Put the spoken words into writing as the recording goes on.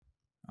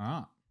All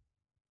right.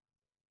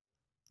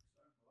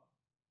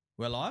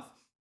 We're live.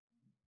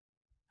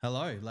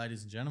 Hello,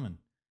 ladies and gentlemen.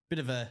 Bit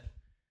of a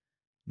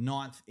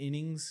ninth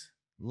innings,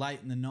 late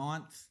in the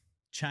ninth,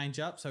 change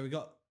up. So we've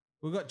got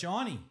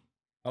Johnny.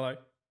 Hello.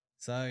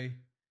 So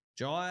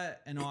Jai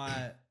and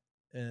I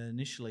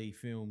initially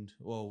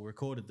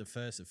recorded the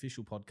first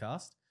official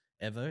podcast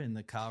ever in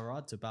the car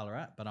ride to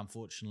Ballarat, but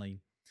unfortunately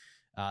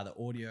the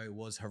audio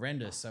was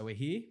horrendous. So we're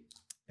here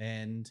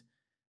and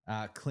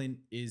Clint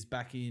is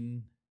back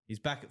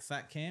at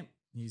Fat Camp.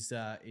 His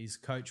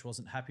coach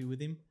wasn't happy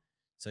with him,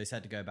 so he's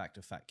had to go back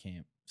to Fat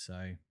Camp.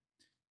 So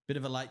bit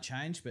of a late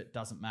change, but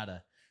doesn't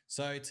matter.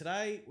 So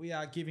today we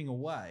are giving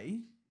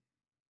away,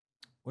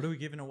 what are we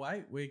giving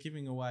away? We're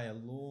giving away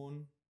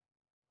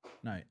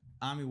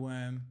Army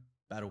Worm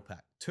Battle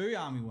Pack. 2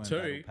 Army Worm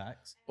Battle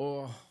Packs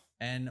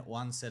and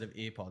 1 set of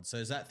earpods. So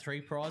is that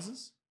 3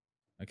 prizes?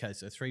 Okay,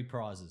 so 3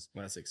 prizes.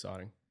 That's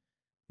exciting.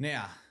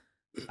 Now,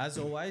 as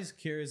always,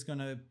 Kira's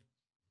gonna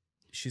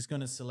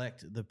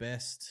select the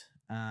best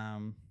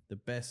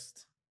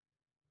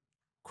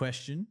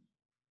question.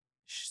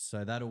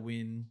 So that'll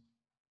win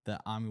the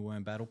Army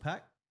Worm Battle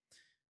Pack.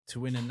 To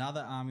win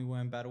another Army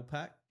Worm Battle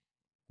Pack,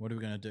 what are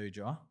we going to do,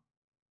 Jai?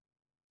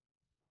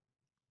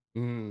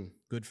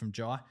 Good from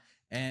Jai.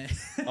 And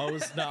I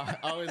was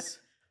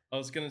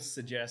going to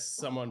suggest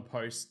someone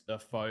post a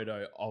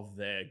photo of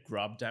their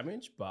grub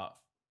damage, but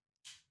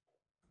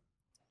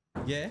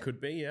yeah,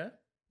 could be, yeah.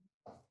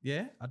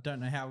 Yeah, I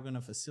don't know how we're going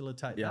to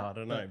facilitate that. Yeah, I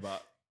don't know,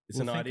 but it's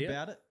we'll an think idea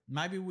about it.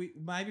 Maybe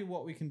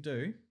what we can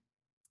do.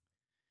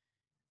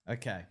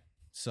 Okay,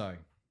 so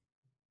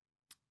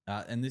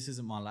and this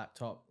isn't my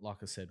laptop. Like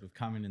I said, we've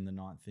come in the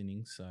 9th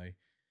inning. So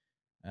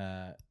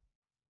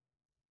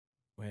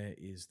where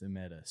is the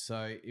meta?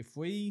 So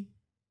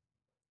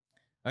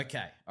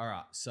all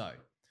right. So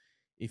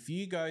if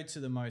you go to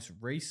the most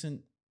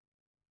recent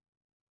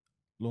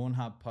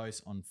Lawnhub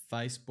post on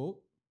Facebook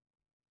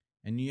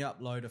and you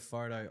upload a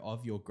photo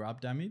of your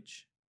grub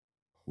damage,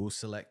 we'll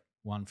select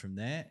one from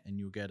there and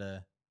you'll get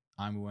a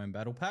Army Worm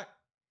Battle Pack.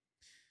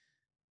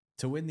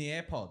 To win the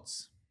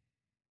AirPods,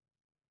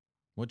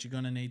 what you're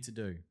going to need to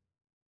do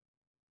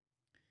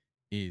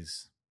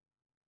is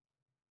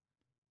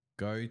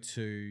go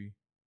to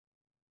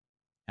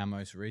our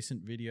most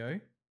recent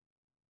video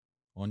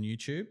on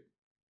YouTube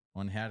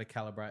on how to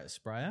calibrate a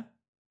sprayer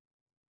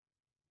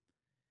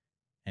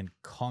and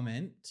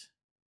comment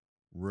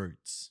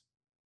roots.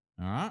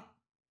 All right?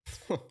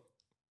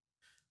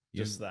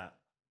 Just that.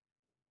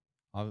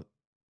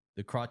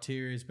 The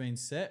criteria has been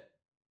set.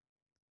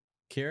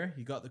 Kira,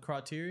 you got the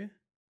criteria?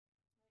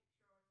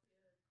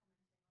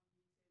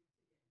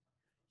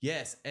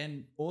 Yes,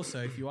 and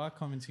also if you are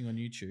commenting on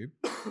YouTube,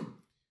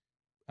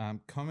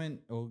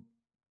 comment or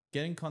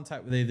get in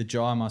contact with either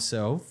Jai or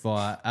myself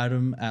via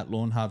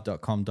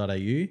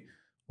adam@lawnhub.com.au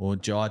or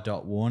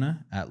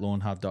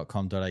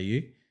jai.warner@lawnhub.com.au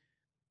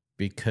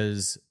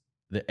because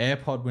the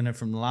AirPod winner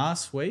from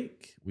last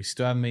week, we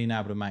still haven't been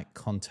able to make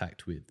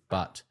contact with,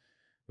 but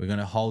we're going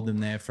to hold them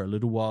there for a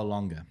little while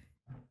longer.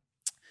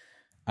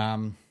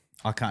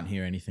 I can't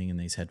hear anything in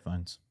these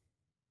headphones.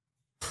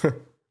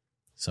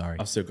 Sorry.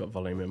 I've still got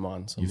volume in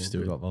mine. So You've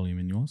still got volume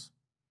in yours.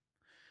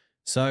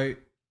 So,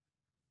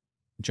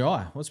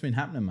 Jai, what's been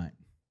happening, mate?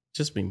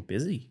 Just been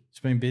busy. It's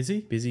been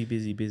busy? Busy.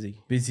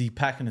 Busy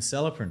packing a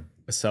Celiprin.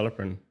 A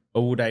Celiprin.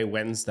 All day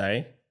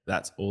Wednesday,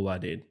 that's all I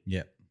did.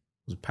 Yep.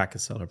 Was pack a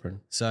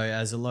Celiprin. So,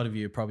 as a lot of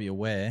you are probably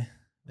aware,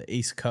 the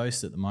East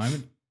Coast at the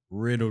moment,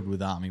 riddled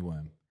with army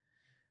worm.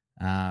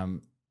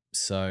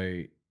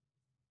 So,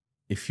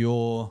 if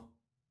you're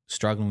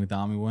struggling with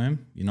army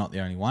worm, you're not the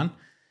only one.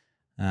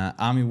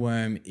 Army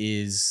worm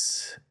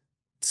it's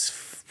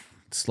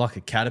like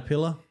a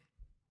caterpillar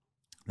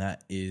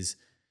that is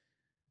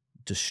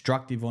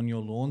destructive on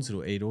your lawns.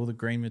 It'll eat all the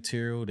green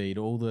material, it'll eat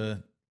all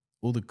the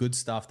good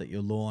stuff that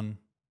your lawn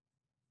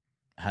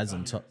has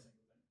on top.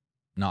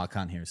 No, I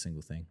can't hear a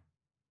single thing.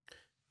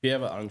 If you're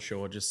ever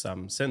unsure, just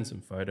send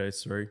some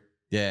photos through.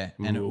 Yeah,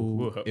 and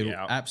we'll it'll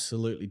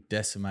absolutely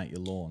decimate your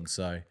lawn.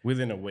 So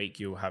within a week,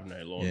 you'll have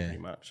no lawn pretty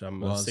much.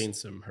 I've seen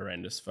some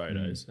horrendous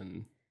photos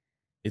and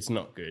it's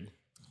not good.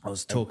 I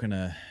was talking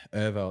to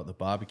Ervo at the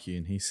barbecue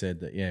and he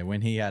said that,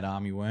 when he had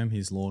army worm,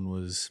 his lawn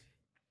was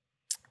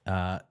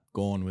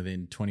gone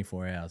within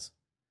 24 hours.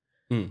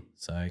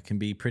 So it can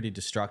be pretty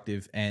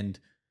destructive. And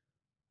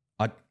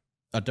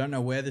I don't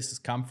know where this has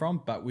come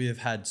from, but we have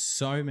had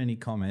so many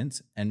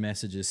comments and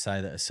messages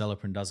say that a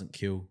Celiprin doesn't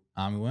kill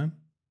army worm.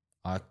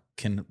 I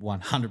can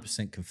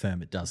 100%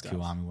 confirm it does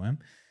kill army worm.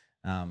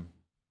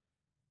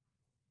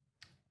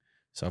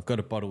 So I've got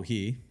a bottle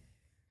here.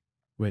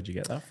 Where'd you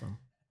get that from?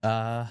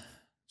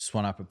 Just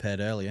one I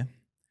prepared earlier.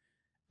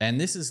 And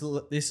this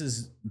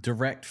is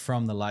direct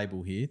from the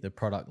label here, the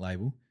product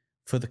label.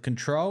 For the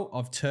control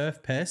of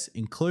turf pests,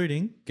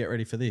 including, get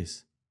ready for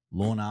this,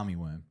 lawn army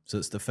worm. So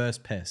it's the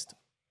first pest.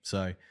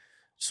 So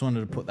just wanted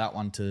to put that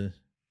one to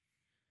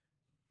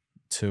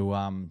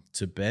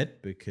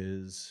bed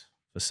because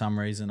for some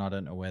reason I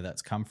don't know where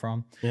that's come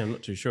from. Yeah, I'm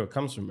not too sure. It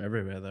comes from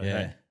everywhere though.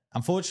 Yeah. Hey?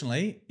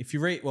 Unfortunately, if you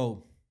read,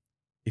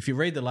 if you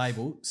read the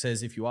label, it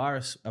says if you are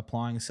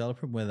applying a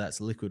celeprant, whether that's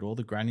liquid or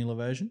the granular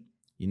version,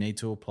 you need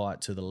to apply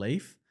it to the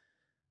leaf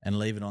and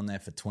leave it on there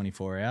for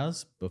 24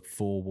 hours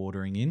before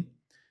watering in.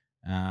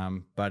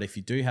 But if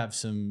you do have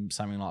something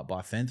like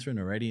bifenthrin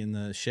already in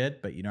the shed,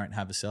 but you don't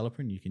have a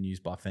celeprant, you can use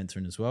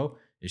bifenthrin as well.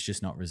 It's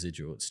just not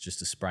residual. It's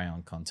just a spray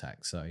on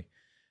contact. So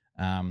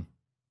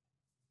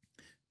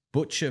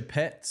Butcher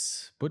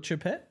Pete's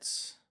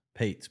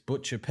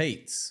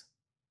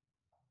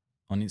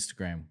on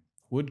Instagram.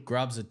 Would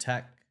grubs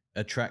attract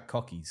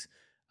cockies?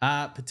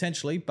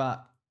 Potentially,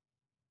 but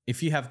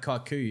if you have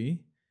kikuyu,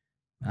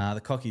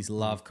 the cockies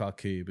love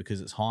kikuyu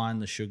because it's high in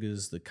the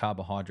sugars, the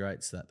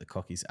carbohydrates that the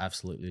cockies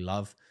absolutely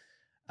love.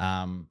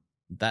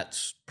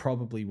 That's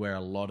probably where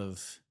a lot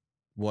of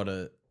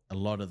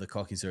the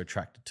cockies are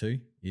attracted to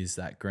is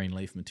that green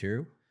leaf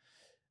material.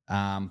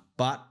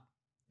 But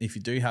if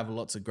you do have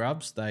lots of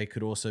grubs, they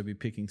could also be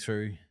picking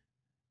through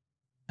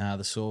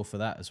the soil for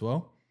that as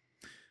well.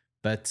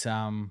 But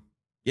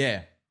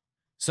yeah.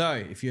 So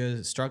if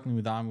you're struggling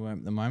with armyworm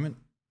at the moment,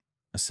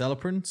 a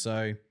celeprant.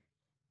 So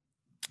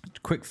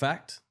quick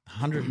fact,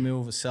 100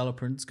 ml of a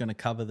celeprant is going to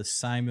cover the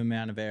same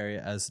amount of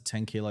area as a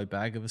 10 kilo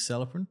bag of a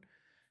celeprant.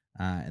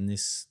 And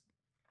this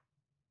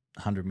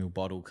 100 ml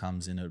bottle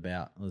comes in at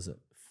about, what is it,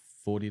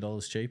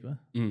 $40 cheaper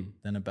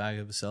than a bag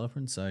of a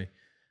celeprant. So,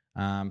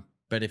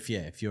 but if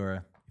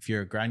you're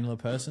a granular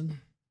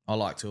person, I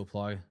like to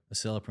apply a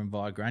celeprant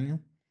via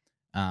granule.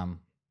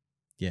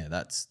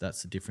 That's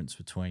the difference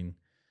between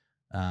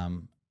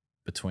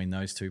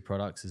those two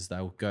products is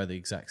they'll go the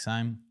exact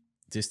same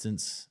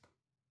distance,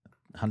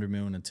 100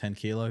 mil and a 10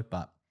 kilo.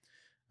 But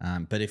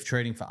if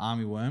treating for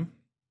armyworm,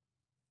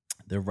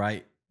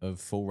 the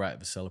full rate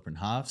of a celeprant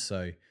halves.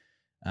 So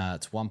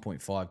it's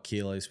 1.5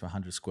 kilos per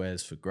 100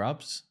 squares for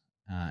grubs,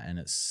 and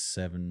it's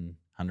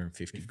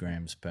 750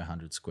 grams per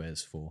 100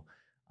 squares for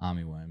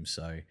armyworms.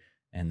 So,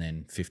 and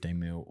then 15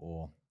 mil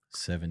or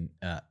 15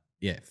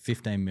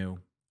 mil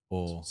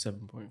or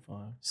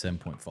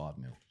 7.5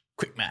 mil.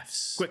 Quick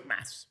maths.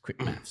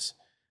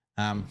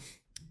 I'm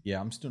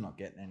still not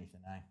getting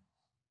anything, eh?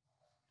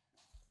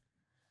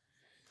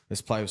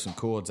 Let's play with some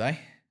chords, eh?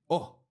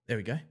 Oh, there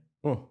we go.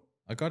 Oh,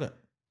 I got it.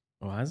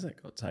 oh, has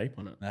it got tape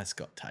on it? That's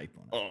got tape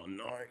on it. Oh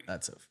no,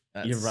 That's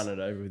you've run it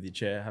over with your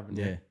chair, haven't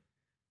you? Yeah,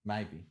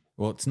 maybe.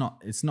 Well, it's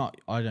not.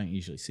 I don't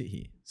usually sit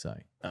here, so.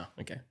 Oh,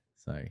 okay.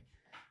 So,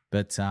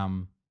 but so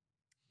our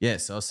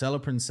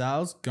celeprant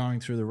sales going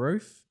through the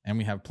roof, and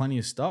we have plenty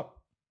of stock.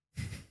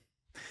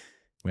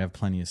 We have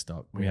plenty of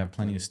stock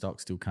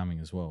still coming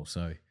as well.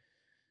 So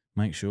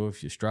make sure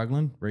if you're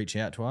struggling, reach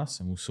out to us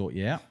and we'll sort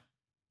you out.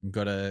 We've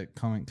got a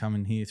comment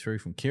coming here through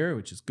from Kira,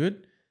 which is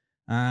good.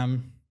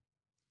 Something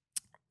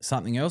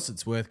else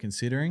that's worth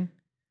considering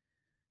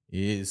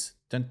is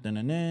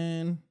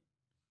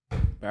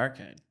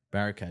Barricade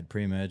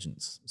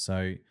pre-emergence.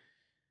 So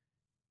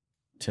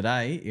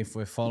today, if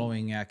we're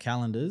following our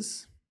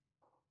calendars,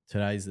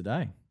 today's the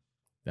day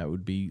that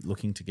would be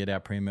looking to get our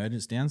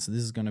pre-emergence down. So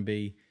this is going to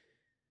be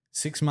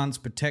 6 months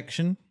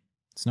protection.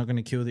 It's not going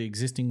to kill the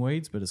existing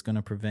weeds, but it's going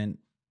to prevent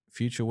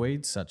future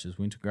weeds such as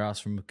winter grass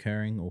from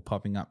occurring or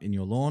popping up in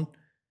your lawn.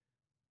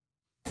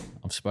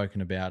 I've spoken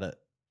about it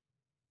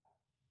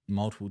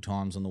multiple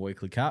times on the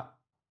weekly cut,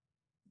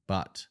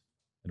 but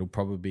it'll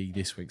probably be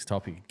this week's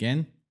topic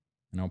again,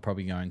 and I'll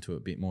probably go into a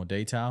bit more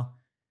detail.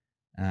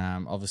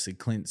 Obviously,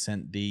 Clint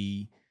sent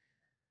the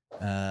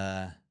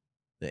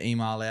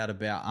email out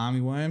about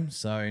armyworm,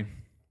 so,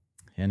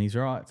 and he's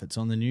right. If it's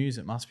on the news,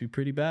 it must be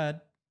pretty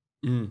bad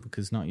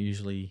because not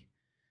usually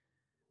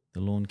the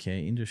lawn care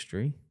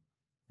industry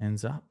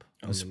ends up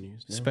on the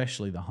news,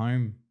 especially the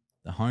home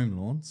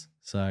lawns.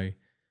 So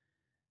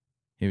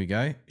here we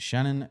go.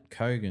 Shannon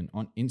Kogan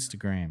on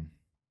Instagram.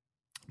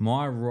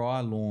 My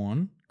rye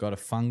lawn got a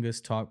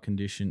fungus type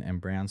condition and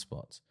brown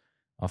spots.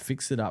 I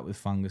fixed it up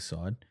with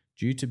fungicide.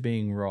 Due to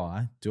being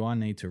rye, do I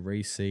need to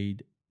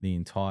reseed the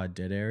entire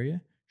dead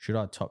area? Should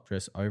I top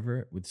dress over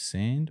it with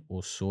sand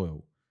or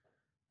soil?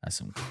 That's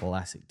some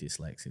classic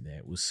dyslexia there.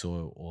 It was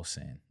soil or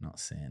sand, not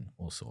sand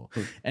or soil.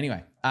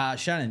 Anyway,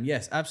 Shannon,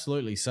 yes,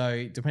 absolutely.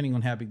 So depending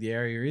on how big the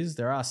area is,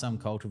 there are some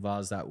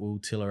cultivars that will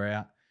tiller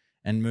out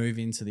and move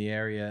into the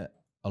area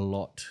a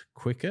lot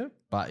quicker.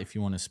 But if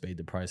you want to speed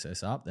the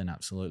process up, then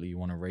absolutely you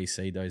want to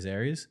reseed those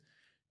areas.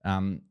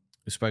 We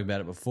spoke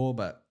about it before,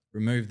 but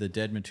remove the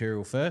dead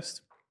material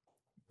first.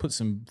 Put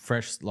some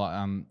fresh,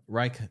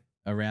 rake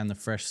around the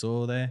fresh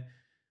soil there.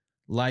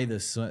 Lay the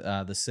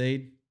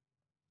seed.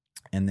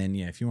 And then,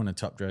 if you want to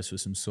top dress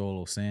with some soil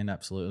or sand,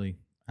 absolutely,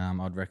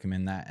 I'd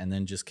recommend that. And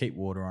then just keep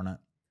water on it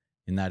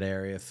in that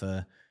area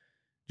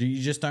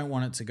you just don't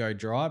want it to go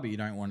dry, but you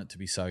don't want it to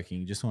be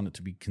soaking. You just want it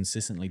to be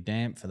consistently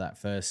damp for that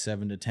first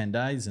 7 to 10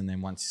 days. And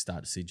then once you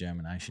start to see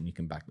germination, you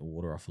can back the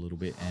water off a little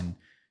bit and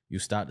you'll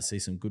start to see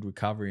some good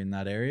recovery in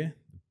that area.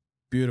 The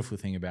beautiful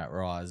thing about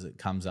rye is it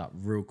comes up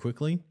real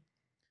quickly.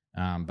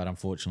 But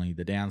unfortunately,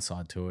 the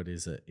downside to it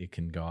is that it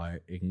can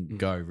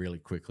go really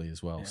quickly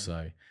as well. Yeah.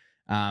 So,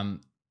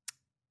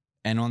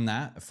 and on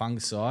that, a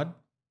fungicide,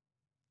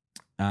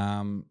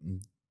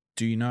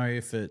 do you know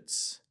if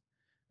it's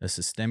a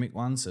systemic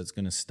one, so it's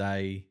going to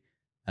stay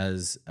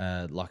as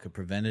like a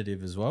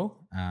preventative as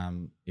well.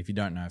 If you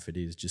don't know if it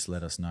is, just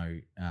let us know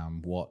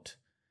what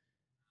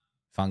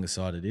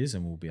fungicide it is,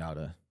 and we'll be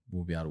able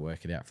to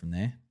work it out from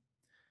there.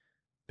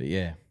 But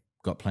yeah,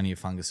 got plenty of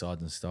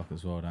fungicides in stock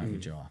as well, don't we,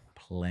 Jai?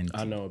 Plenty.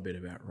 I know a bit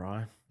about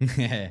rye.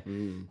 Yeah,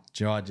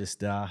 Jai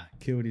just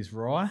killed his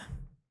rye.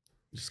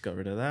 Just got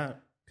rid of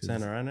that.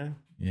 Sanarano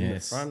in the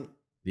front.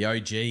 The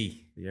OG.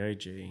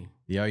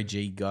 The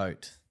OG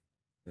goat.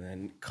 And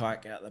then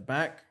kike out the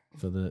back.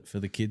 For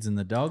the kids and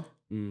the dog.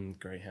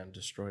 Greyhound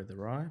destroyed the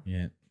rye.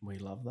 Yeah. We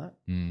love that.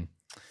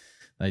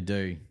 They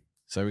do.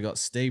 So we got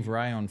Steve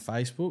Ray on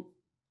Facebook.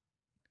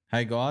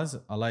 Hey guys,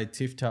 I laid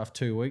Tiff Tough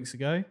 2 weeks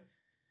ago.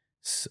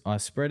 I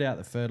spread out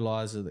the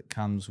fertilizer that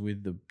comes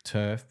with the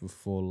turf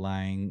before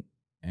laying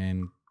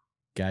and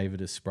gave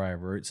it a spray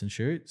of roots and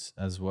shoots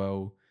as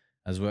well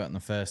on the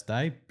first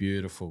day.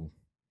 Beautiful.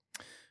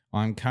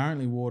 I'm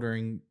currently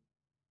watering,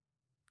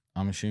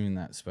 I'm assuming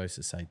that's supposed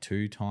to say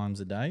 2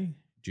 times a day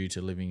due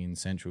to living in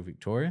central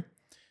Victoria.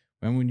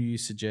 When would you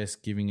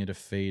suggest giving it a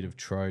feed of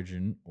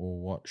Trojan, or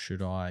what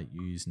should I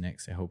use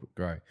next to help it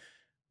grow?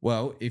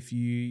 Well, if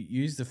you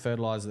use the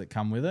fertilizer that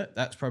come with it,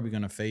 that's probably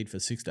going to feed for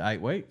 6 to 8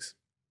 weeks.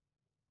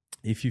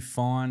 If you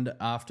find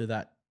after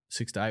that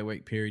 6 to 8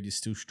 week period you're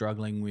still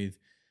struggling with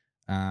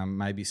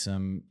maybe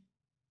some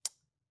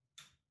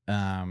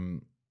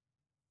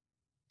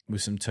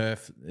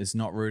turf that's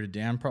not rooted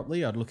down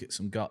properly, I'd look at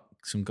some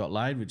got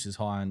laid, which is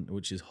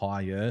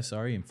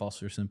higher in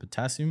phosphorus and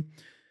potassium,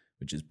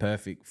 which is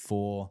perfect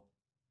for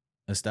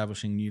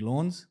establishing new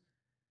lawns.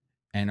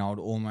 And I would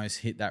almost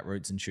hit that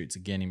roots and shoots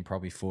again in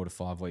probably 4 to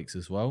 5 weeks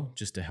as well,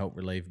 just to help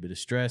relieve a bit of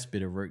stress,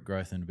 bit of root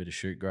growth and a bit of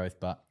shoot growth.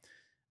 But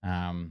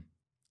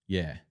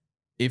yeah,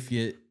 if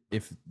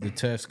the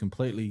turf's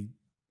completely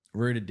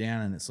rooted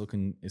down and it's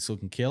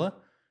looking killer,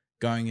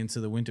 going into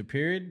the winter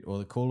period or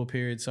the cooler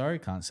period,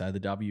 can't say the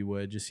W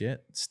word just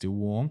yet. It's still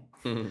warm.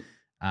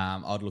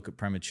 I'd look at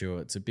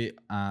premature. It's a bit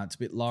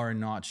lower in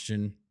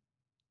nitrogen.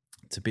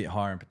 It's a bit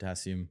higher in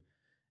potassium,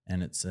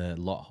 and it's a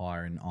lot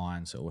higher in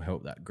iron, so it will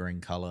help that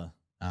green colour.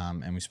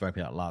 And we spoke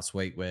about last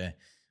week where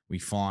we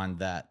find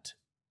that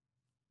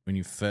when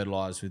you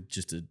fertilise with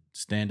just a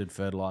standard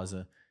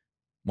fertiliser,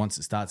 once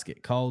it starts to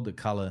get cold, the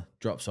colour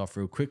drops off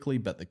real quickly,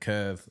 but the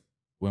curve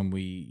when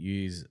we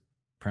use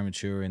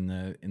premature in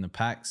the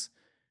packs,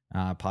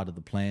 part of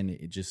the plan,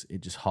 it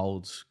just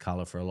holds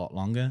colour for a lot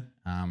longer.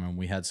 And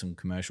we had some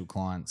commercial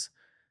clients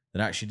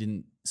that actually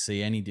didn't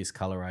see any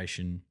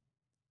discoloration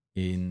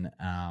in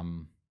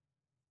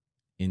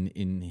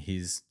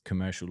his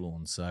commercial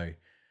lawn. So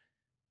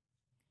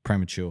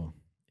premature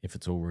if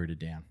it's all rooted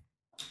down.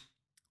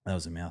 That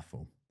was a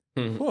mouthful.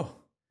 Whoa.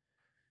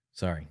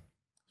 Sorry.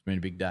 It's been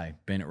a big day.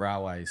 Been at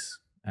Railways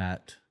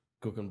at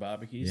cooking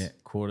barbecues. Yeah,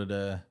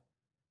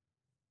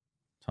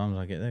 times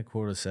I get there,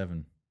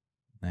 6:45.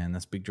 Man,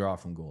 that's a big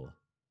drive from Gawler.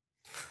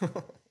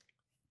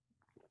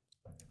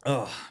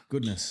 Oh,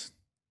 goodness.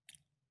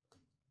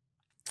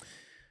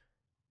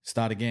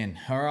 Start again.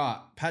 All right.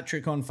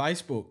 Patrick on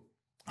Facebook.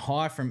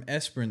 Hi from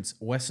Esperance,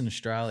 Western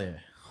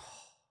Australia.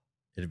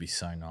 It'd be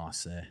so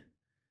nice there.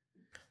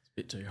 It's a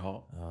bit too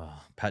hot.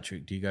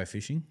 Patrick, do you go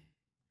fishing?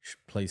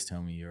 Please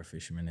tell me you're a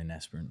fisherman in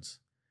Esperance.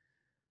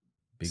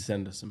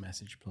 Send us a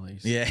message,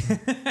 please. Yeah.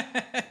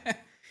 I'd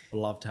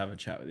love to have a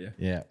chat with you.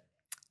 Yeah.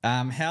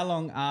 How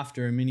long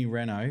after a mini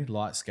reno,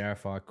 light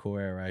scarifier,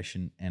 core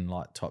aeration, and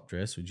light top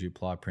dress would you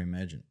apply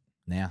pre-emergent?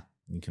 Now.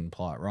 You can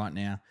apply it right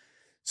now.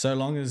 So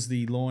long as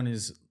the lawn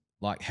is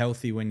like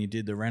healthy when you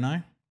did the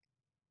reno,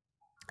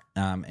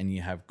 and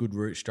you have good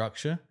root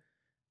structure.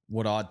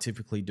 What I'd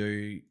typically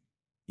do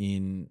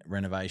in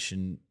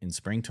renovation in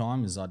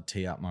springtime is I'd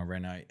tee up my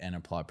reno and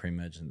apply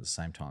pre-emergent at the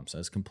same time. So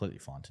it's completely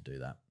fine to do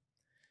that.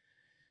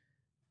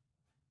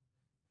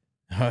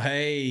 Oh,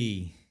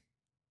 hey.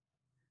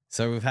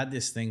 So we've had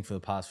this thing for the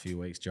past few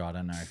weeks, Joe. I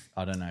don't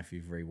know if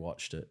you've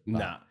rewatched it.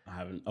 Nah, I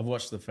haven't. I've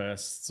watched the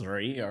first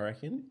 3, I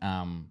reckon.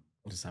 I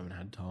just haven't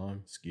had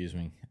time. Excuse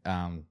me.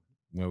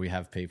 Where we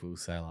have people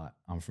say like,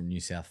 I'm from New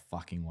South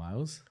fucking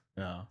Wales.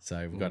 Oh,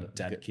 so we've got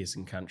dad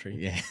kissing country.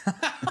 Yeah.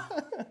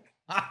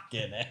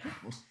 Get it.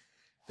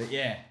 But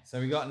yeah, so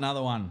we got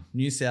another one.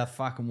 New South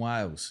fucking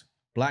Wales.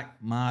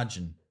 Black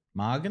Margin.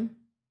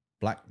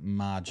 Black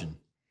Margin.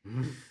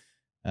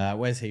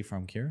 Where's he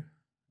from, Kira?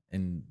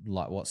 And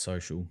like what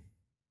social?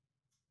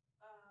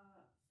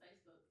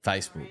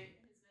 Facebook. His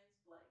name's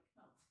Blake.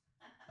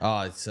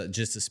 Oh, it's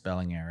just a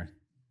spelling error.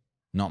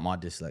 Not my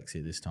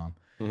dyslexia this time.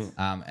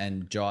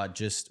 And Jai,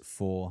 just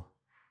so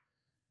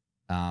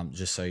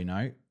you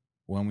know,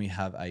 when we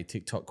have a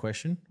TikTok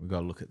question, we've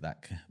got to look at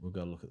that. We've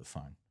got to look at the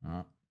phone. All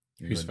right.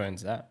 Whose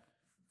phone's that?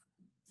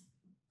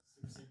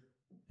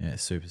 Yeah,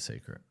 super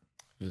secret.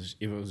 If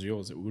it was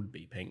yours, it would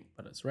be pink,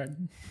 but it's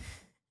red.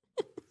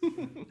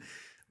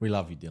 We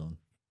love you, Dylan.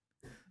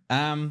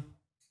 All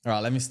right,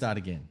 let me start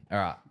again. All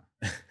right.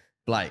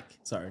 Blake.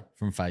 Sorry.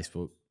 From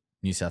Facebook,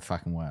 New South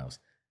fucking Wales.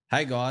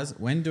 Hey guys,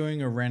 when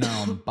doing a reno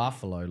on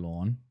buffalo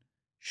lawn,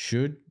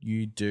 Should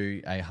you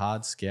do a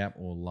hard scalp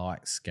or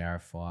light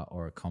scarify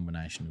or a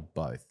combination of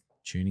both?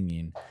 Tuning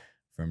in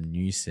from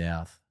New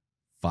South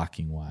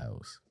fucking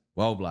Wales.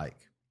 Well, Blake,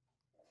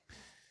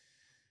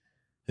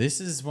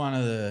 this is one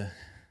of the,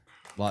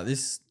 like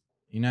this,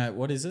 you know,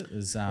 what is it?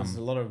 There's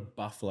a lot of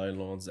buffalo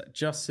lawns that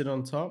just sit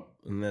on top,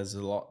 and there's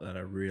a lot that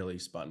are really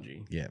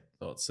spongy. Yeah.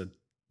 So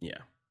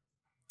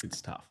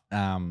it's tough.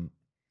 How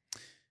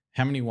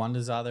many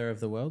wonders are there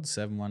of the world?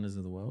 7 wonders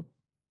of the world?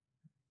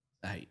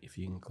 8 if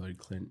you include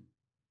Clint.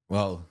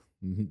 Well,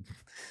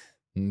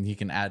 you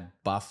can add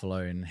buffalo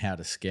and how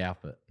to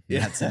scalp it. Yeah.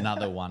 That's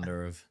another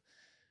wonder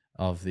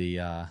of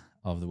the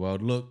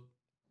world. Look,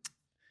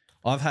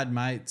 I've had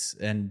mates,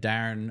 and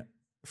Darren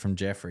from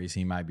Jeffries,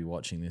 he may be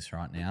watching this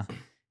right now.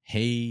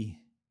 He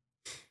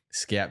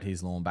scalped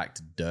his lawn back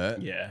to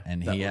dirt,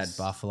 and he had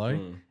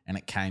buffalo, and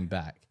it came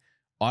back.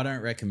 I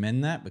don't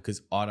recommend that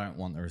because I don't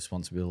want the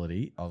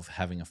responsibility of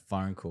having a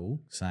phone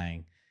call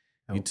saying,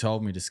 you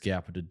told me to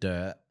scalp it to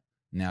dirt,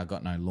 now I've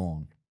got no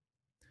lawn.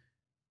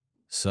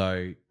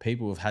 So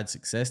people have had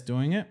success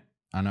doing it.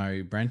 I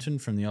know Brenton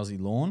from the Aussie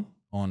Lawn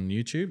on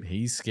YouTube,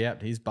 he's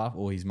scalped his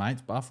his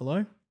mate's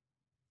buffalo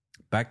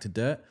back to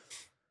dirt.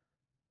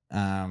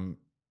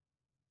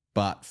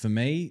 But for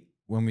me,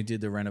 when we did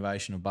the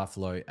renovation of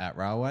buffalo at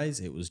Railways,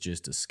 it was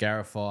just a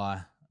scarify,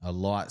 a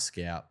light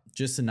scalp,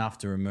 just enough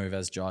to remove,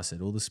 as Jai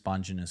said, all the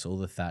sponginess, all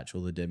the thatch,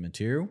 all the dead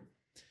material.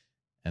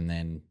 And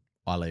then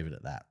I leave it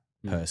at that,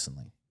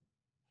 personally.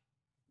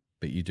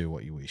 But you do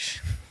what you wish.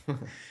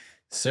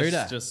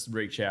 Suda. Just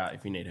reach out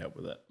if you need help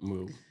with it.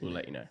 We'll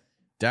let you know.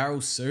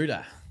 Daryl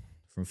Suda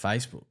from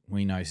Facebook.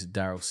 We know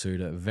Daryl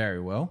Suda very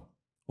well.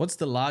 What's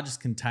the largest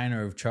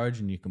container of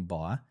Trojan you can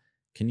buy?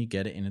 Can you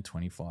get it in a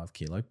 25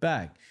 kilo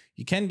bag?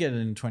 You can get it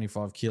in a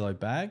 25 kilo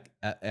bag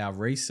at our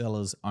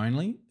resellers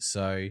only.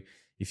 So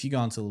if you go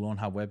onto the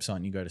Lawnhub website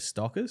and you go to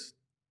stockers,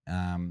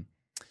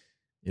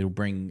 it'll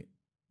bring,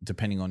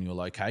 depending on your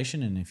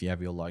location, and if you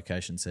have your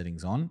location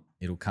settings on,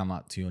 it'll come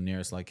up to your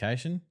nearest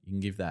location. You can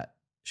give that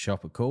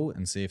shop a call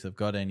and see if they've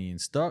got any in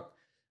stock.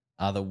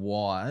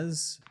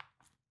 Otherwise,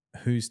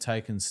 who's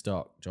taken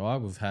stock? Jai,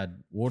 we've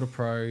had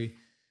Waterpro,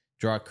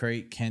 Dry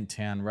Creek, Kent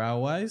Town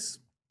Railways,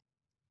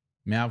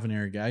 Malvern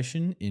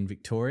Irrigation in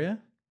Victoria,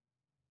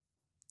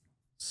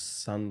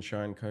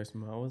 Sunshine Coast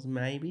Mowers,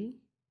 maybe.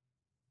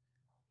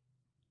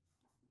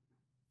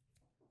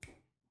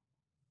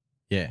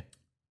 Yeah.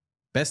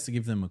 Best to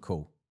give them a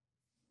call.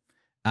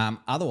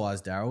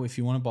 Otherwise, Daryl, if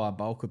you want to buy a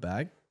bulker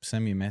bag,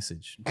 send me a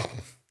message.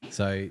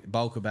 So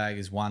bulker bag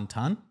is 1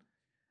 ton.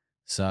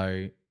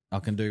 So I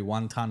can do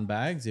 1 ton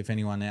bags if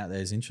anyone out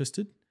there is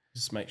interested.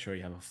 Just make sure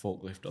you have a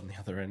forklift on the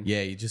other end.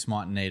 Yeah, you just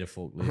might need a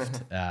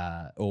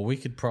forklift. Or we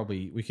could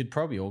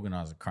probably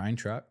organise a crane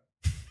truck.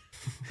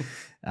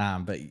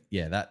 But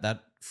yeah,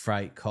 that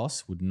freight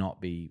cost would not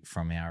be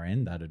from our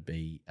end. That'd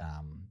be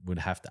would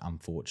have to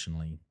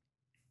unfortunately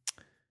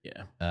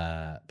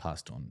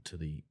passed on to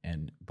the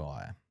end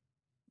buyer.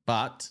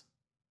 But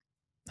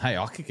hey,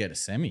 I could get a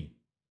semi.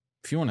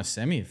 If you want a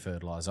semi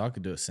fertilizer, I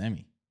could do a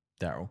semi,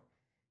 Daryl.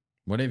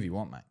 Whatever you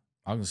want, mate.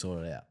 I can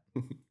sort it out.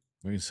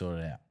 We can sort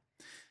it out.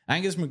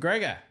 Angus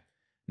McGregor.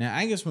 Now,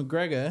 Angus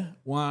McGregor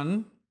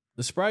won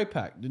the spray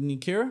pack, didn't he,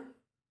 Kira?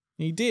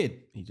 He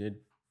did. He did.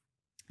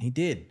 He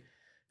did.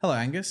 Hello,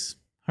 Angus.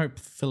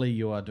 Hopefully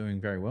you are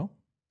doing very well.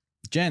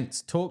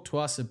 Gents, talk to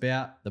us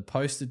about the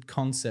posted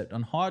concept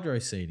on hydro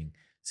seeding.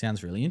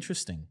 Sounds really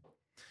interesting.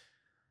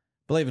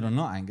 Believe it or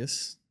not,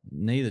 Angus,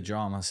 neither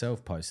Joe or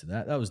myself posted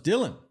that. That was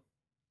Dylan.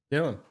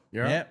 Dylan,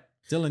 you're up. Yep.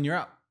 Dylan, you're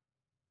up.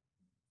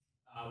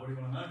 What do you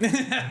want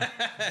to know?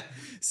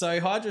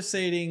 So hydro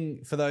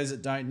seeding, for those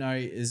that don't know,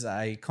 is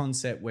a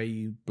concept where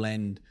you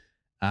blend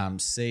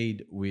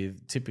seed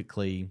with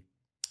typically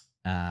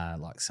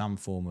like some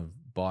form of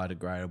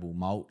biodegradable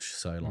mulch.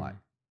 So like,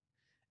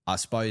 I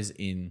suppose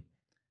in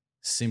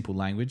simple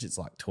language, it's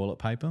like toilet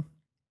paper,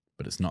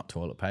 but it's not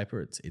toilet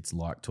paper. It's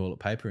like toilet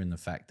paper in the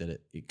fact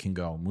that it can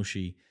go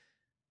mushy.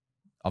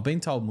 I've been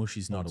told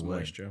mushy's not a word.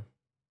 Moisture.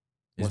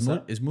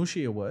 Is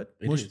mushy a word?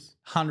 It is.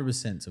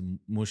 100%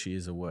 mushy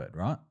is a word,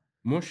 right?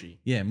 Mushy.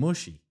 Yeah,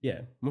 mushy.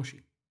 Yeah,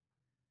 mushy.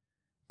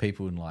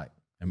 People in like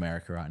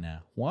America right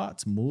now,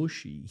 what's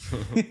mushy?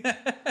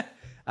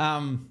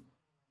 Hello.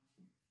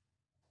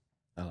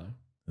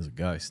 There's a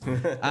ghost.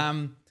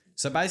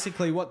 So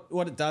basically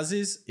what it does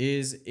is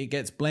it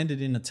gets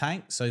blended in a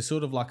tank. So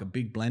sort of like a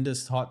big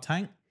blenders type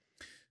tank.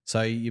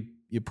 So you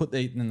put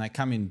these and they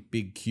come in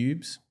big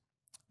cubes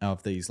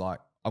of these like,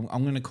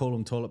 I'm going to call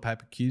them toilet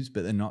paper cubes,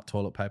 but they're not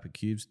toilet paper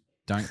cubes.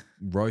 Don't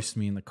roast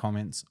me in the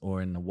comments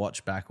or in the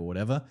watch back or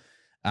whatever.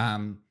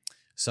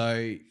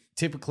 So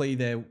typically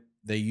they're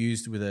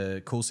used with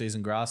a cool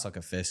season grass like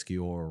a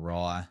fescue or a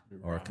rye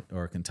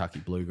or a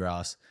Kentucky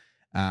bluegrass.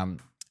 And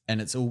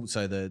it's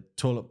also the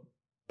toilet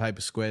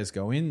paper squares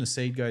go in, the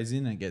seed goes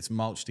in and it gets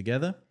mulched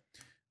together.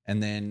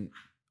 And then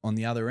on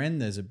the other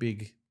end, there's a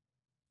big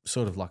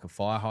sort of like a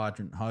fire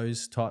hydrant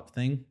hose type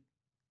thing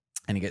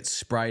and it gets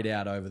sprayed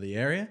out over the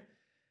area.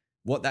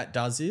 What that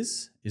does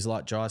is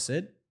like Jai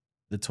said,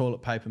 the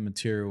toilet paper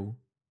material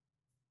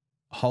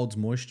holds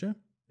moisture.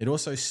 It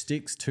also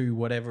sticks to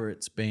whatever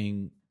it's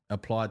being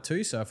applied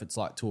to. So if it's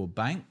like to a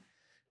bank,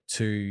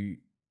 to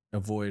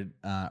avoid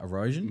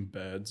erosion. And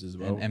birds as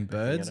well. And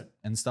birds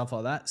and stuff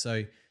like that.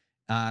 So,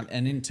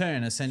 and in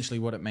turn, essentially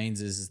what it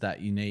means is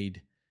that you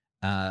need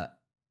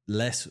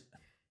less,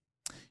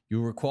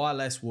 you'll require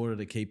less water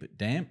to keep it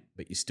damp,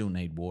 but you still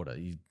need water.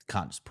 You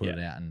can't just put it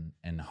out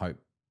and hope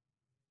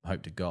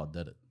to God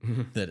that it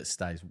that it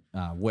stays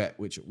wet,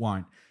 which it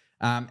won't.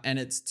 And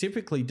it's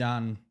typically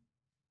done,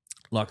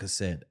 like I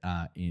said,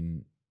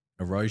 in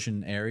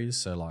erosion areas.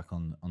 So like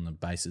on the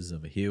bases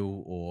of a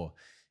hill, or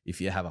if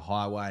you have a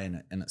highway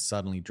and it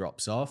suddenly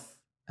drops off,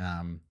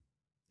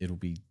 it'll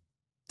be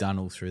done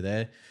all through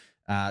there.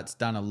 It's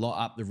done a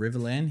lot up the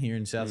Riverland here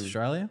in South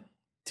Australia,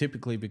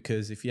 typically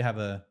because if you have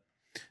a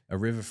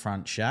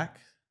riverfront shack,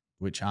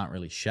 which aren't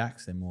really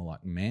shacks, they're more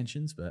like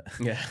mansions, but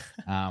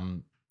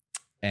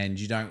and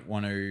you don't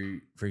want to,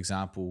 for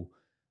example,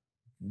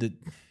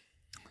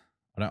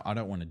 I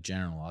don't want to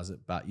generalize it,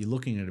 but you're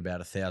looking at about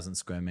 1,000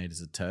 square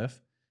meters of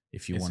turf.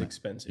 If you want, it's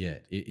expensive. Yeah,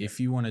 if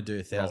you want to do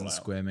 1,000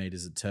 square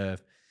meters of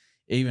turf,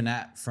 even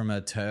from a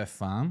turf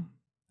farm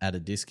at a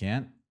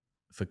discount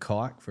for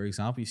kike, for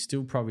example, you're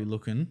still probably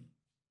looking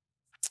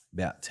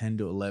about $10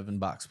 to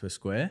 $11 per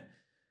square,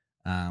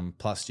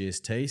 plus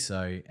GST.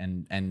 So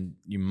and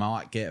you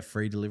might get a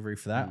free delivery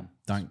for that.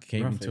 Don't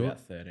keep them to it.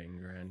 13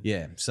 grand.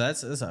 Yeah, so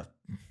it's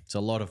a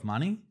lot of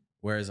money.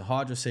 Whereas a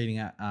hydro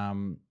seeding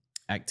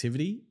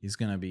activity is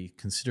going to be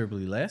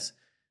considerably less.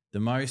 The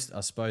most,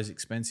 I suppose,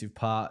 expensive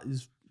part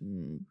is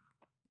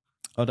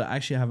I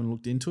haven't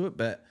looked into it,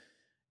 but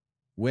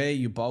where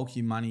your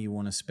bulky money you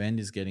want to spend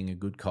is getting a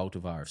good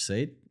cultivar of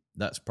seed.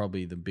 That's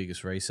probably the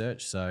biggest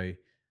research. So,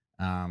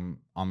 and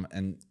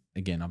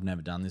again, I've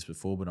never done this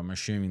before, but I'm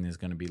assuming there's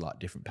going to be like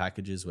different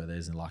packages where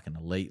there's like an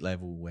elite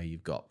level where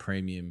you've got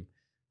premium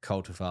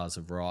cultivars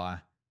of rye,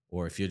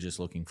 or if you're just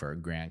looking for a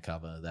ground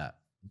cover that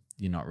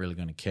you're not really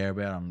going to care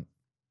about, I'm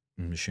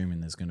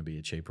assuming there's going to be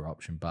a cheaper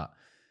option. But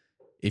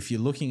if you're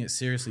looking at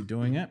seriously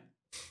doing it,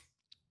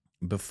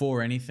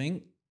 before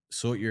anything,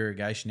 sort your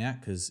irrigation out,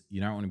 because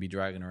you don't want to be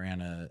dragging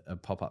around a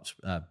pop-up,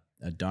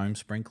 a dome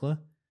sprinkler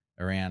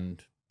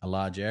around a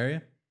large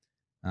area.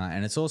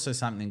 And it's also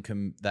something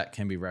that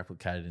can be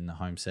replicated in the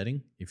home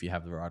setting if you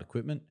have the right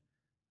equipment.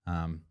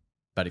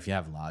 But if you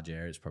have a large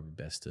area, it's probably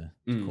best to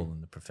call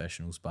in the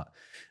professionals. But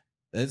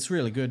it's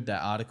really good,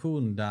 that article,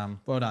 and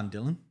well done,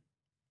 Dylan.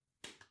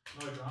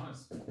 No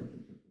dramas.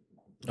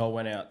 I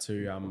went out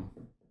to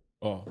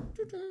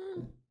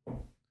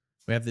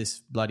we have this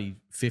bloody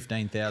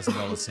 $15,000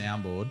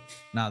 soundboard.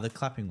 No, the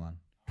clapping one.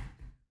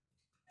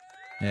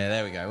 Yeah,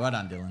 there we go. Well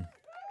done, Dylan.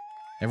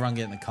 Everyone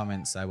get in the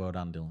comments, say well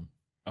done, Dylan.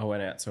 I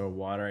went out to a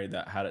winery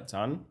that had it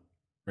done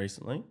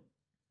recently,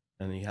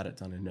 and he had it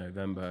done in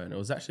November, and it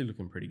was actually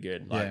looking pretty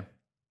good. Like,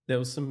 there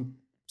was some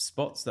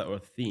spots that were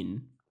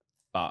thin,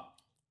 but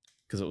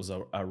because it was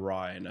a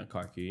rye and a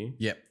kikuyu.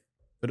 Yep.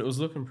 But it was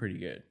looking pretty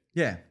good.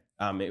 Yeah.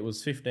 It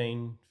was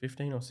 15 or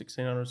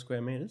 1,600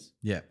 square meters.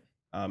 Yeah.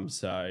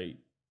 So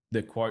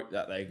the quote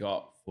that they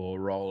got for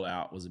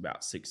rollout was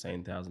about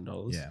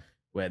 $16,000. Yeah.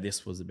 Where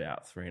this was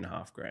about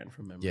 $3.5 grand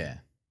from memory. Yeah.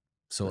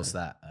 So what's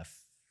that?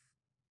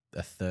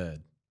 A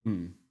third?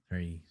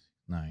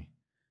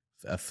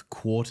 A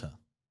quarter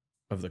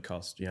of the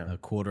cost. Yeah. A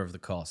quarter of the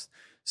cost.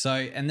 So,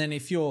 and then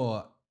if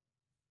you're,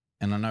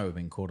 and I know we've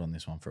been caught on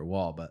this one for a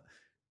while, but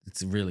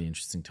it's a really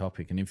interesting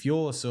topic. And if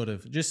you're sort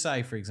of, just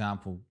say, for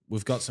example,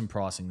 we've got some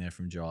pricing there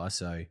from Jai.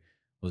 So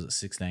was it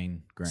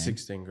 16 grand?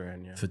 16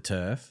 grand, yeah. For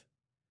turf.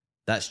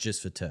 That's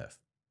just for turf.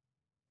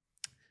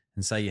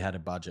 And say you had a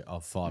budget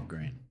of 5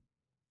 grand.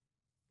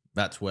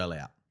 That's well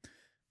out.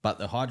 But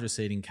the hydro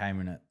seeding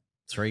came in at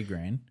 3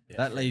 grand. Yeah,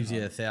 that leaves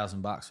you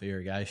 $1,000 for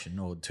irrigation,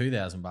 or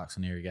 $2,000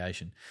 on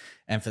irrigation.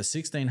 And for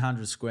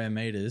 1,600 square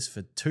meters,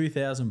 for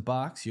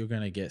 $2,000, you're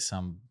going to get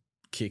some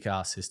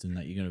kick-ass system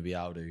that you're going to be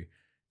able to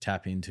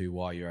tap into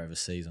while you're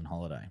overseas on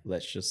holiday.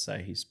 Let's just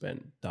say he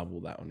spent double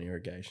that on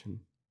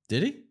irrigation.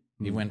 Did he?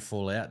 He went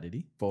full out, did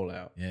he? Full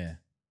out. Yeah.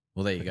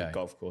 Well, there you go.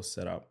 Golf course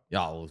set up.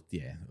 Oh, well,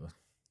 yeah.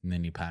 And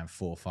then you pay him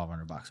 $400 or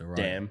 $500 a row.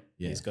 Dam.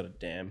 Yeah. He's got a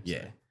dam.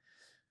 Yeah. So.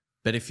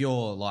 But if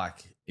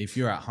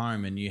you're at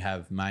home and you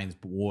have mains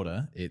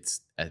water,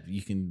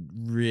 you can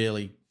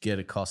really get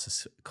a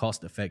cost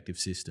effective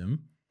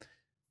system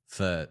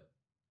for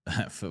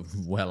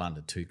well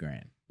under 2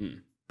 grand.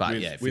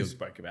 But we've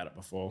spoke about it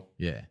before.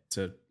 Yeah. It's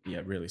a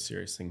really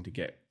serious thing to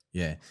get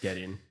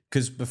in.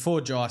 Because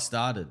before Jai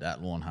started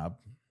at Lawnhub,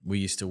 we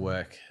used to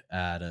work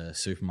at a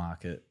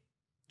supermarket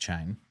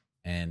chain,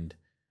 and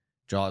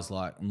Jai's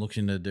like, I'm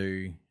looking to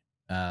do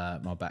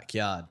my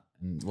backyard.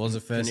 And what was the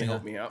first thing?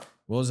 Help me out?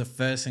 What was the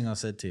first thing I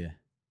said to you?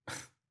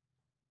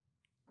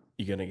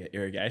 You're going to get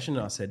irrigation?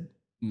 And I said,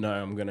 no,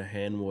 I'm going to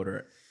hand water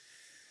it.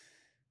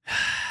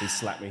 He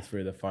slapped me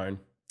through the phone.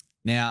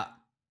 Now,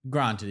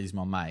 granted, he's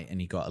my mate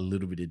and he got a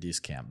little bit of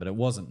discount, but it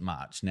wasn't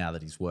much. Now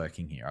that he's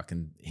working here,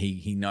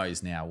 he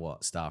knows now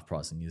what staff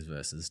pricing is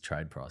versus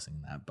trade pricing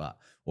and that,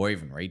 or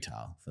even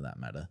retail for that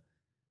matter.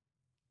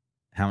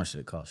 How much did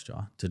it cost,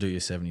 Jai, to do your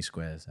 70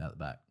 squares out the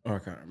back? I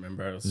can't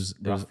remember. It was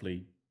It was-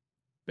 roughly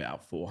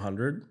about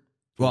 400,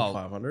 Well-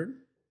 500.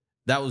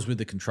 That was with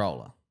the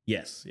controller.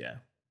 Yes, yeah.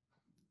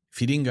 If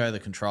you didn't go the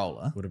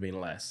controller, Would have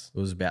been less. it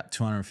was about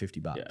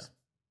 $250. Yeah.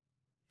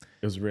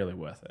 It was really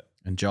worth it.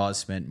 And Jai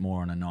spent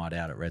more on a night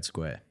out at Red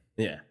Square,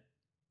 Yeah.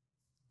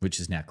 which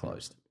is now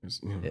closed. It was-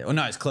 Yeah. Well,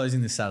 no, it's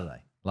closing this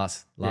Saturday.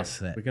 Last Yeah,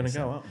 set. we're going to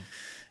So go up.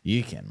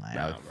 You can, mate.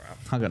 Nah,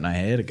 I got no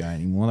hair to go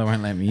anymore. They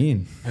won't let me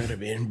in. I'm going to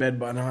be in bed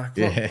by 9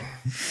 o'clock.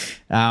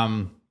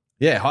 Yeah.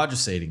 Yeah, hydro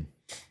seeding.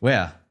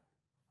 Wow.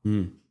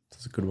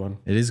 That's a good one.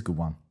 It is a good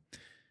one.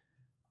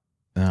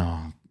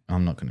 Oh,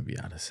 I'm not going to be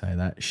able to say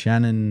that.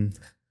 Shayna.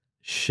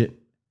 Shayna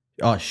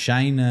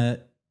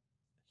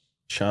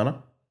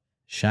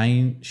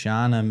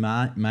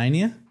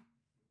Mania.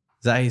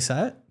 Is that how you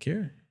say it,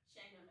 Kira?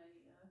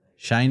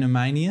 Shayna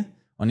Mania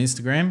on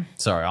Instagram.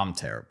 Sorry, I'm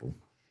terrible.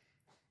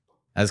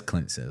 As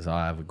Clint says,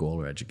 I have a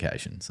Gawler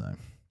education.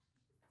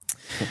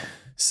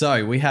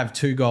 So we have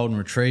 2 golden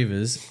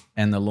retrievers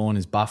and the lawn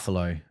is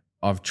buffalo.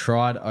 I've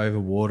tried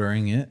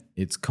overwatering it.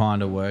 It's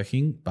kind of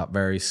working, but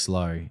very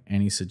slow.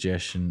 Any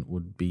suggestion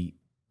would be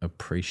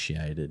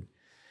appreciated.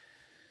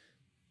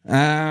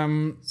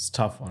 It's a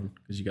tough one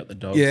because you got the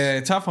dogs.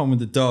 Yeah, tough one with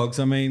the dogs.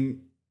 I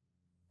mean,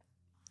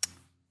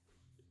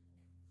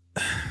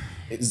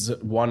 Is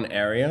it one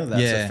area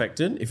that's Yeah.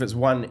 affected? If it's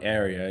one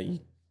area,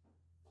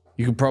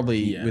 you could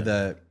probably Yeah. with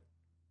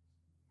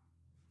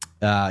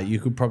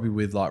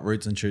like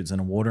roots and shoots and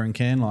a watering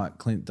can like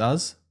Clint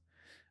does.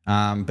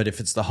 But if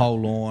it's the whole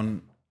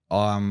lawn,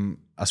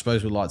 I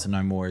suppose we'd like to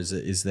know more.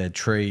 Is there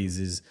trees?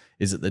 Is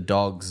it the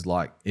dogs?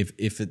 Like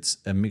if it's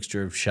a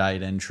mixture of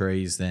shade and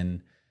trees,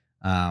 then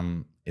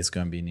it's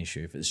going to be an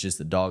issue. If it's just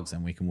the dogs,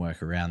 then we can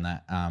work around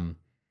that.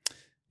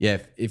 Yeah,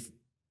 if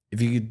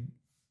you could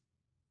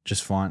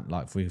just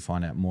if we could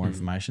find out more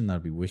information,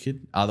 that'd be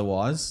wicked.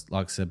 Otherwise,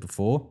 like I said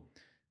before,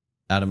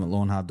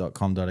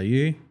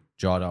 adam@lawnhub.com.au,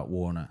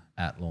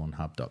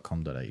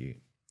 jai.warner@lawnhub.com.au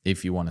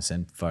if you want to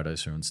send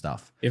photos through and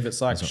stuff. if it's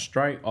like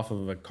straight off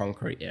of a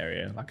concrete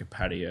area, like a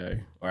patio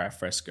or a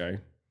fresco,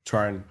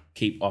 try and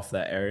keep off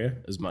that area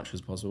as much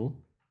as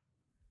possible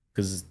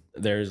because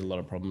there is a lot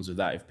of problems with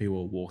that. If people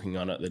are walking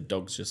on it, the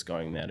dog's just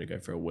going there to go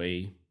for a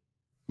wee.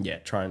 Yeah,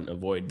 try and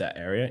avoid that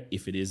area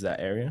if it is that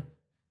area.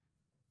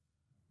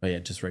 But yeah,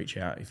 just reach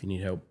out if you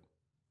need help.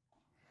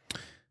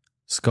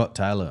 Scott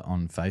Taylor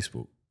on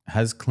Facebook.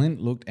 Has Clint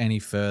looked any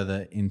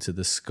further into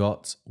the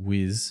Scott's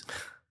Whiz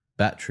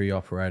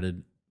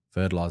battery-operated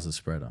fertilizer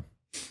spreader?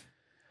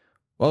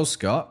 Well,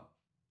 Scott,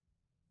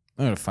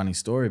 I got a funny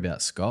story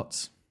about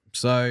Scott's.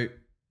 So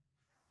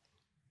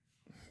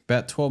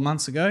about 12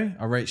 months ago,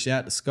 I reached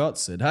out to Scott,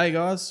 said, "Hey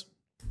guys,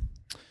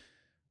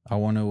 I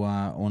want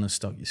to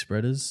stock your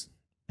spreaders,"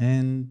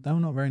 and they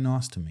were not very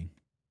nice to me.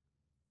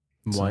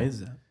 Why is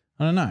that?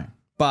 I don't know.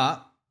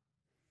 But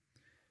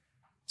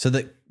so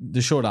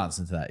the short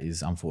answer to that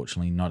is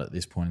unfortunately not at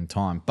this point in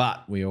time.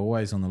 But we're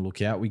always on the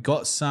lookout. We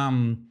got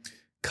some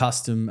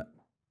custom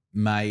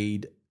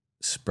made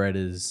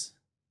spreaders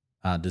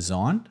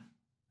designed.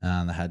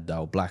 They had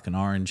black and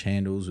orange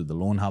handles with the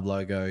Lawnhub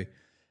logo.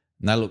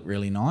 And they look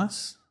really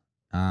nice.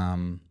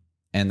 And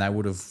they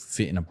would have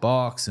fit in a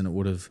box and it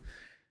would have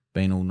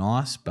been all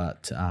nice.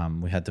 But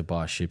we had to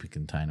buy a shipping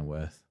container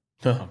worth.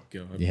 Oh,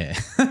 God. Yeah.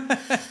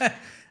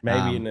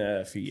 Maybe in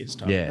a few years'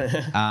 time.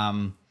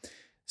 Yeah.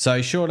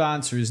 So short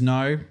answer is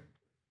no.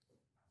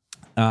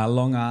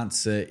 Long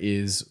answer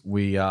is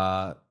we've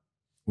got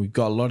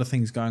a lot of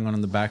things going on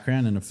in the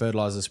background, and a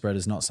fertilizer spreader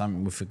is not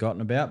something we've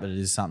forgotten about, but it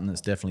is something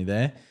that's definitely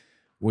there.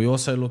 We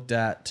also looked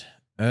at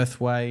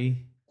Earthway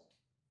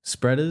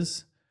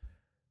spreaders.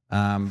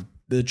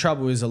 The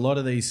trouble is a lot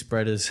of these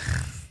spreaders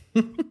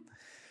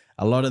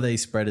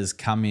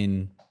come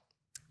in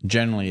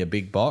generally a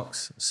big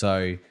box.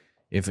 So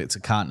if it's a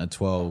carton of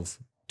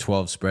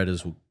 12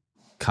 spreaders will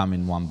come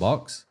in one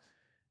box,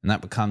 and that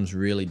becomes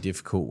really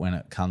difficult when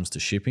it comes to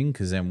shipping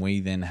because then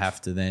we have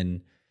to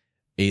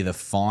either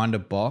find a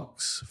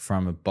box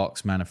from a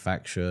box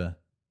manufacturer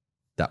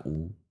that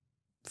will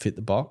fit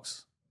the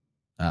box,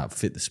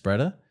 fit the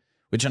spreader,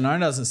 which I know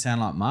doesn't sound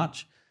like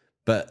much,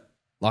 but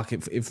like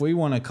if we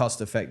want a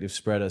cost-effective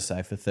spreader,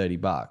 say for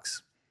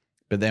 $30,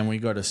 but then we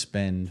got to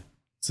spend.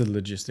 It's the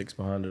logistics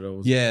behind it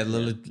all. Yeah,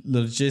 the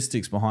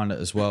logistics behind it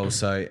as well.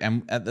 So,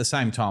 and at the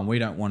same time, we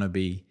don't want to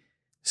be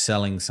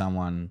selling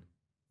someone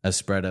a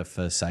spreader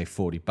for say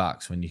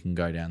 $40 when you can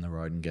go down the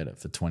road and get it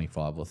for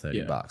 $25 or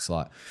 $30.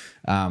 Like,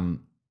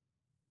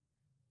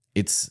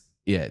 it's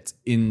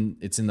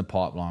in the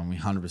pipeline. We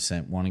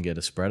 100% want to get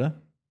a spreader.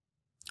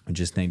 We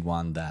just need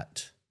one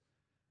that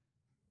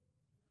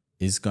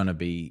is going to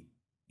be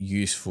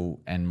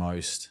useful and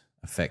most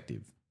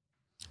effective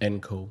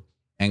And cool.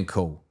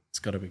 It's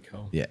got to be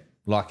cool. Yeah,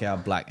 like our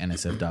black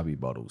NSFW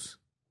bottles.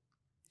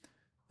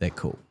 They're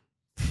cool.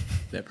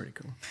 They're pretty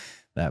cool.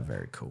 They're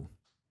very cool.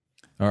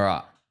 All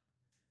right.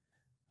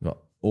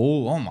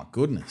 Oh my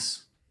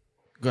goodness.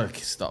 Got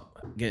to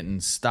stop getting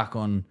stuck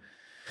on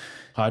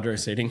Hydro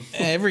seeding.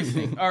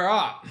 everything. All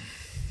right.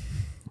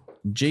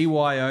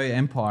 GYO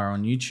Empire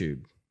on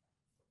YouTube.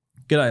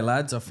 G'day,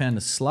 lads. I found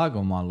a slug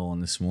on my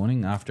lawn this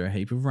morning after a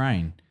heap of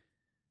rain.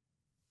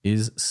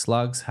 Is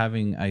slugs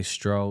having a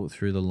stroll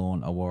through the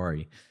lawn a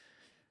worry?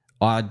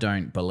 I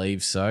don't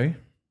believe so.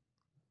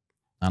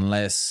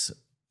 Unless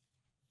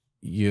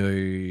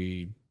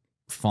you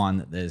find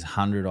that there's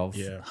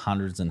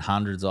hundreds and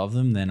hundreds of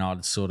them, then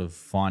I'd sort of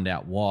find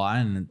out why.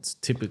 And it's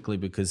typically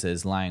because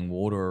there's laying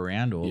water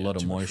around or a lot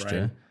of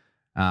moisture.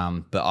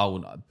 But I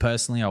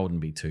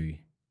wouldn't be too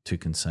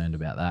concerned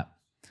about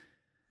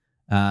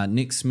that.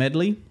 Nick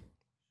Smedley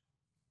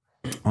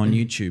on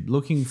YouTube,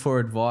 looking for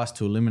advice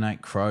to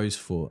eliminate crow's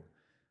foot.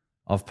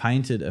 I've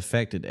painted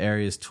affected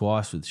areas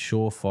twice with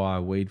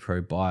Surefire Weed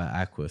Pro Bio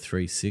Aqua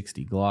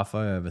 360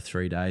 Glypho over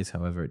 3 days.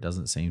 However, it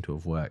doesn't seem to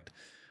have worked.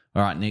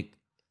 All right, Nick.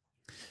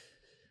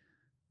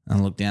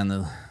 And look down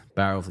the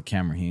barrel of the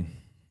camera here.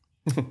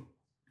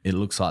 It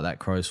looks like that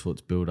crow's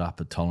foot's built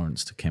up a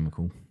tolerance to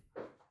chemical.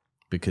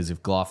 Because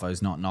if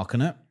Glypho's not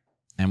knocking it,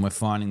 and we're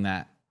finding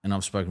that, and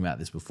I've spoken about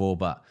this before,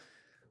 but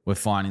we're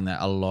finding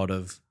that a lot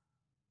of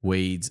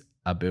weeds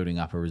are building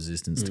up a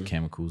resistance to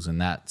chemicals,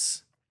 and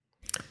that's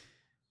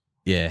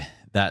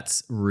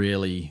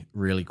really,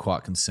 really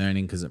quite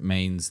concerning because it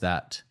means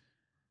that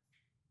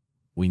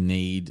we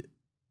need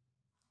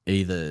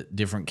either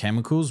different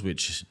chemicals,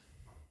 which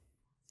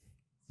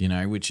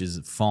is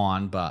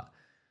fine, but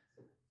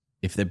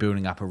if they're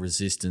building up a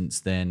resistance,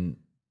 then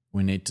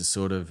we need to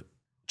sort of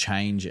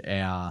change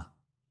our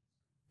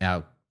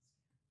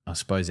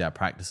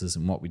practices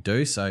and what we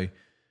do. So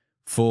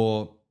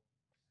for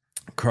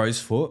crow's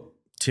foot,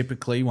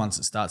 typically once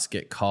it starts to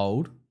get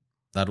cold,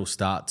 that'll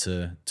start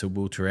to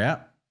wilter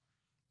out.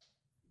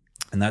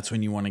 And that's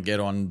when you want to get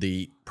on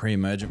the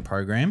pre-emergent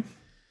program,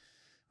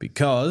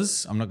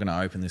 because I'm not going to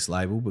open this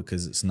label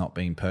because it's not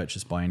being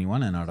purchased by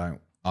anyone, and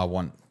I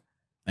want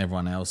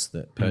everyone else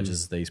that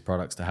purchases these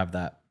products to have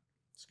that.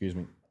 Excuse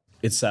me.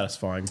 It's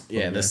satisfying.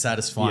 Yeah, the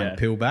satisfying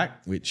peel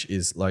back, which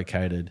is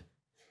located,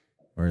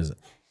 where is it?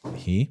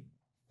 Here.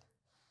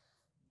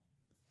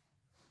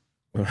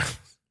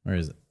 Where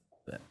is it?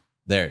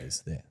 There it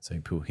is. There. So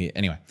you pull here.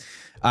 Anyway,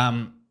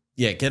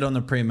 get on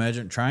the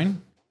pre-emergent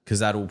train because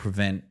that will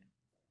prevent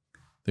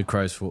the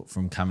crow's foot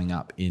from coming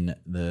up in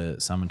the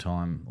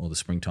summertime or the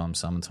springtime,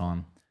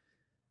 summertime.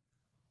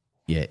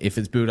 Yeah, if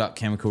it's built up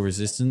chemical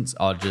resistance,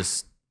 I'll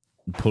just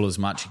pull as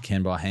much you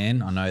can by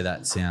hand. I know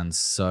that sounds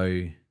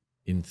so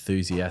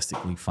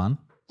enthusiastically fun,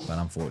 but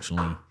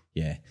unfortunately,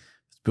 it's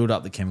built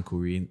up the chemical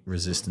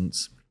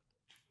resistance.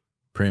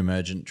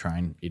 Pre-emergent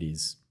train, it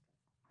is.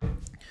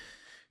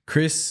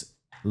 Chris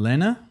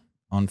Lenner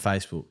on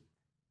Facebook.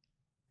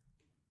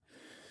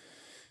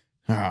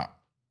 All right.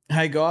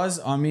 Hey, guys,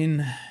 I'm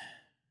in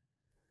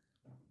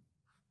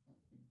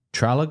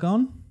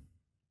Traralgon,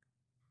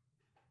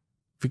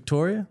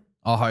 Victoria.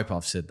 I hope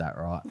I've said that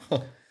right.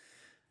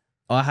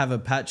 I have a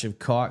patch of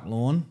kike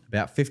lawn,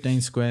 about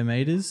 15 square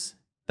metres.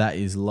 That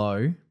is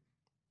low.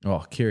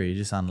 Oh, Kiri, you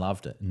just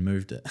unloved it and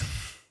moved it.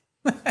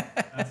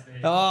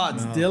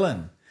 It's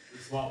Dylan.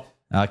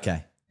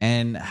 Okay.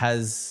 And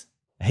has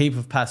a heap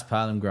of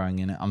paspalum growing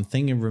in it. I'm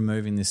thinking of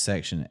removing this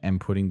section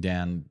and putting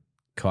down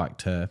kike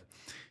turf.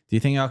 Do you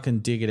think I can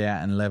dig it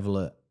out and level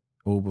it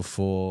all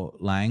before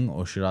laying,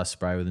 or should I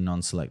spray with a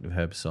non-selective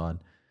herbicide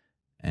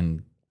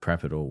and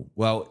prep it all?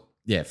 Well,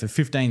 yeah, for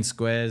 15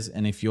 squares,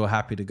 and if you're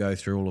happy to go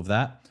through all of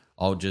that,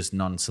 I'll just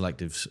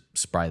non-selective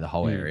spray the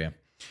whole area.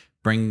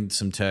 Bring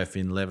some turf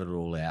in, level it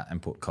all out,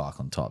 and put kike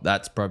on top.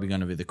 That's probably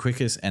going to be the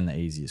quickest and the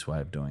easiest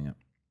way of doing it.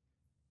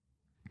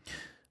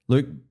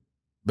 Luke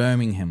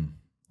Birmingham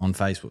on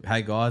Facebook.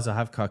 Hey, guys, I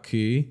have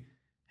kikuyu.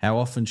 How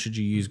often should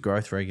you use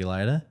growth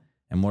regulator,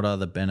 and what are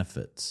the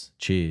benefits?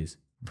 Cheers.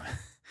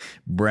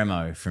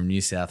 Bremo from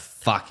New South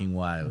fucking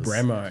Wales.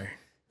 Bremo.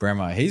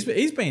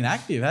 He's been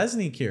active,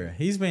 hasn't he, Kira?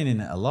 He's been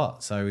in it a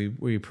lot, so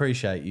we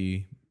appreciate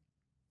you.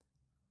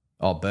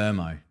 Oh,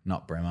 Burmo,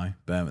 not Bremo.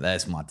 Burmo.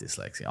 That's my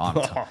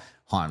dyslexia.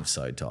 I'm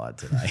so tired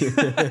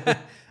today.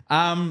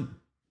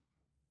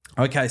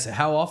 Okay, so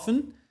how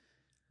often?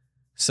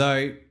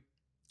 So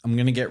I'm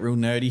going to get real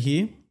nerdy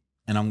here,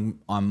 and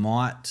I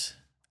might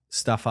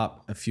stuff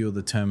up a few of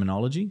the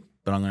terminology,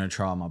 but I'm going to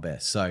try my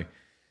best. So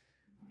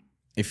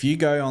if you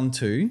go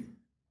onto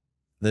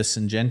the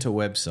Syngenta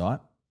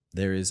website,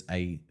 there is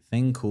a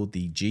thing called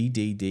the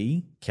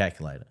GDD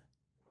calculator,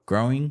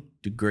 Growing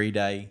Degree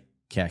Day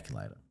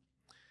Calculator.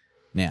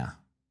 Now,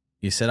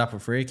 you set up a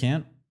free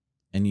account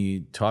and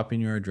you type in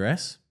your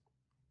address,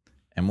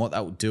 and what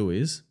that will do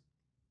is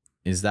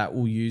that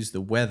will use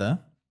the weather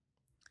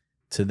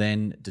to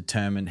then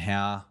determine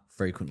how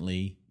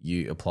frequently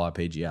you apply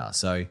PGR.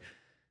 So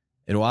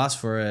it'll ask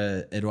for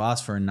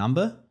a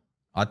number.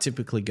 I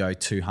typically go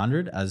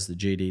 200 as the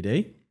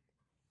GDD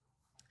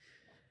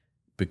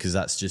because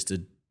that's just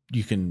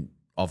you can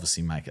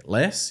obviously make it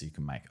less, you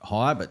can make it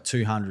higher, but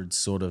 200 is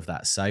sort of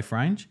that safe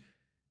range.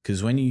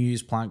 Because when you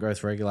use plant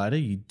growth regulator,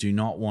 you do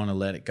not want to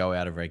let it go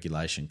out of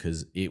regulation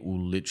because it will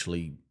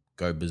literally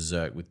go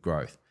berserk with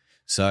growth.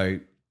 So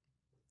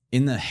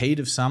in the heat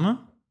of summer,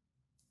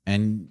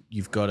 and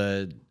you've got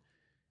a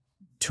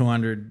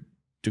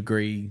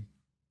 200-degree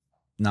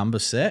number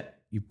set,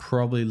 you're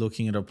probably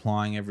looking at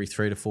applying every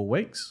 3 to 4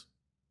 weeks.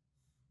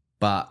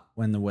 But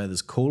when the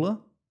weather's cooler,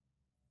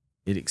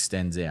 it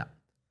extends out.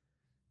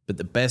 But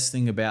the best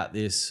thing about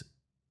this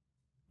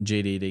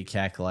GDD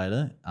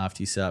calculator,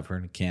 after you set up for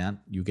an account,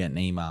 you'll get an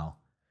email.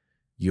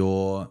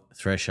 Your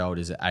threshold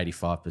is at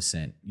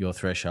 85%. Your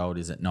threshold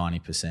is at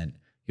 90%.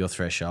 Your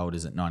threshold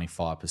is at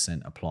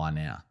 95%. Apply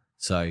now.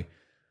 So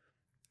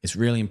it's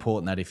really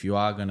important that if you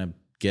are going to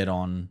get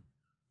on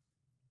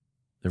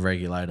the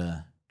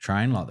regulator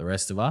train like the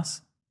rest of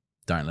us,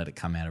 don't let it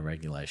come out of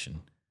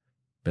regulation.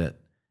 But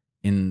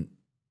in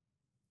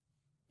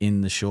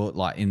the short,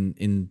 like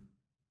in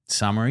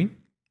summary,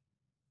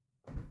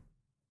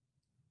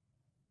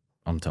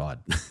 I'm tired.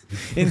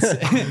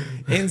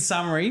 in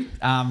summary,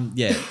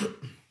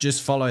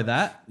 just follow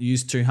that.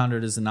 Use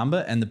 200 as a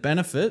number, and the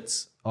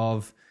benefits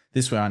of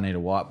this. Where I need a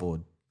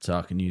whiteboard so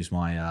I can use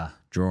my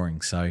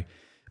drawing. So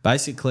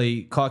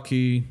basically,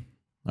 Kaiku.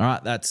 All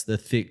right, that's the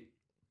thick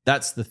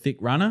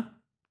runner,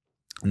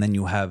 and then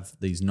you'll have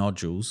these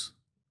nodules,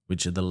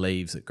 which are the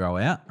leaves that grow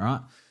out. All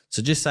right,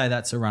 so just say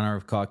that's a runner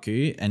of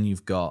Kaiku, and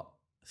you've got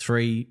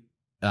 3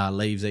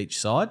 leaves each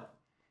side.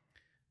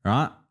 All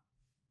right.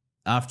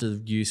 After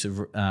the use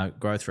of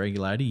growth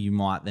regulator, you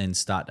might then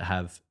start to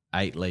have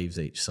 8 leaves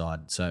each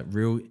side. So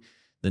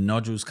the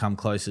nodules come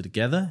closer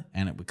together,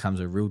 and it becomes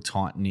a real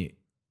tight knit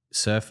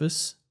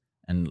surface,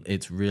 and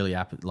it's really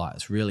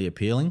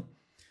appealing.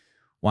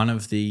 One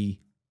of the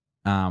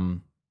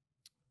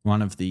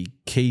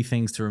key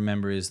things to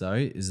remember is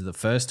the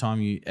first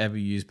time you ever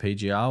use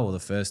PGR or the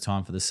first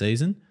time for the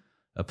season,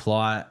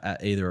 apply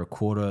at either a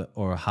quarter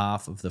or a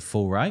half of the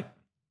full rate.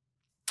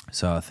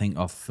 So I think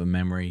off from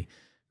memory,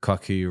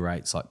 Kaiku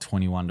rates like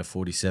 21 to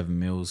 47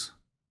 mils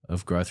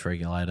of growth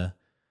regulator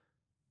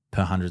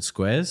per 100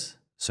 squares.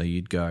 So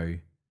you'd go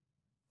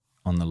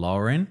on the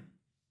lower end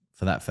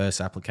for that first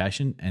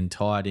application and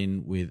tie it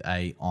in with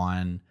a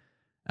iron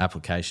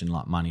application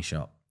like Money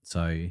Shot.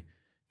 So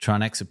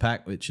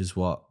Trinexapac, which is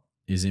what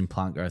is in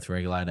plant growth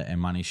regulator,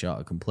 and Money Shot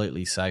are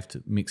completely safe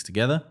to mix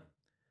together.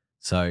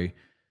 So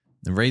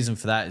the reason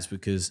for that is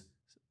because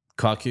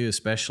Kaiku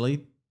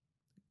especially,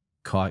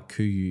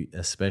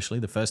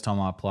 the first time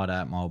I applied it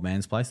at my old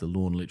man's place, the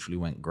lawn literally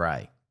went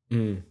grey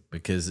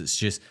because it's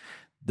just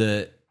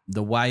the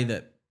way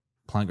that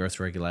plant growth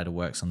regulator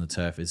works on the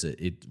turf is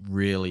it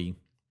really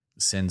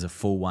sends a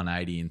full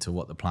 180 into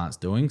what the plant's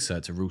doing. So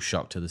it's a real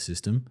shock to the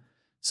system.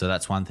 So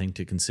that's one thing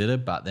to consider.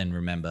 But then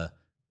remember,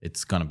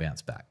 it's going to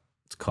bounce back.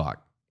 It's kike.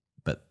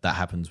 But that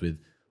happens with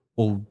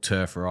all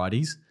turf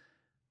varieties.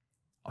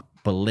 I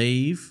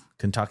believe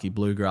Kentucky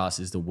bluegrass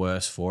is the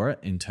worst for it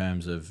in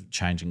terms of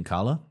changing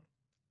colour,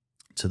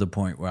 to the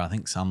point where I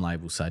think some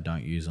labels say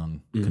don't use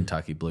on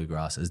Kentucky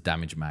bluegrass as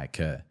damage may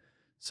occur.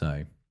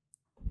 So,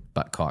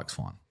 but kike's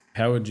fine.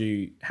 How would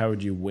you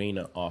wean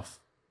it off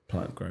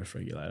plant growth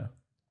regulator?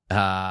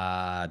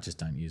 Just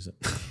don't use it.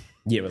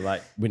 Yeah, but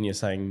like when you're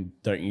saying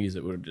don't use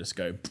it, would it just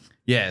go?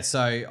 Yeah,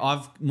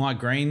 so my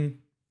green,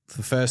 for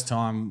the first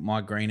time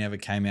my green ever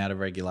came out of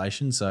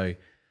regulation. So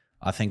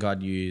I think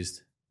I'd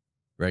used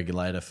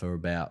regulator for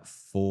about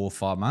 4 or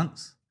 5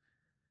 months,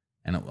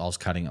 and I was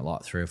cutting it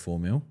like 3 or 4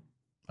 mil.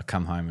 I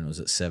come home and it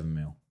was at 7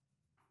 mil.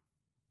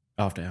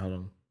 After how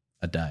long?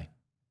 A day.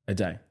 A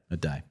day.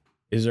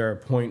 Is there a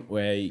point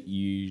where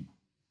you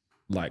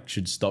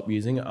should stop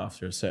using it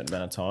after a certain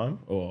amount of time?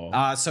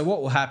 Or so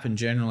what will happen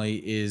generally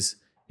is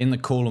in the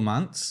cooler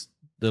months,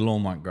 the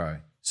lawn won't grow.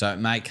 So it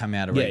may come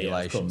out of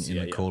regulation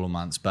in the cooler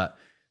months, but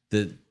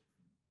the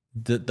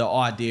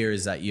idea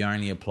is that you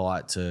only apply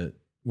it to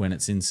when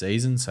it's in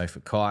season. So for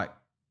kike,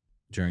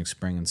 during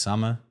spring and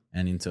summer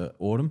and into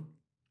autumn,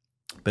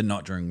 but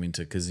not during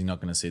winter because you're not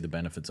going to see the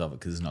benefits of it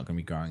because it's not going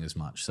to be growing as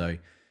much. So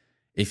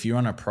if you're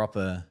on a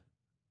proper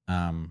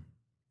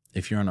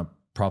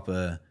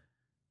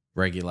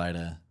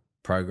regulator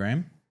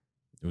program,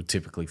 it would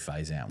typically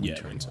phase out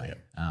winter anyway.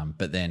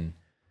 But then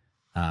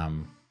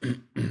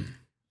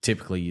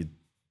typically your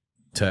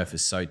turf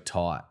is so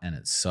tight and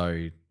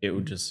it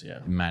will just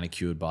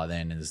manicured by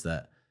then is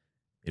that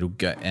it'll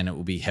go and it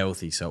will be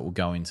healthy, so it will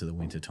go into the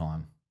winter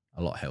time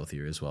a lot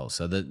healthier as well.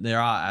 So there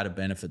are added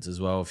benefits as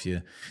well. If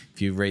you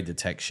read the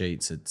tech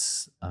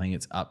sheets, I think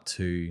it's up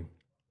to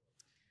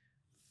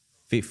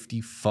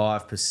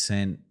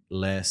 55%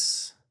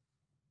 less,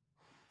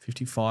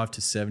 55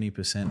 to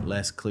 70%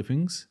 less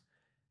clippings,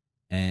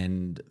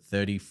 and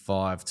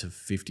 35 to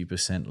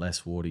 50%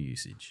 less water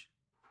usage.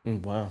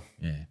 Wow.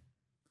 Yeah.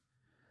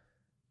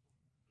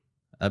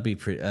 That'd be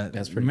pretty.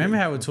 That's pretty. Remember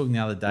good. how we were talking the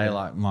other day,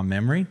 like my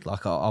memory?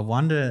 Like I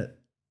wonder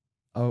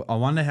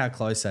how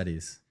close that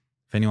is.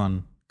 If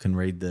anyone can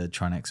read the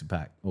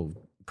Trinexapac or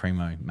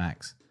Primo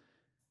Max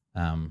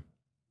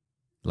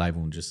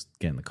label and just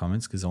get in the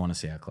comments because I want to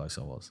see how close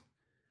I was.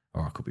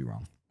 Or I could be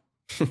wrong.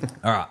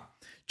 All right.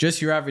 Just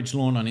Your Average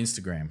Lawn on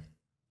Instagram.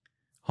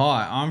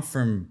 Hi, I'm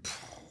from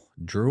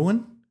Druin.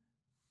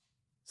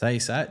 Is that how you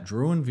say it?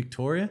 Druin,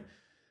 Victoria.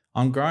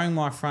 I'm growing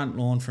my front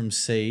lawn from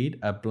seed,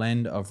 a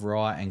blend of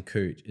rye and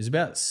cooch. It's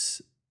about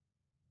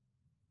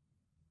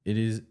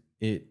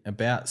it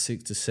about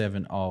 6 to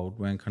 7 old.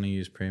 When can I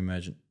use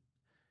pre-emergent?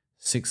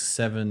 6 or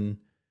 7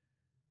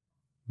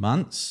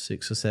 months,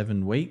 6 or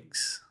 7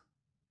 weeks.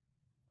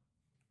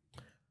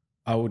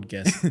 I would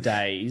guess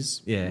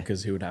days. Yeah.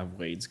 Because he would have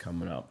weeds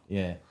coming up.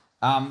 Yeah.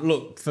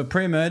 Look, for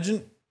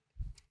pre-emergent,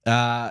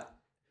 the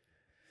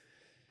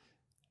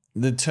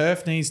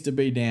turf needs to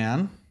be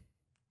down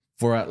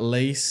for at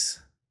least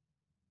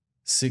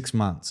 6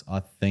 months. I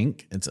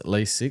think it's at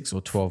least 6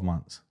 or 12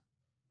 months.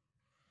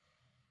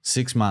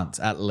 6 months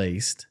at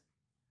least.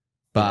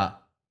 But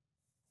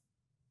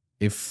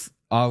if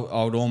I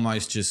would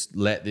almost just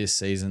let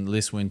this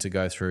winter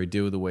go through,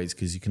 deal with the weeds,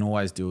 because you can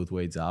always deal with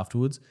weeds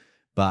afterwards.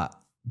 But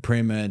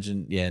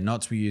pre-emergent,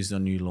 not to be used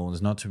on new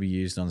lawns, not to be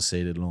used on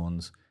seeded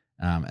lawns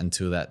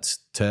until that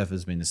turf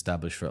has been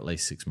established for at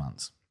least 6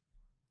 months.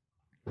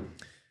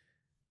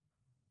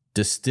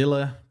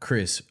 Distiller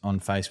Chris on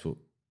Facebook.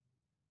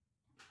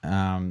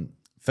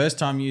 First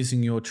time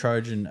using your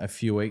Trojan a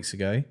few weeks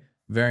ago.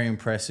 Very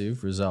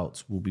impressive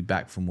results. We'll be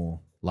back for more.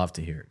 Love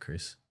to hear it,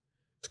 Chris.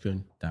 It's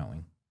good. Don't we?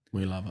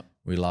 We love it.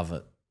 We love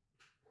it.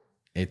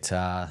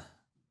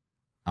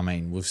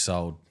 We've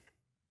sold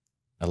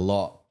a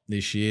lot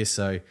this year,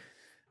 so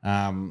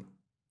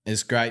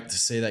it's great to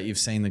see that you've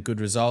seen the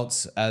good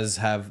results, as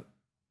have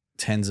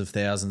tens of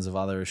thousands of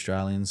other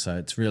Australians. So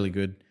it's really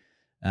good.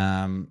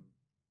 That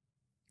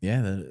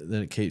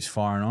it keeps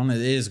firing on.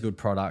 It is a good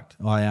product.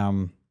 I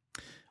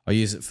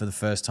use it for the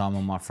first time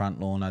on my front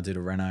lawn. I did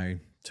a reno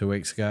 2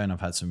 weeks ago, and I've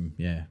had some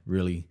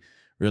really,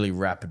 really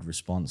rapid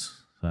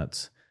response. So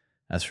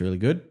that's really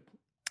good.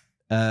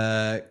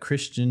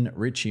 Christian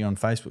Ritchie on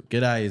Facebook.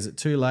 G'day, is it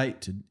too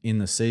late in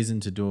the season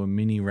to do a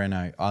mini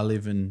reno? I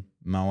live in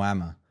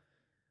Moama.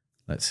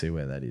 Let's see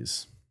where that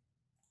is.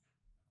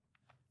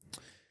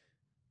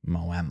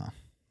 Moama.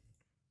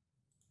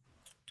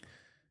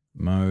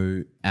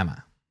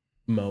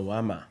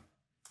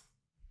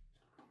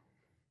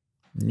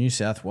 New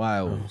South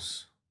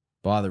Wales,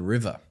 by the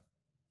river.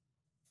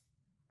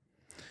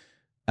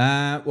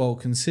 Well,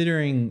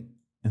 considering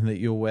that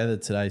your weather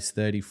today's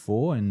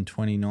 34 and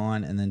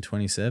 29 and then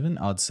 27,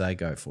 I'd say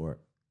go for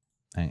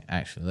it.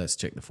 Actually, let's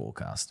check the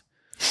forecast.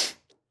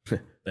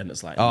 Then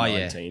it's like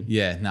 19.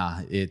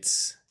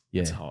 It's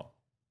hot.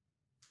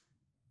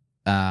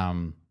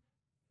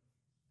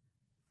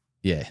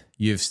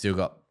 You've still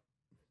got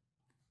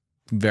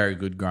very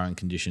good growing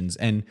conditions.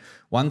 And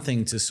one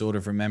thing to sort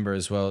of remember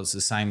as well, it's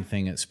the same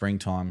thing at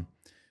springtime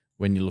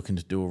when you're looking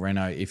to do a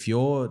reno. If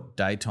your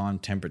daytime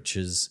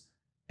temperatures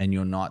and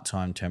your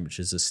nighttime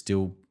temperatures are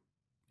still,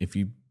 if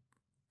you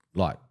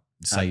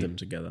say add them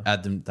together.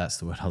 That's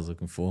the word I was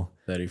looking for.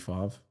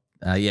 35.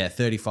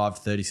 35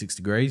 to 36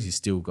 degrees, you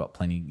still got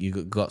plenty, you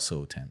got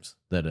soil temps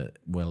that are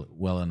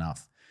well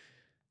enough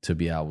to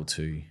be able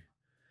to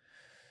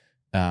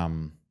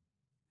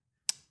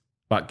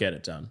but get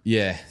it done.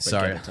 Yeah, but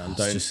sorry. Get it done.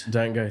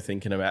 Don't go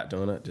thinking about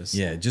doing it.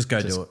 Just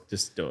go do it.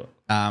 Just do it.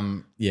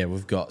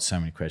 We've got so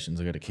many questions.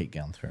 I've got to keep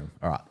going through them.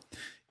 All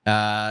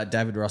right.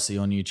 David Rossi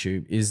on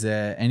YouTube. Is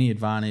there any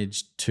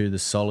advantage to the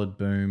solid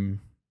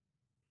boom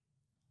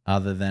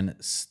other than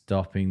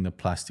stopping the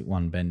plastic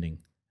one bending?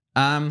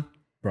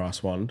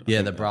 Brass wand.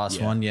 The brass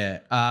one, yeah.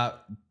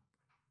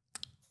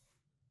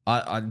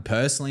 I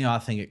personally, I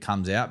think it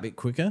comes out a bit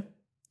quicker,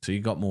 so you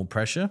got more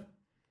pressure.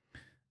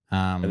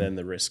 And then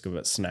the risk of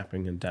it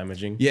snapping and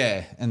damaging.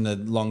 Yeah, and the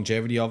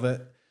longevity of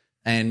it.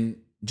 And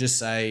just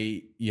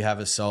say you have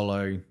a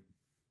solo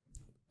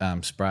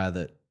sprayer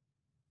that,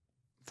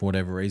 for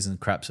whatever reason,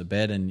 craps a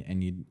bed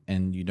and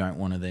you don't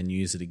want to then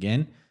use it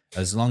again.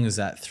 As long as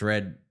that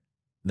thread,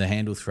 the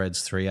handle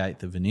thread's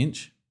 3/8 of an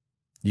inch,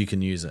 you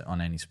can use it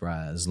on any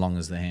sprayer as long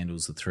as the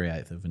handle's the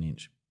 3/8 of an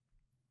inch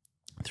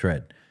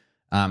thread.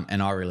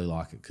 And I really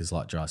like it because,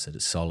 like Jai said,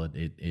 it's solid.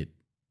 It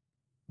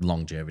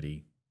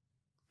longevity.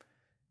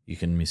 You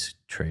can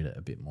mistreat it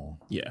a bit more.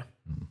 Yeah.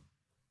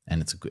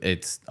 And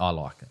I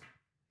like it.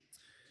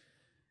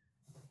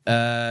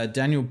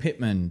 Daniel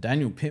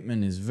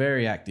Pittman is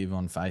very active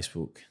on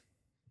Facebook.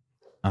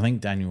 I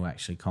think Daniel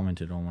actually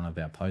commented on one of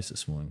our posts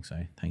this morning,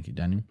 so thank you,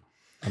 Daniel.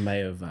 I may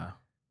have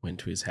went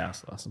to his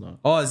house last night.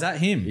 Oh, is that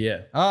him?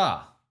 Yeah.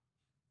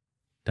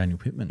 Daniel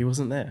Pittman. He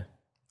wasn't there.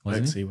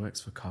 Wasn't he works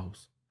for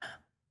Coles.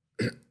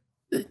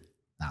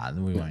 Nah,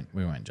 we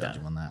won't judge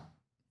him on that.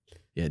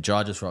 Yeah,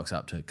 Jai just rocks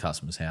up to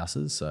customers'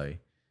 houses, so if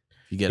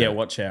you get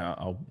watch out,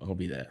 I'll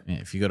be there. Yeah,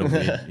 if you got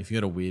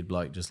a weird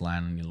bloke just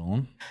laying on your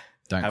lawn,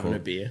 having a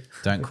beer.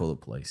 Don't call the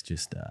police.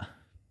 Just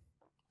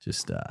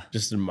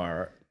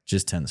admire it.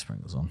 Just turn the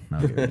sprinklers on.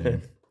 No, get rid of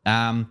him.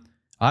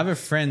 I have a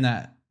friend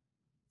that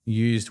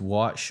used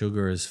white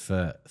sugar as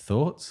for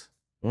thoughts.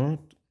 What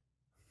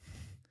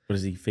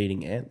is he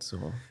feeding ants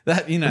or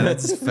that's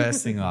the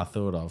first thing I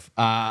thought of.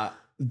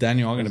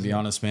 Daniel, I'm going to be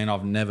honest, man.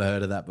 I've never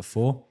heard of that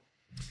before.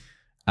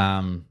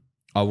 I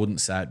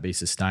wouldn't say it'd be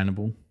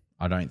sustainable.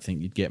 I don't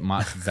think you'd get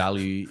much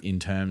value in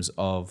terms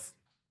of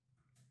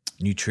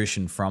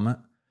nutrition from it.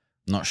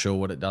 I'm not sure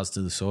what it does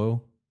to the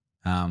soil.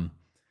 But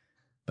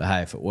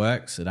hey, if it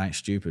works, it ain't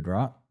stupid,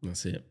 right?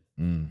 That's it.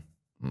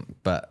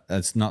 but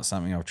it's not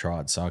something I've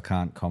tried, so I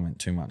can't comment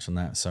too much on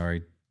that.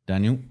 Sorry,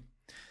 Daniel.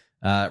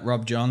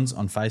 Rob Johns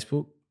on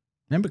Facebook.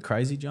 Remember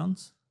Crazy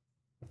Johns?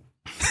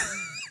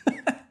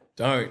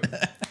 Don't.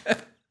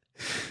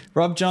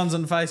 Rob Johns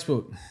on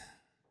Facebook.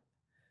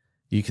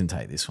 You can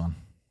take this one.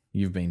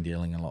 You've been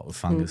dealing a lot with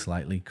fungus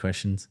lately.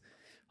 Questions.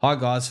 Hi,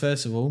 guys.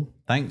 First of all,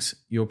 thanks.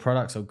 Your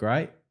products are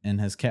great and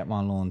has kept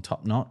my lawn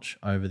top notch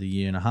over the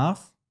year and a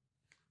half.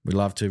 We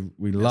love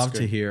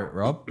to hear it,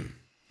 Rob.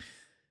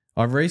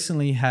 I've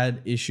recently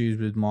had issues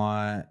with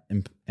my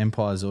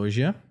Empire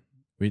Zoysia,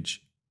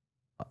 which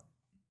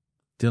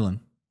Dylan,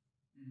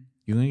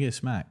 you're gonna get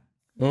smacked.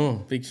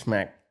 Oh, big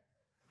smack.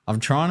 I'm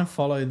trying to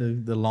follow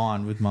the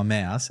line with my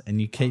mouse,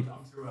 and you keep.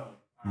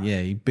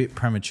 Yeah, you're a bit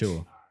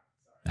premature.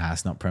 Nah,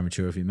 it's not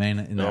premature if you mean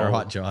it in the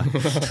right jai.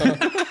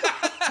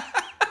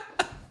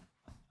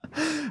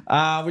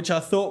 Which I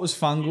thought was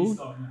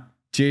fungal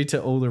due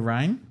to all the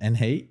rain and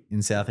heat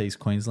in southeast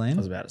Queensland. I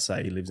was about to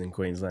say he lives in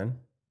Queensland.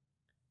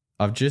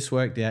 I've just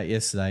worked out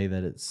yesterday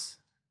that it's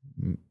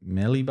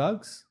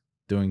mealybugs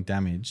doing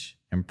damage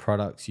and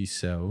products you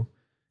sell.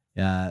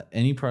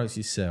 Any products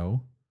you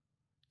sell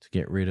to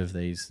get rid of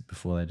these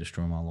before they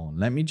destroy my lawn.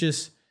 Let me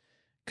just...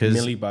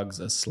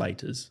 Mealybugs are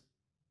slaters.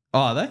 Oh,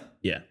 are they?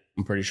 Yeah,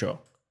 I'm pretty sure.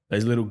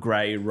 Those little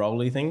grey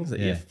rolly things that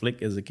you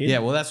flick as a kid. Yeah,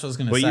 well, that's what I was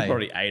going to say. Well, you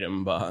probably ate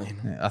them, but... You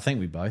know. Yeah, I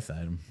think we both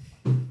ate them.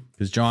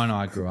 Because Jai and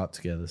I grew up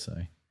together, so...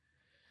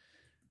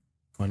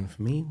 One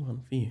for me,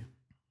 one for you.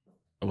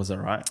 Was that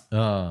right?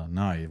 Oh,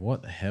 no.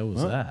 What the hell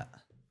was that?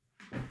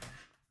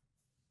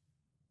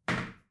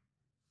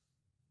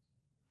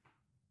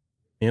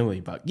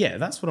 Mealybug. Yeah,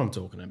 that's what I'm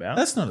talking about.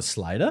 That's not a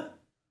slater.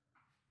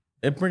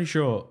 I'm pretty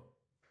sure...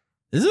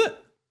 Is it?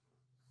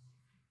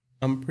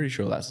 I'm pretty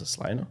sure that's a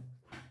slater.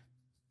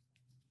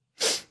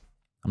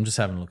 I'm just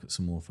having a look at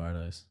some more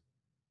photos.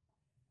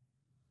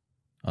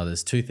 Oh,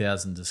 there's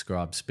 2,000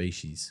 described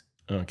species.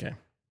 Okay.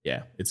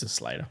 Yeah, it's a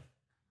slater.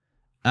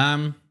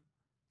 I've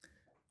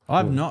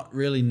not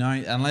really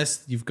known,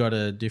 unless you've got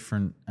a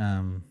different...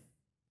 but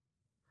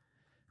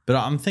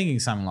I'm thinking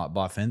something like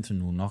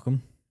bifenthrin will knock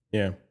them.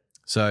 Yeah.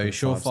 So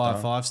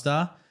Surefire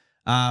 5-star.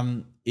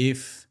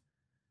 If...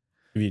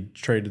 Have you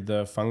treated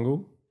the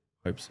fungal?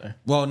 Hope so.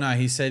 Well, no,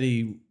 he said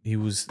he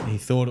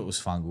thought it was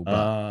fungal,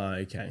 but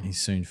okay. he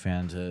soon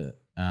found to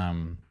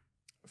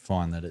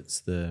find that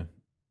it's the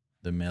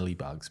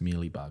mealybugs.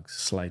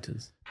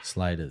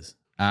 Slaters.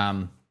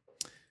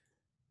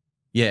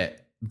 Yeah,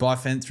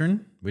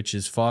 bifenthrin, which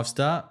is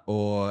 5-star,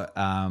 or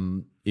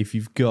if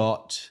you've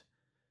got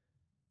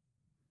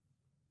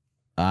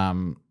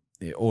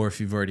or if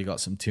you've already got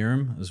some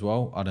Tirum as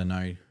well. I don't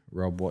know,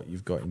 Rob, what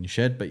you've got in your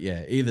shed, but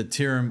yeah, either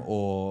Tirum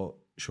or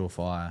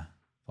Surefire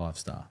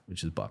 5-star,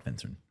 which is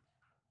bifenthrin.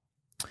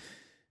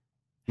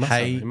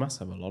 He must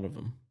have a lot of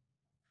them.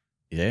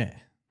 Yeah.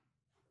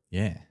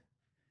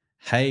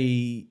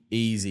 Hey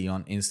Easy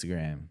on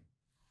Instagram.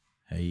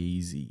 Hey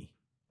Easy.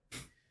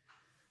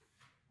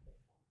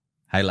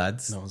 Hey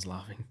lads. No one's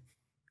laughing.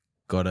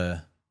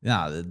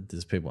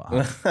 There's people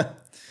at home.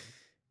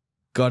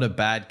 Got a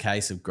bad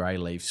case of grey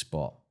leaf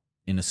spot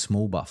in a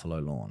small buffalo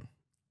lawn.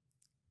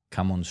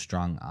 Come on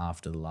strung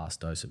after the last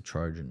dose of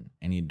Trojan.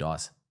 Any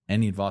advice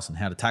on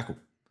how to tackle?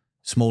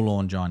 Small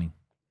lawn, Johnny.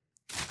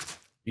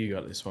 You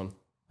got this one.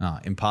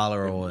 Impala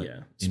or small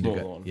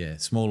indigo. lawn. Yeah,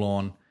 small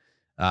lawn.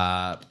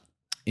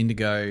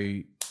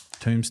 Indigo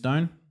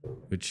Tombstone,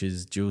 which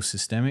is dual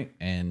systemic,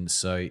 and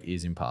so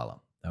is Impala.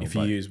 If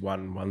you use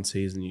one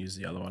season, use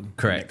the other one.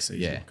 Correct. Next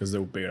season, yeah, because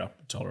they'll build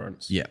up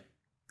tolerance. Yeah,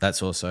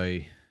 that's also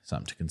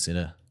something to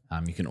consider.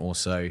 You can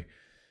also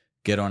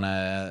get on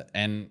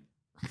and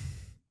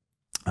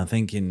I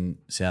think in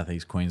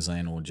southeast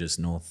Queensland or just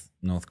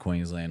North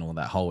Queensland or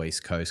that whole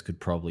east coast could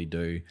probably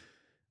do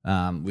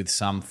with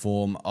some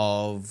form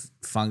of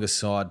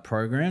fungicide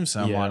program.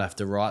 So I might have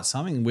to write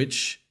something,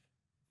 which...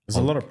 There's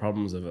a lot of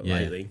problems of it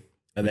lately.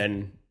 And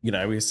then,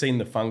 we've seen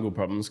the fungal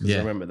problems because I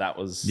remember that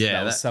was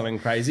selling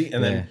crazy.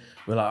 And then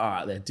we're like, all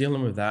right, they're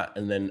dealing with that.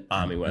 And then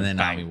armyworm. And then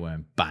bang.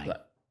 armyworm, bang.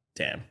 Like,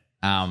 damn.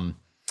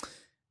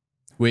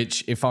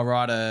 Which if I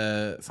write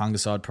a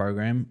fungicide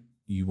program,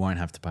 you won't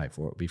have to pay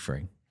for it. It'll be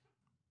free.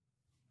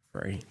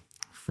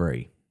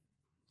 Free.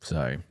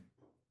 So,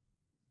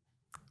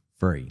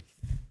 free.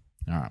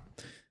 All right.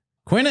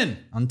 Quinnen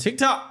on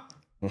TikTok.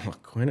 Oh,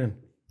 Quinnen.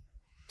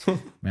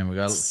 Man, we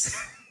got...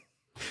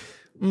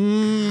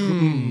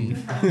 Don't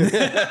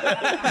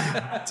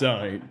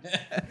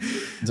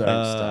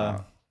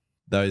start.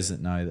 Those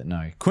that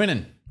know.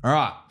 Quinnen. All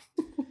right.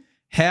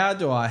 How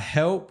do I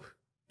help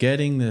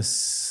getting the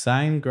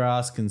same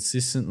grass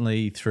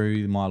consistently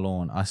through my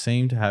lawn? I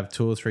seem to have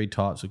 2 or 3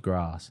 types of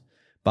grass,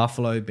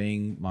 buffalo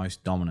being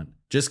most dominant.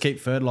 Just keep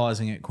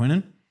fertilizing it,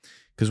 Quinnen,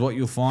 because what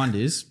you'll find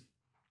is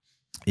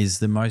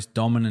the most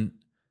dominant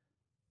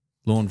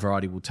lawn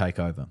variety will take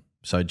over.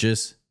 So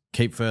just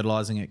keep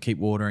fertilizing it, keep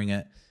watering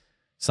it.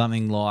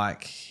 Something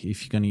like,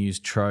 if you're going to use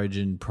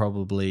Trojan,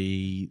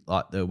 probably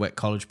like the wet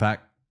college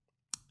pack.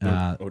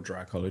 Or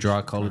dry college.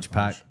 Dry college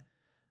pack.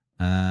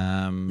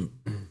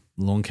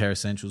 Lawn care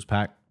essentials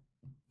pack.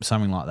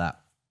 Something like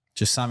that.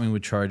 Just something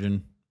with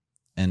Trojan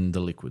and the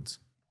liquids.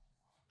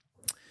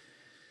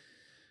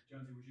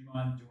 Jonesy, would you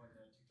mind doing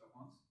the TikTok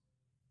ones?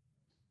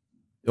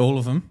 All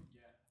of them?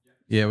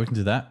 Yeah, we can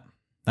do that.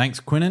 Thanks,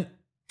 Quinnen.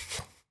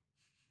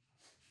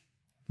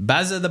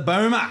 Bazza the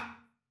Boomer.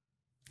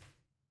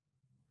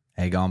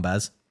 How you going,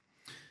 Baz?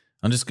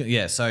 I'm just going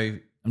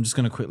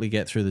to quickly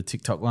get through the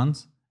TikTok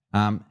ones.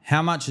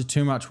 How much is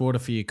too much water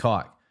for your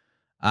kite?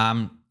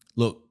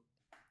 Look,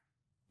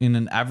 in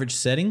an average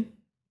setting,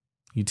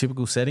 your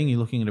typical setting, you're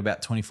looking at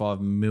about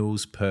 25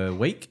 mils per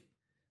week.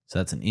 So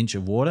that's an inch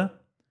of water.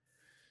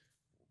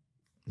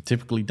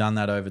 Typically done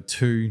that over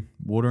 2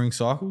 watering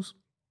cycles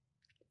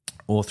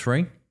or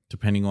 3,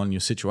 depending on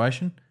your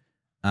situation.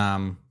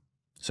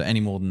 So any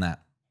more than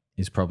that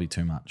is probably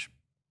too much.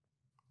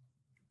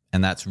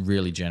 And that's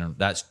really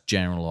that's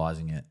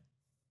generalizing it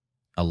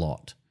a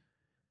lot.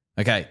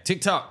 Okay,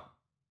 TikTok.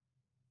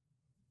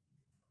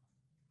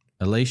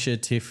 Alicia,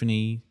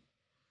 Tiffany,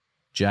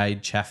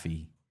 Jade,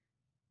 Chaffee.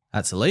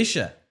 That's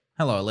Alicia.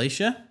 Hello,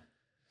 Alicia.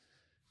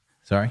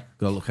 Sorry,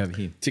 got to look over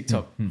here.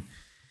 TikTok.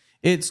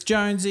 It's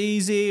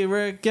Jonesy's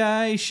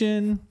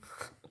irrigation.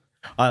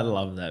 I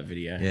love that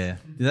video. Yeah.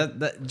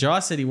 That Jai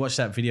said he watched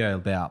that video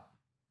about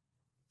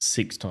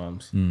 6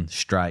 times.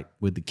 Straight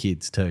with the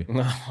kids too.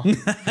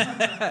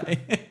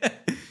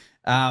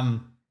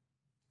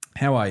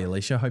 How are you,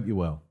 Alicia? Hope you're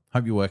well.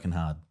 Hope you're working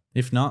hard.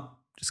 If not,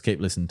 just keep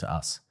listening to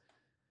us.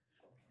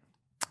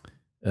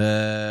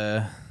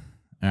 All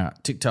right,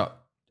 TikTok.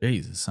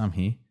 Jesus, some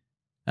here.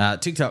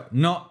 TikTok,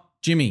 not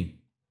Jimmy.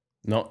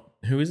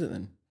 Who is it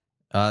then?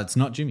 It's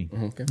not Jimmy.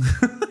 Okay.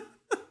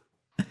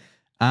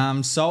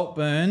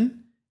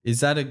 Saltburn, is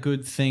that a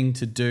good thing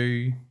to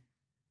do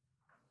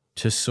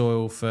to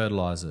soil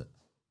fertilize it?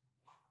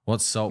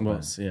 What's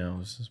saltburn?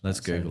 Let's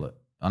Google it.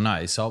 I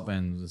know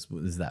saltburn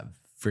is that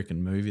freaking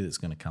movie that's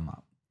going to come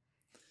up.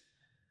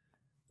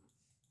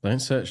 Don't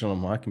search on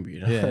my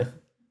computer. Yeah.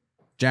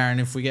 Jaron,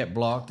 if we get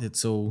blocked,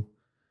 it's all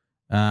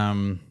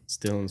it's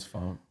Dylan's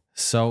fault.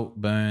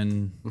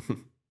 Saltburn.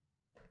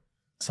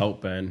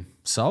 Saltburn.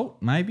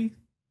 Salt, maybe?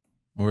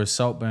 Or is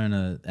saltburn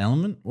an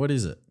element? What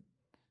is it?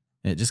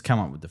 Yeah, just come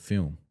up with the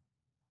film.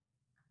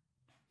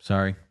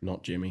 Sorry.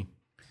 Not Jimmy.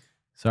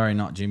 Sorry,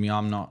 not Jimmy.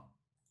 I'm not.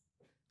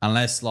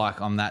 Unless, like,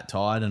 I'm that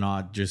tired and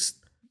I can't.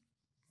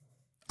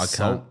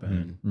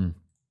 Saltburn.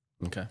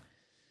 Okay.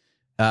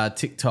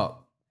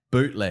 TikTok,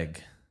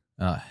 bootleg.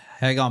 How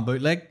you going,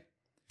 bootleg?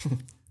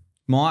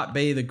 Might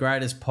be the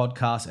greatest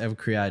podcast ever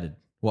created.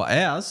 What,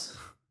 ours?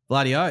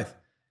 Bloody oath.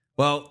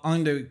 Well,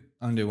 I'm going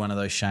to do one of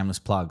those shameless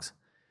plugs.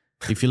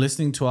 If you're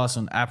listening to us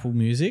on Apple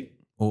Music,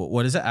 or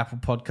what is it, Apple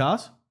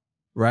Podcast,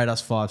 rate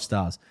us 5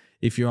 stars.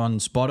 If you're on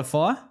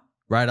Spotify,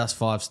 rate us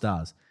 5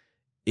 stars.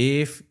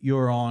 If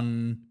you're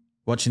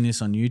watching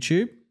this on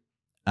YouTube,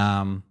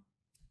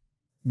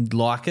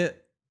 like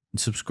it,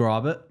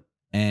 subscribe it,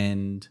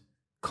 and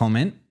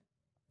comment,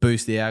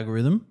 boost the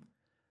algorithm.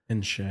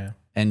 And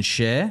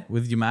share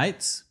with your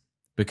mates,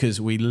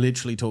 because we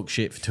literally talk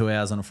shit for 2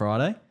 hours on a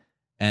Friday.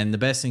 And the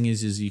best thing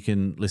is you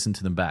can listen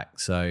to them back.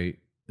 So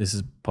this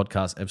is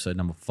podcast episode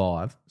number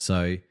 5.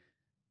 So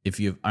if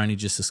you've only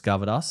just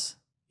discovered us,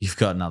 you've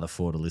got another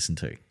 4 to listen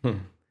to.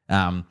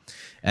 And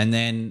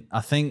then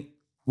I think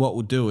what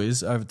we'll do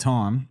is over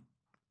time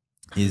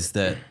is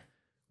that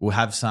we'll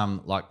have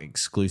some like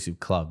exclusive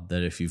club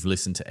that if you've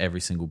listened to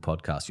every single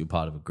podcast, you're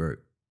part of a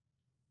group.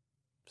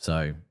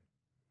 So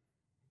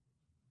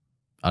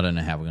I don't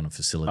know how we're going to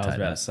facilitate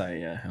that. I was about to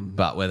say, yeah.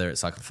 But whether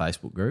it's like a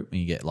Facebook group and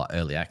you get like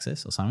early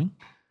access or something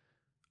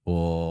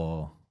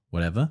or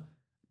whatever.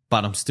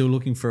 But I'm still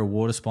looking for a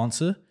water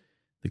sponsor.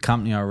 The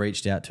company I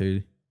reached out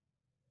to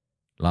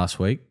last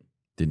week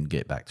didn't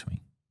get back to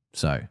me.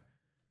 So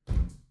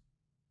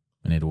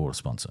we need a water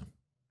sponsor.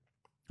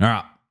 All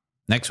right.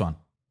 Next one.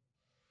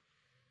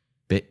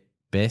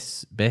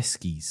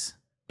 Beskies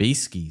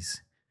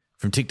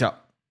from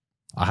TikTok.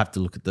 I have to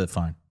look at the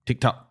phone.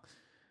 TikTok.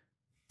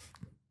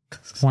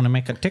 Want to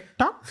make a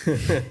TikTok?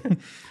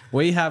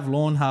 We have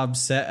Lawnhub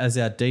set as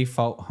our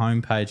default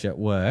homepage at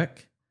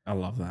work. I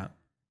love that.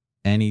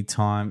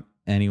 Anytime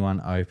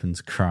anyone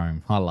opens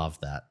Chrome. I love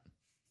that.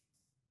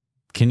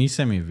 Can you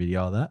send me a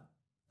video of that?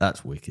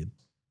 That's wicked.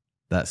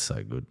 That's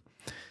so good.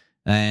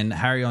 And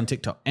Harry on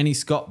TikTok. Any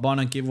Scott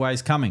Bonner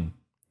giveaways coming?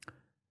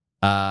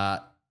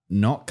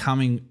 Not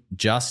coming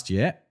just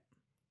yet,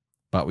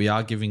 but we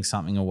are giving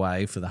something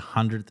away for the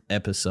 100th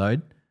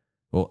episode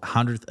or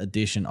 100th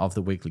edition of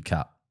the Weekly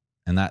Cup.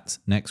 And that's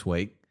next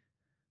week.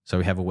 So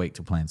we have a week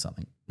to plan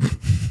something.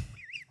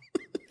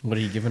 What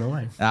are you giving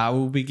away?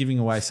 We'll be giving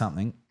away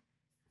something.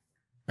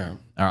 Oh.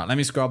 All right, let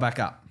me scroll back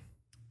up.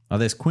 Oh,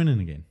 there's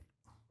Quinnen again.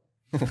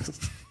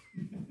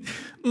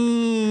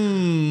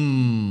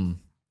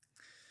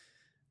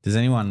 Does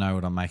anyone know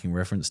what I'm making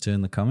reference to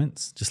in the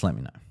comments? Just let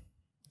me know.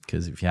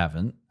 Because if you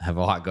haven't, have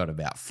I got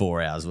about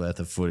 4 hours worth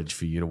of footage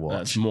for you to watch?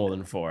 That's more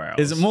than 4 hours.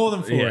 Is it more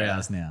than 4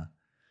 hours now?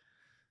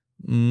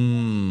 About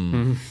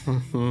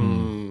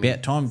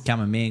time to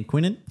become a man,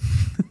 Quinnen.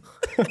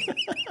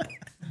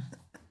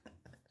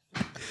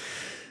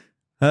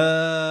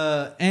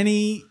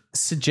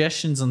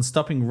 suggestions on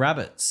stopping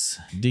rabbits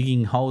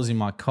digging holes in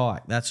my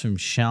kite. That's from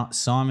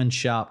Simon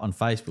Sharp on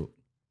Facebook.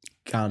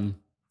 Gun.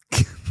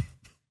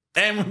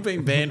 And we've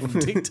been banned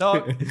from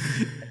TikTok.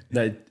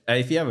 No,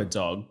 if you have a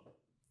dog,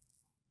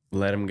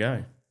 let him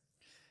go.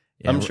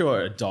 Yeah, I'm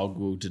sure a dog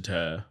will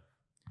deter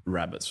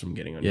rabbits from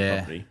getting on your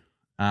property.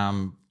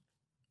 I'm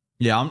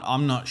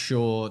not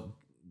sure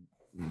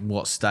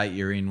what state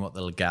you're in, what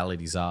the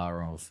legalities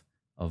are of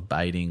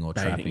baiting or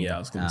trapping. Yeah, I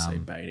was going to say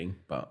baiting,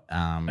 but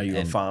are you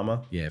a and-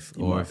 farmer? Yeah, if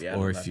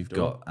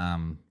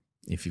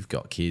you've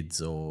got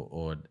kids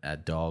or a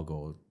dog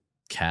or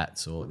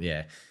cats or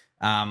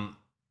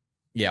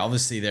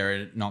obviously they're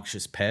a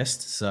noxious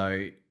pest,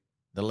 so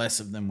the less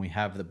of them we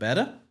have, the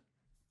better.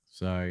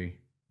 So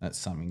that's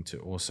something to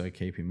also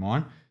keep in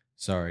mind.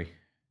 Sorry,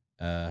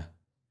 that's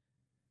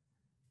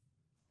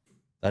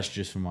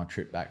just from my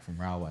trip back from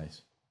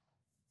railways.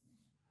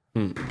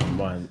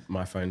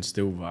 My phone's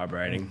still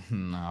vibrating.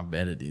 No, I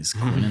bet it is.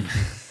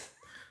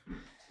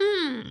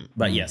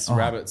 But yes,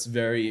 rabbits,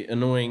 very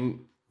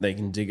annoying. They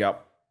can dig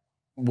up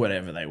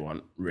whatever they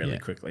want really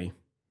quickly.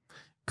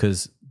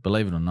 Because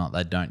believe it or not,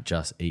 they don't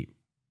just eat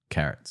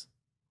carrots.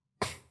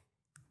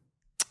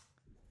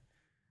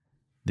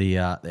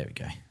 There we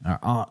go. All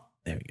right,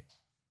 there we go.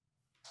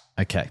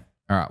 Okay.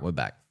 All right, we're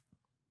back.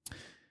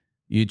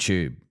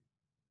 YouTube.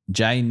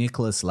 J.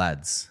 Nicholas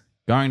Lads.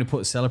 Going to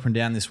put Celiprin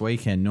down this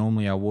weekend.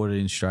 Normally I water it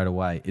in straight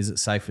away. Is it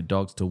safe for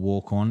dogs to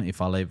walk on if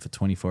I leave it for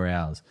 24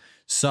 hours?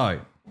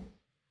 So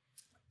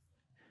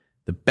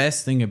the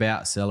best thing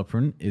about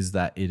Celiprin is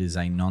that it is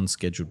a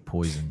non-scheduled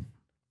poison,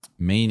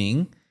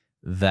 meaning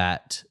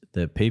that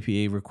the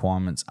PPE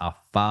requirements are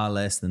far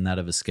less than that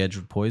of a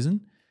scheduled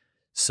poison.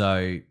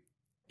 So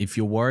if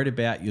you're worried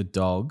about your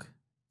dog,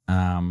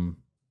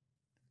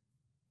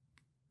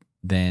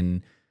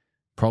 then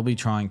probably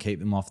try and keep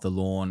them off the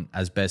lawn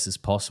as best as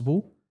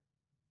possible.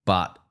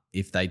 But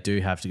if they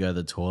do have to go to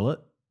the toilet,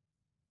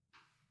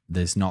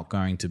 there's not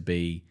going to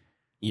be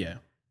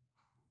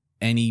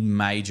any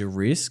major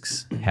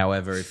risks.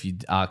 However, if you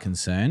are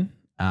concerned,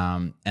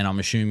 and I'm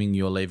assuming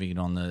you're leaving it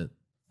on the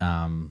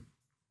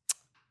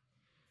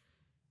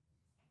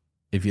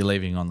if you're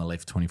leaving it on the leaf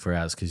for 24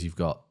 hours because you've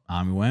got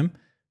armyworm,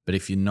 but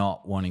if you're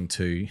not wanting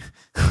to,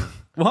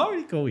 why would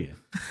he call you?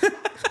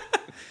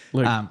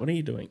 Luke, what are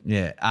you doing?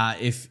 Yeah,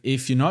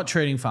 if you're not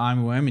treating for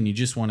armyworm and you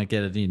just want to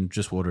get it in,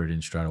 just water it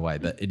in straight away.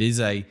 But it is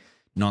a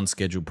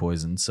non-scheduled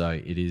poison, so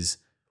it is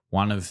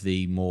one of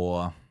the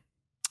more,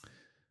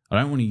 I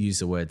don't want to use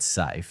the word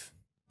safe,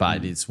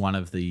 but it's one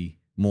of the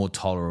more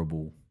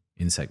tolerable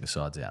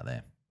insecticides out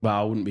there. Well,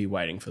 I wouldn't be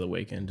waiting for the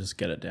weekend. Just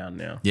get it down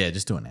now. Yeah,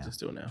 just do it now. Just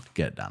do it now.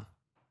 Get it done.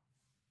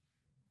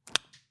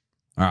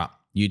 All right,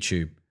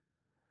 YouTube.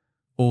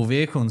 All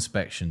vehicle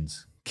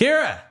inspections.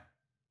 Kira,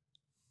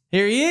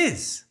 here he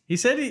is. He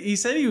said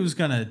he was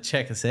going to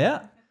check us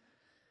out.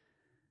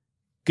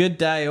 Good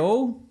day,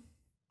 all.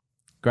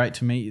 Great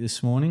to meet you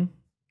this morning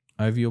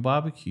over your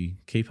barbecue.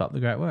 Keep up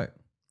the great work.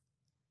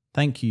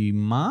 Thank you,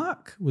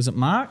 Mark. Was it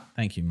Mark?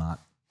 Thank you,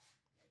 Mark.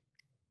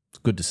 It's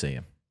good to see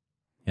him.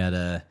 He had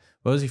where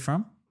was he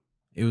from?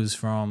 It was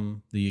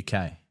from the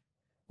UK.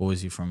 Or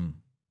was he from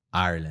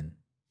Ireland?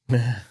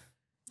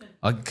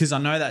 Because I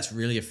know that's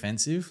really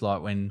offensive.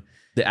 Like when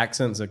the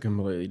accents are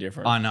completely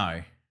different. I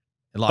know.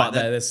 Like but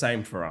they're the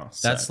same for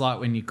us. That's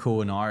like when you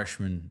call an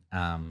Irishman,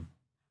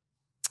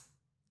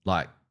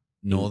 like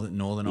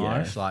Northern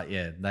Irish. Like,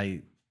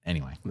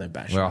 anyway, they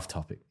bash. We're off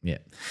topic. Yeah.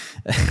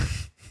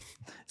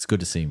 It's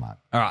good to see you, Mark.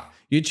 All right.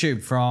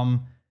 YouTube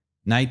from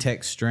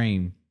Natex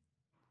Stream.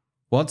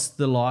 What's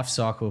the life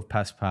cycle of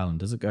paspalin?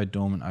 Does it go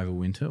dormant over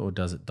winter or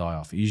does it die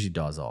off? It usually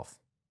dies off.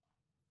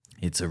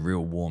 It's a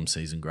real warm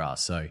season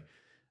grass. So,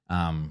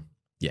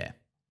 it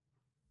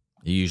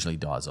usually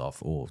dies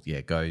off or,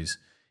 goes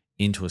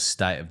into a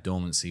state of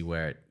dormancy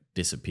where it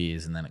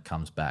disappears and then it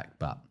comes back.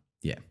 But,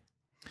 yeah.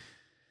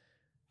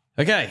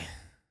 Okay.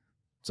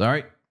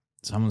 Sorry.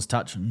 Someone's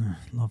touching the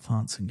love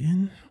hearts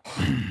again.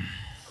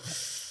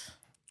 Just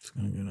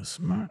going to get a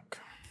smack.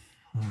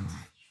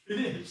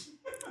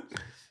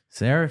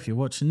 Sarah, if you're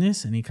watching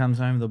this and he comes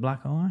home with a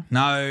black eye.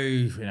 No,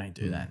 we don't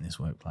do that in this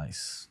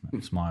workplace.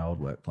 It's my old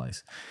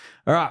workplace.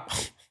 All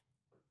right.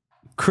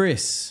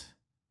 Chris.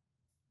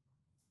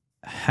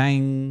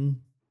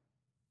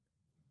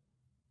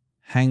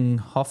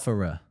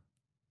 Hanghofferer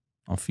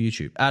off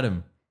YouTube.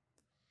 Adam.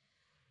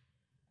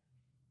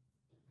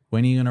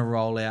 When are you going to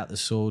roll out the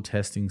soil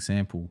testing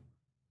sample?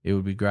 It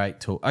would be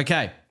great to...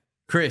 Okay,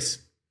 Chris.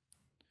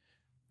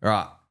 All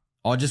right.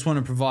 I just want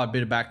to provide a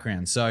bit of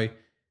background. So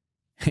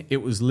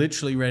it was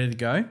literally ready to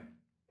go.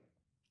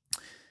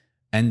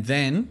 And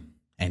then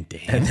and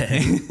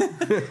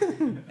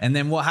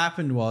then what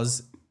happened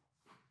was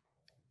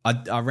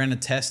I ran a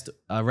test.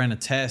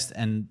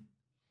 And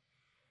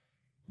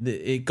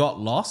it got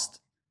lost.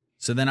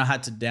 So then I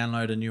had to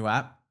download a new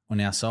app on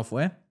our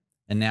software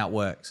and now it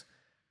works.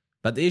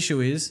 But the issue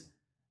is,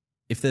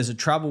 if there's a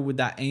trouble with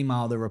that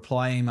email, the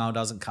reply email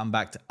doesn't come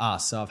back to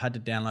us. So I've had to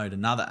download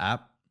another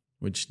app,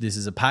 which this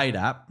is a paid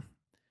app,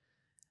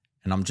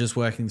 and I'm just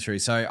working through.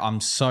 So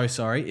I'm so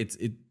sorry.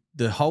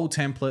 the whole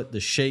template, the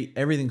sheet,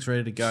 everything's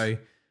ready to go.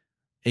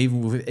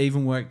 We've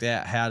even worked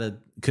out how to,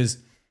 because,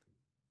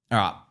 all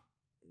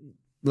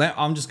right,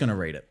 I'm just going to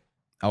read it.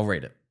 I'll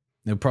read it.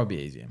 It'll probably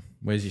be easier.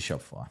 Where's your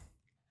Shopify?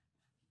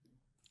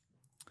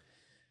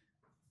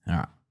 All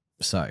right.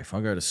 So if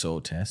I go to soil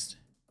test,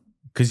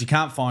 because you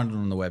can't find it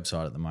on the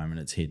website at the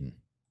moment, it's hidden.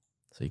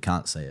 So you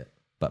can't see it.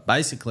 But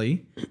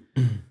basically,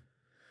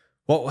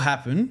 what will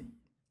happen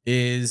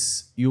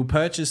is you'll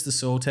purchase the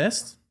soil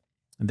test,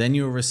 and then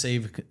you'll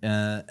receive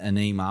an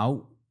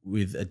email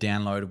with a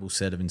downloadable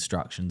set of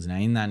instructions. Now,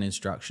 in that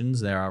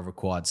instructions, there are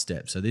required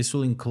steps. So this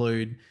will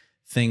include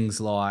things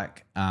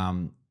like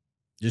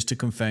just to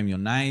confirm your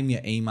name,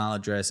 your email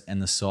address,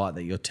 and the site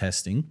that you're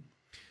testing.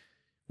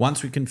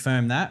 Once we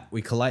confirm that,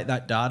 we collate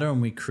that data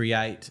and we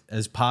create,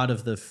 as part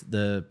of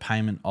the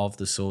payment of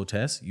the soil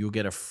test, you'll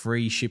get a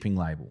free shipping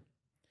label.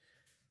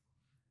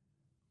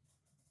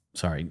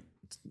 Sorry,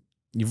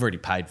 you've already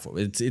paid for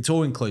it. It's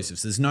all inclusive.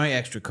 So there's no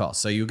extra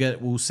cost. So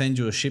we'll send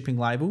you a shipping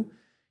label.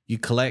 You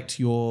collect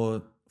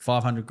your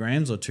 500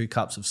 grams or 2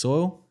 cups of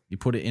soil. You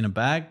put it in a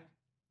bag,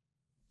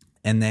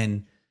 and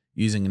then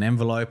using an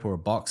envelope or a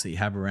box that you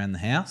have around the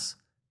house,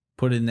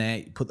 put it in there,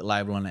 you put the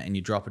label on it, and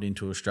you drop it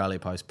into Australia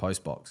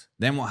Post box.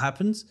 Then what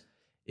happens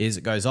is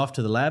it goes off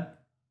to the lab,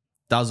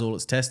 does all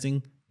its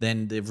testing,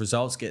 then the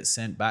results get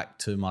sent back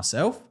to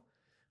myself.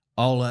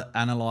 I'll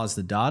analyze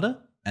the data,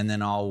 and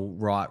then I'll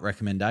write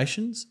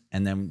recommendations,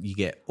 and then you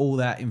get all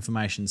that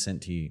information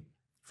sent to you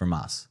from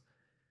us.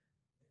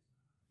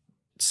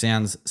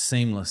 Sounds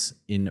seamless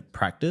in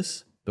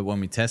practice, but when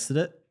we tested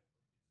it,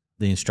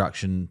 the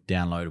instruction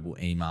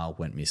downloadable email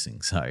went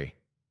missing. So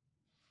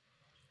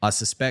I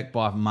suspect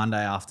by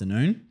Monday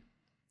afternoon,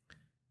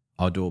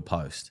 I'll do a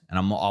post, and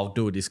I'll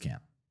do a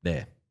discount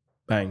there.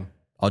 Bang.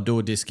 I'll do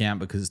a discount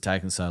because it's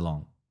taken so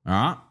long. All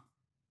right?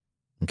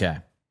 Okay.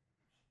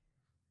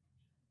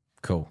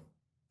 Cool.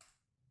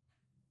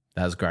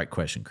 That was a great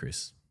question,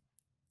 Chris.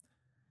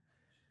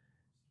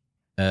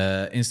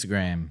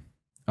 Instagram.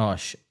 Oh,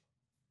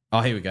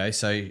 here we go.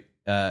 So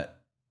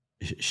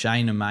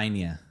Shayna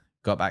Mania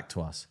got back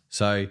to us.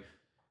 So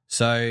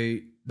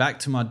back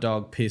to my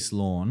dog Piss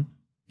lawn.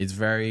 It's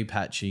very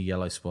patchy,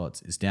 yellow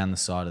spots. It's down the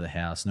side of the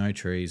house. No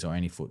trees or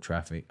any foot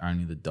traffic,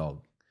 only the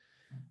dog.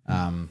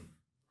 In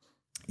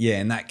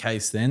that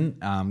case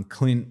then,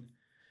 Clint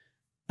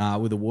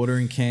with a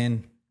watering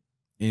can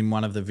in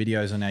one of the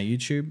videos on our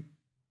YouTube.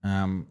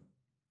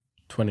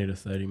 20 to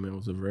 30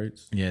 mils of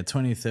roots. Yeah,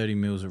 20 to 30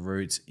 mils of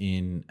roots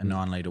in a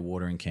 9-litre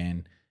watering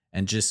can,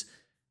 and just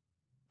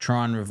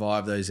try and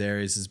revive those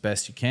areas as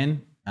best you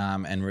can.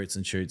 And Roots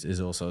and Shoots is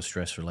also a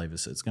stress reliever,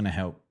 so it's going to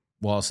help,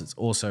 whilst it's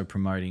also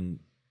promoting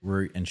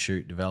root and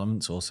shoot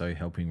development, it's also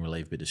helping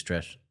relieve a bit of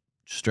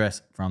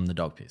stress from the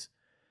dog piss.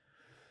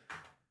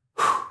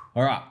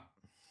 All right.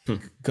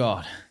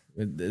 God,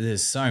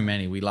 there's so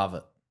many. We love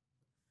it.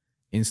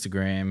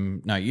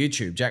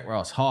 YouTube, Jack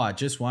Ross. Hi,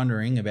 just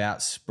wondering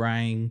about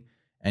spraying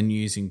and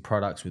using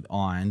products with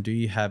iron. Do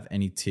you have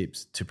any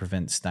tips to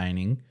prevent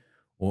staining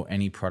or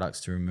any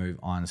products to remove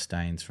iron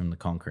stains from the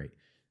concrete?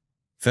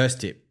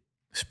 First tip,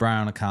 spray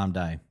on a calm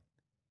day.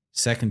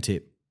 Second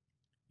tip,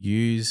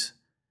 use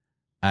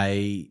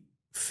a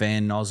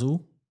fan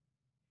nozzle.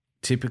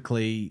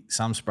 Typically,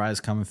 some sprays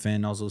come with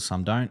fan nozzles,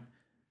 some don't.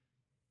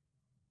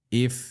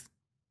 If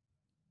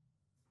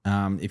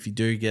you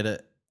do get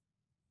it,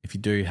 if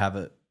you do have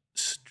it,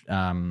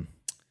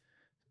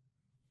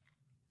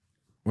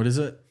 what is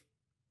it?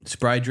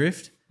 Spray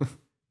drift.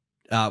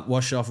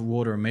 Wash it off with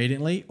water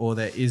immediately. Or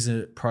there is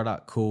a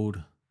product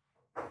called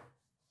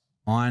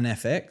Iron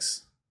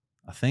FX,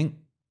 I think,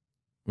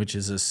 which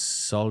is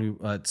it's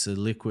a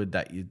liquid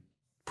that you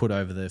put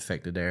over the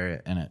affected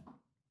area, and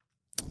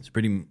it's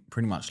pretty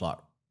much like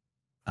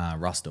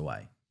Rust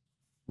Away.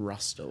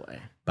 Rust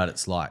Away. But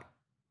it's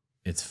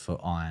for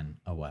iron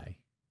away.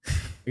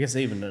 I guess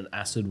even an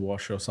acid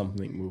wash or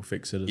something will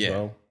fix it as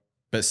well.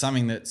 But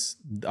something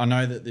I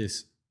know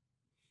this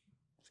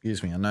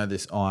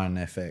Iron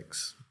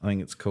FX, I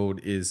think it's called,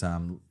 is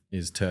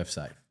turf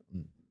safe.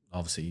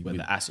 Obviously, when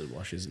the acid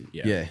wash isn't.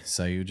 Yeah.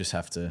 So you just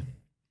have to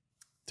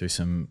do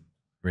some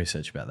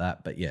research about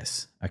that. But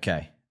yes.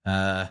 Okay.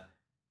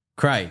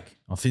 Craig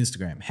off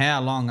Instagram. How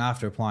long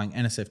after applying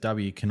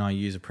NSFW can I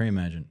use a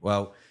pre-emergent?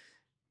 Well,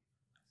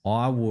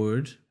 I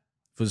would, if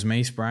it was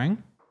me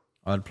spraying,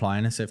 I'd apply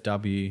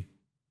NSFW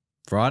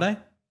Friday,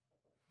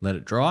 let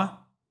it dry,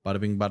 bada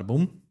bing, bada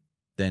boom.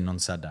 Then on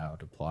Saturday, I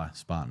would apply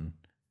Spartan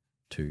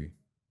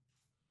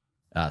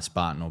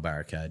or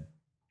Barricade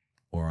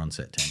or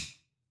Onset 10.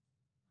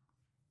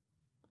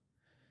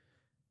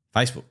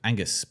 Facebook,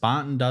 Angus,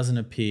 Spartan doesn't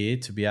appear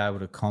to be able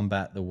to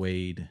combat the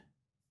weed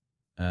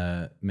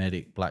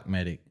black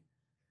medic.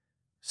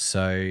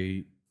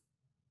 So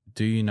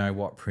do you know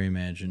what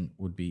pre-emergent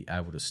would be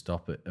able to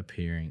stop it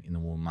appearing in the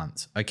warm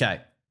months?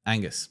 Okay,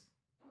 Angus,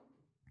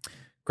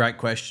 great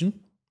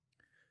question.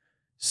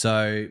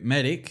 So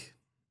medic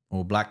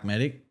or black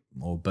medic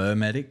or burr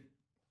medic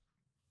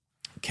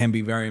can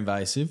be very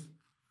invasive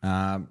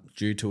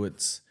due to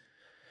its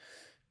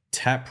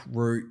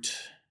taproot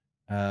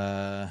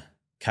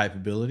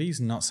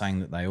capabilities. Not saying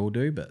that they all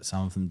do, but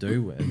some of them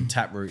do. And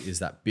taproot is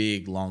that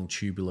big, long,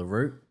 tubular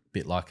root,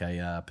 bit like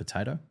a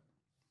potato.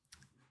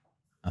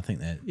 I think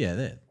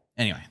they're.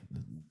 Anyway,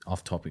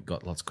 off topic,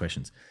 got lots of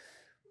questions.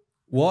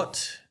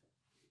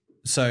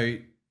 So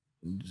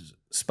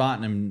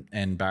Spartan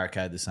and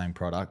Barricade the same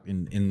product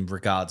in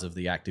regards of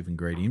the active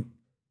ingredient,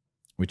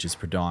 which is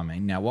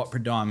prodiamine. Now, what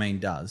prodiamine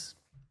does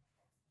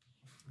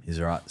is,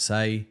 all right,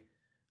 say,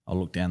 I'll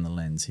look down the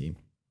lens here.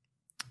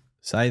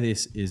 Say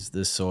this is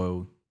the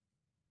soil.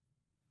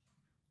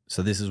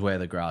 So this is where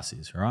the grass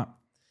is, all right?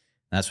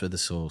 That's where the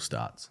soil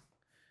starts.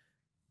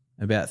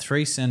 About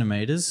 3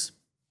 centimetres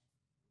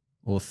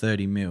or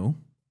 30 mil,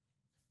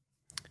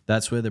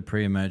 that's where the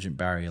pre-emergent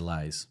barrier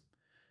lays.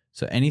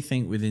 So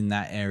anything within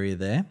that area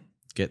there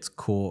gets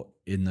caught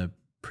in the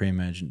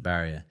pre-emergent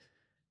barrier.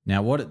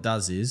 Now, what it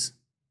does is,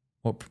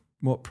 what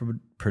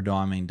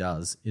prodiamine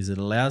does is it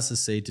allows the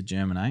seed to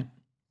germinate,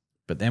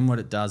 but then what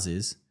it does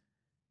is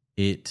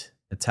it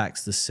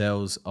attacks the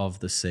cells of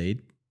the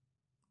seed,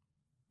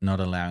 not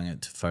allowing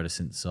it to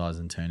photosynthesize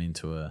and turn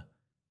into a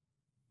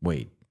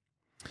weed.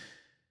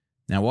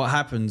 Now, what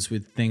happens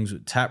with things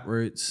with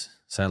taproots,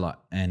 say like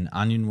an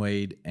onion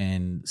weed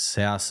and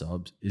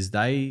soursop, is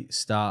they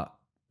start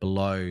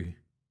below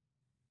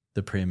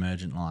the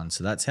pre-emergent line.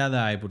 So that's how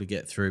they're able to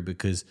get through,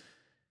 because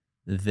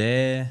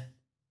their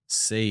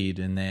seed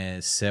and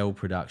their cell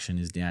production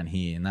is down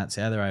here, and that's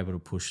how they're able to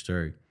push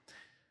through.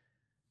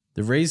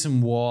 The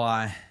reason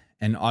why,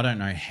 and I don't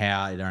know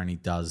how it only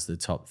does the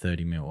top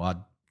 30 mil. I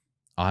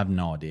have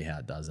no idea how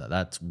it does that.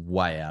 That's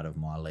way out of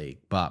my league.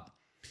 But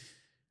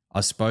I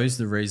suppose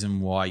the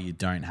reason why you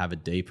don't have a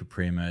deeper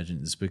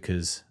pre-emergent is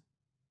because,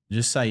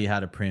 just say you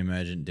had a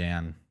pre-emergent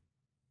down,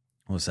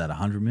 what's that,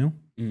 100 mil?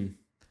 Mm.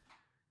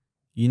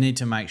 You need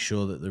to make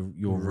sure that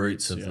your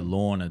roots of the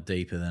lawn are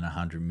deeper than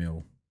 100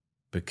 mil,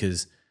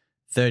 because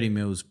 30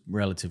 mil is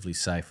relatively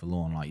safe for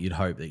lawn. Like, you'd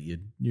hope that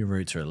your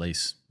roots are at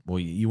least, well,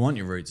 you want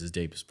your roots as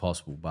deep as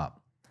possible, but,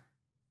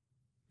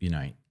 you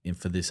know, and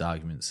for this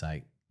argument's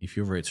sake, if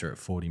your roots are at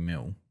 40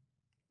 mil,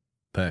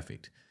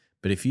 perfect.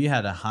 But if you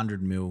had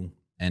 100 mil,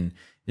 and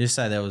just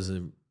say there was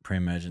a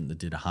pre-emergent that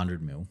did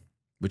 100 mil,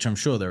 which I'm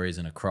sure there is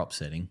in a crop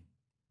setting,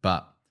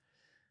 but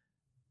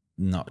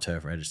not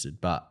turf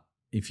registered. But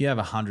if you have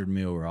 100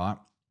 mil, right,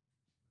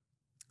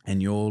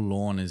 and your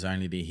lawn is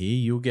only to here,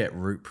 you'll get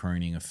root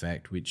pruning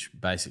effect, which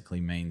basically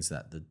means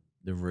that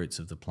the roots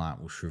of the plant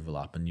will shrivel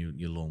up and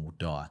your lawn will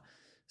die.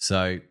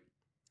 So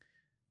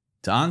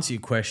to answer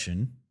your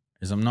question,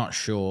 is I'm not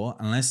sure,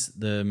 unless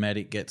the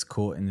medic gets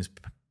caught in this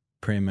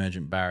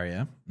pre-emergent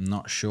barrier, I'm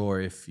not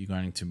sure if you're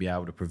going to be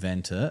able to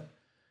prevent it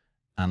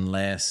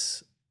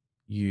unless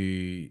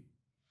you,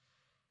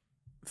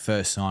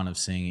 first sign of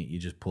seeing it, you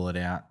just pull it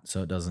out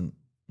so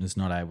it's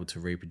not able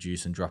to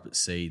reproduce and drop its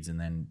seeds, and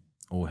then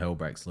all hell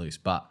breaks loose.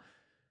 But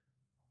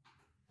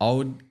I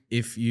would,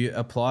 if you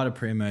applied a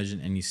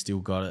pre-emergent and you still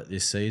got it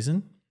this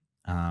season,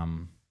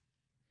 that's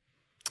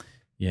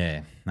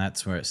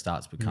where it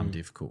starts to become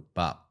difficult.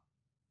 But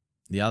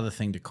the other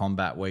thing to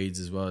combat weeds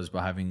as well is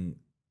by having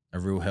a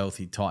real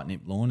healthy,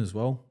 tight-knit lawn as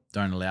well.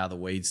 Don't allow the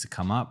weeds to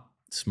come up,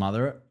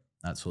 smother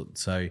it.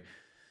 So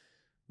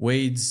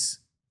weeds,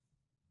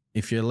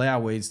 if you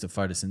allow weeds to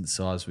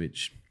photosynthesize,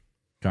 which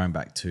going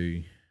back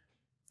to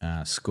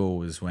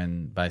school is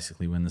when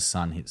the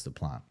sun hits the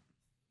plant.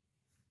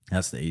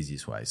 That's the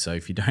easiest way. So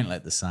if you don't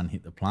let the sun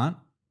hit the plant,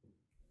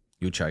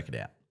 you'll choke it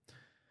out.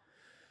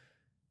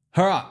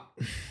 All right.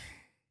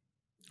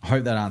 I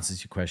hope that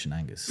answers your question,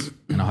 Angus.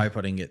 And I hope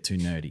I didn't get too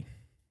nerdy.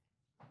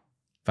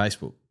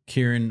 Facebook,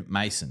 Kieran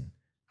Mason.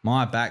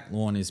 My back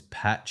lawn is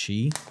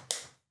patchy.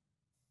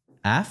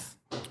 AF?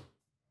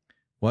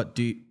 What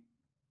do you...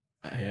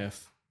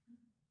 AF.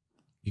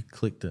 You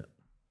clicked it.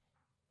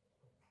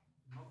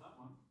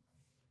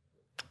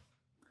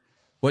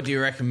 What do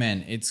you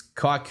recommend? It's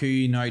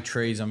Kaiku, no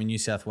trees. I'm in New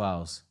South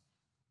Wales.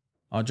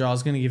 Oh, Joe, I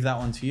was going to give that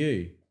one to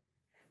you.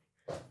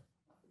 You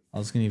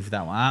have a mic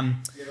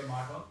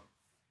on?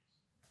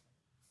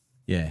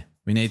 Yeah.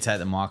 We need to take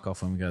the mic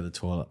off when we go to the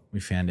toilet. We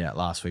found out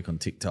last week on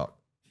TikTok.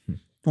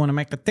 Want to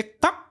make a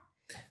TikTok?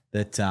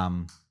 That,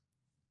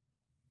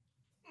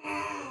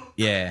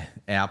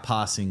 our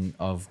passing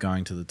of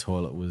going to the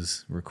toilet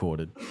was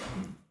recorded.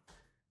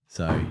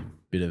 So,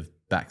 bit of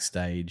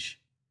backstage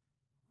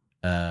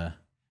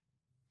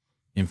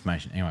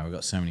information. Anyway, we've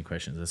got so many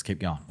questions. Let's keep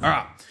going.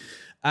 All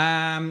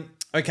right.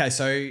 Okay,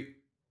 so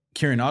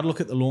Kieran, I'd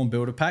look at the Lawn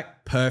Builder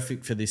Pack.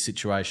 Perfect for this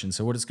situation.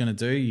 So what it's going to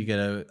do, you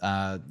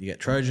get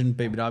Trojan,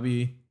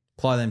 BBW,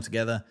 apply them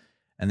together,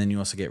 and then you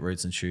also get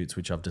Roots and Shoots,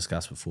 which I've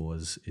discussed before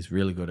is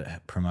really good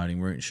at promoting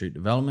root and shoot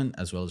development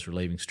as well as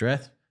relieving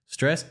stress.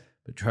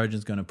 But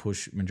Trojan's going to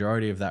push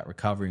majority of that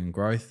recovery and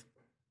growth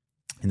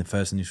in the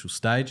first initial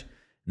stage.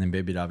 And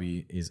then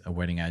BBW is a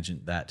wetting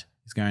agent that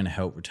is going to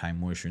help retain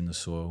moisture in the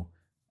soil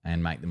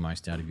and make the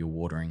most out of your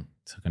watering.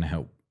 It's going to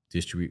help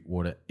distribute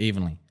water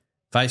evenly.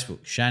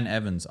 Facebook, Shan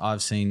Evans.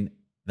 I've seen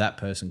that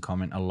person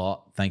comment a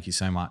lot. Thank you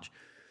so much.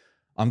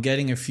 I'm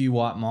getting a few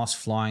white moss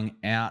flying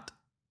out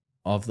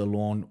of the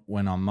lawn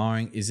when I'm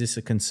mowing. Is this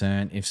a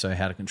concern? If so,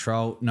 how to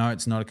control? No,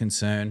 it's not a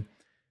concern.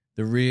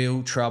 The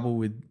real trouble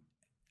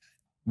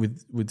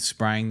with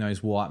spraying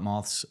those white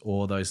moths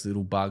or those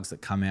little bugs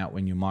that come out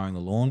when you're mowing the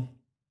lawn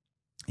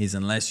is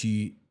unless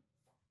you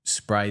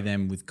spray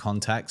them with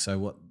contact.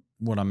 So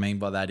what I mean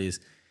by that is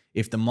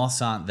if the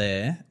moths aren't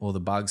there or the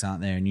bugs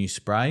aren't there and you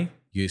spray,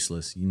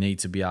 useless. You need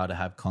to be able to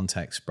have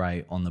contact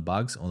spray on the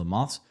bugs or the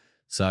moths.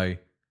 So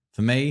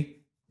for me,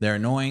 they're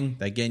annoying.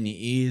 They get in your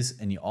ears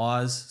and your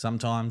eyes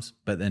sometimes,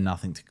 but they're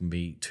nothing to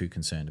be too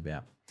concerned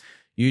about.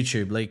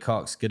 YouTube, Lee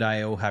Cox.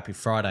 G'day all. Happy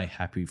Friday.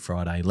 Happy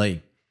Friday,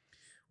 Lee.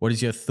 What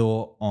is your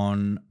thought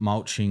on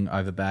mulching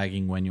over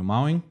bagging when you're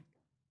mowing?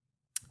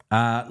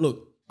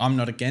 Look, I'm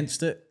not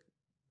against it.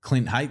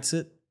 Clint hates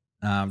it.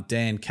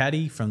 Dan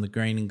Caddy from the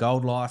Green and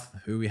Gold Life,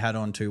 who we had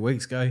on 2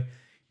 weeks ago,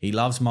 he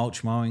loves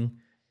mulch mowing.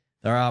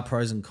 There are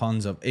pros and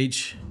cons of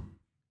each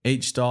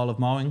style of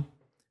mowing,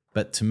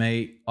 but to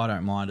me, I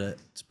don't mind it.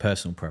 It's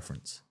personal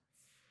preference.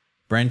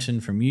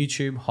 Brenton from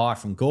YouTube. Hi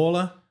from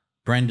Gawler.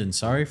 Brendan,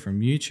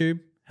 from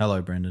YouTube.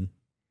 Hello, Brendan.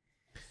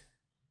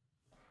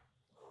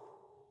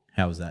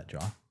 How was that,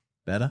 Jai?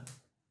 Better?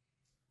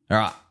 All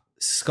right.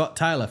 Scott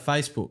Taylor,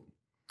 Facebook.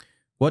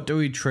 What do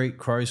we treat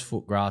crow's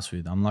foot grass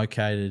with? I'm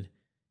located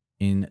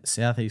in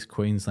southeast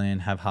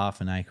Queensland, have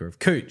half an acre of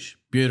cooch.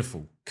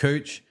 Beautiful.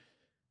 Cooch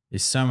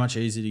is so much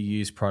easier to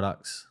use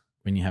products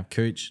when you have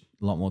cooch,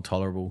 a lot more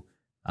tolerable.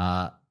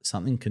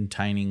 Something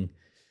containing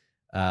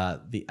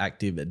the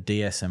active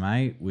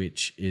DSMA,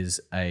 which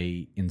is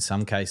in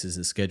some cases,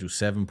 a Schedule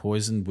 7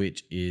 poison,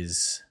 which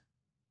is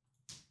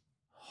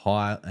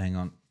high. Hang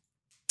on.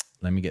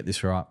 Let me get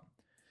this right.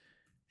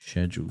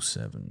 Schedule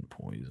 7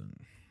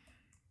 poison,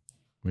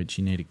 which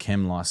you need a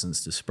chem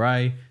license to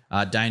spray.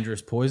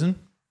 Dangerous poison.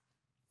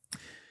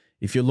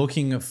 If you're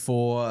looking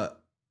for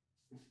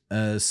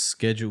a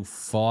Schedule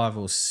 5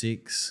 or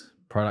 6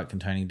 product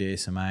containing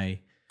DSMA,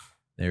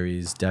 there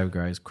is David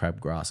Gray's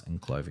crabgrass and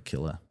clover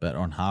killer. But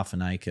on half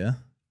an acre,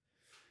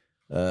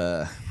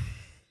 that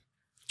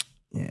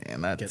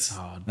Gets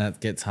hard. That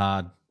gets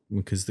hard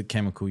because the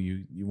chemical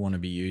you want to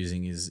be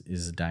using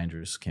is a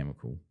dangerous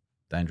chemical,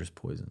 dangerous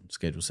poison,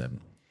 Schedule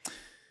 7.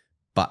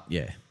 But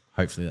yeah,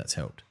 hopefully that's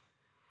helped.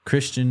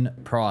 Christian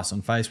Price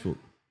on Facebook.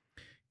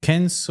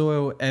 Can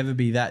soil ever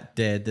be that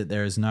dead that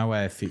there is no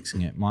way of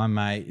fixing it? My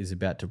mate is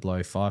about to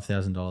blow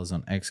 $5,000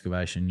 on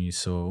excavation new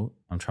soil.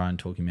 I'm trying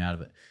to talk him out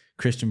of it.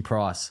 Christian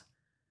Price.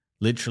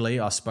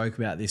 Literally, I spoke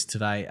about this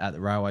today at the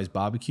Railways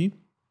barbecue.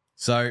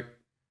 So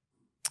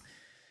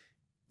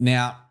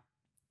now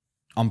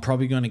I'm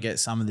probably going to get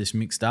some of this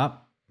mixed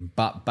up,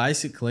 but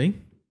basically,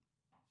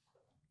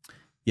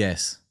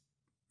 yes,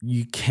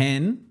 you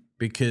can,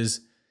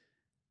 because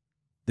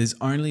there's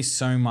only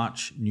so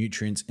much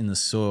nutrients in the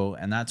soil,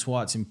 and that's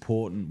why it's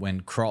important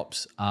when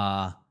crops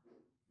are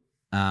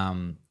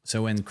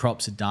when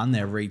crops are done,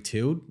 they're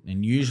re-tilled,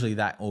 and usually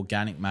that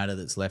organic matter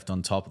that's left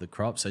on top of the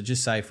crop. So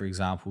just say, for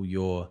example,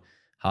 you're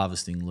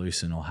harvesting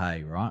lucerne or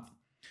hay, right?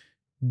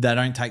 They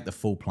don't take the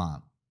full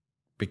plant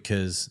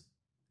because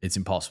it's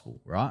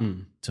impossible, right,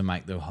 to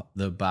make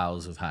the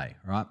bales of hay,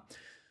 right?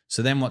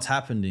 So then what's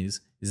happened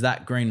is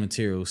that green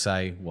material,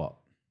 say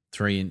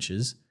 3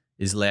 inches,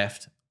 is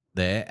left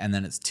there, and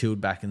then it's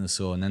tilled back in the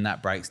soil, and then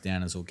that breaks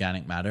down as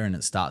organic matter and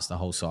it starts the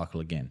whole cycle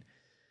again.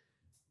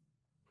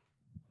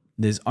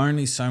 There's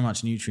only so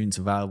much nutrients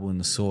available in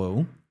the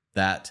soil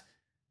that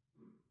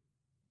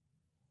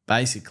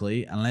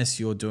basically, unless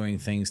you're doing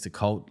things to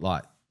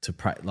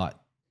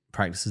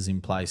practices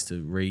in place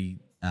to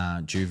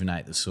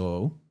rejuvenate the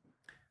soil,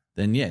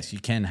 then yes, you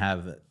can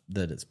have it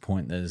that its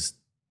point there's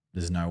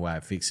no way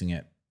of fixing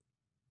it.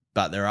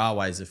 But there are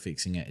ways of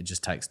fixing it. It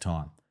just takes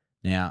time.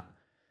 Now,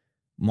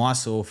 my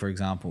soil, for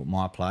example, at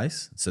my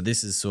place, so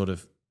this is sort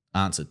of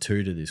answer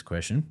 2 to this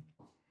question.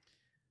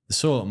 The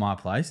soil at my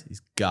place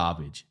is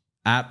garbage,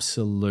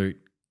 absolute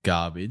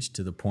garbage,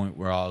 to the point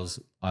where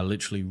I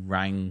literally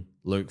rang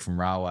Luke from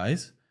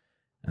Railways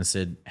and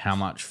said, how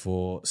much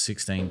for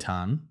 16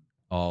 tonne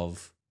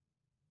of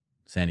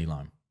sandy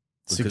loam?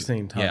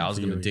 16 tonne. Yeah, I was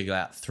going to dig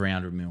out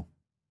 300 mil.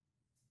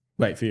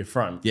 Wait, for your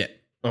front? Yeah.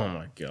 Oh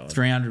my God.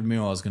 300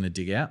 mil I was going to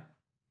dig out.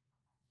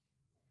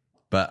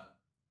 But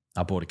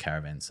I bought a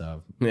caravan,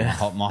 so my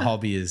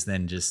hobby has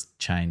then just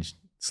changed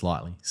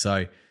slightly.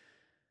 So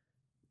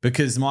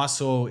because my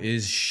soil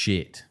is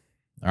shit,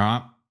 all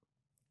right?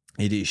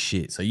 It is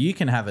shit. So you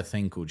can have a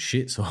thing called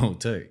shit soil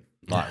too,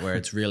 like where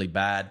it's really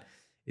bad,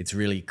 it's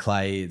really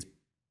clay, it's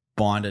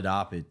binded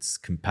up, it's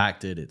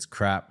compacted, it's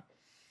crap.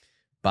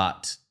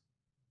 But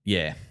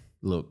yeah,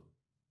 look,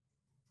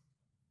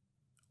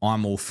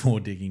 I'm all for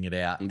digging it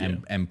out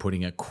and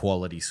putting a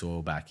quality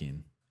soil back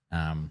in.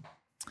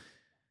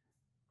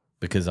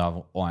 Because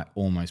I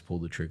almost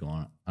pulled the trigger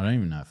on it. I don't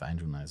even know if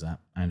Angel knows that.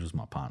 Angel's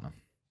my partner.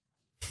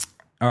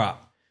 All right.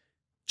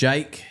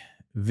 Jake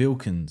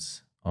Vilkins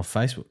of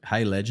Facebook.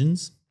 Hey,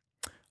 legends.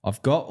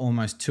 I've got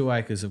almost 2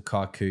 acres of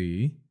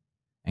kikuyu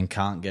and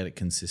can't get it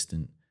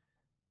consistent.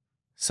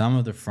 Some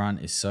of the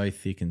front is so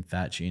thick and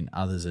thatchy and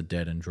others are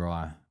dead and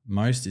dry.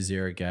 Most is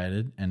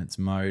irrigated and it's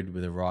mowed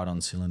with a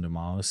ride-on cylinder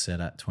mower set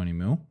at 20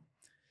 mil.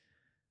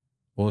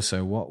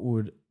 Also, what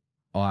would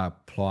I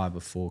apply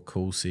before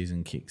cool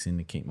season kicks in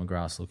to keep my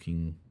grass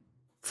looking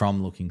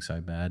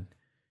so bad?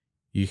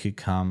 You could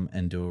come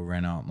and do a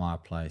reno at my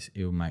place.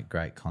 It will make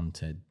great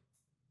content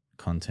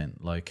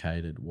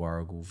located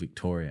Warrigal,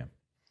 Victoria.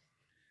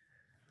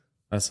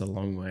 That's a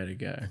long way to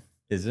go.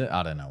 Is it?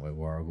 I don't know where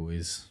Warrigal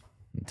is.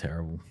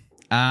 Terrible.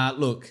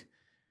 Look,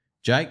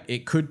 Jake,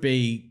 it could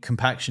be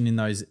compaction in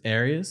those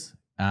areas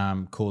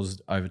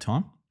caused over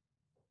time.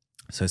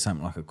 So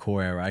something like a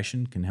core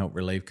aeration can help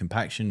relieve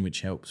compaction, which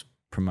helps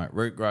promote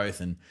root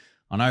growth. And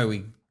I know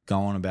we go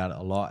on about it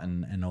a lot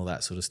and all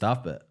that sort of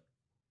stuff, but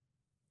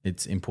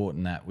it's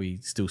important that we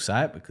still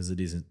say it because it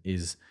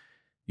is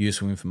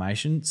useful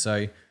information.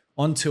 So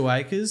on 2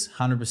 acres,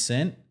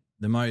 100%,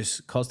 the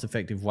most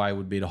cost-effective way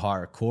would be to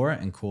hire a corer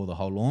and core the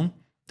whole lawn,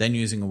 then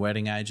using a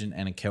wetting agent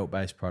and a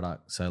kelp-based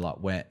product, so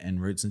like wet and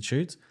roots and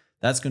shoots.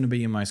 That's going to be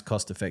your most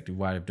cost-effective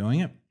way of doing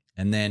it.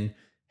 And then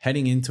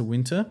heading into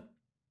winter,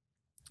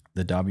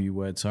 the W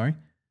word, sorry,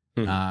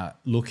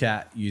 look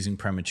at using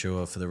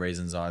premature for the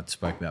reasons I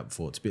spoke about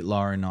before. It's a bit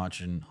lower in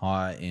nitrogen,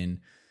 higher in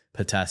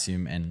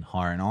potassium and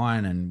higher in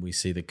iron, and we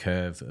see the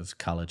curve of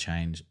colour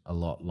change a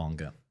lot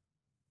longer.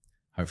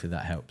 Hopefully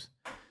that helps.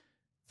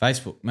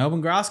 Facebook,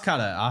 Melbourne Grass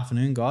Cutter.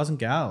 Afternoon, guys and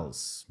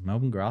gals.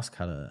 Melbourne Grass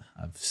Cutter.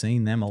 I've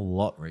seen them a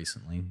lot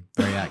recently.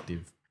 Very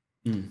active.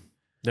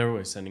 They're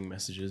always sending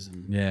messages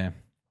and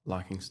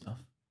liking stuff.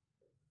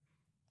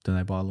 Do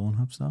they buy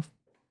Lawnhub stuff?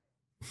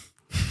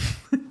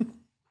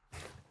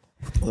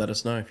 Let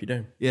us know if you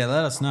do. Yeah,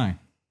 let us know.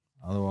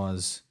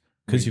 Otherwise,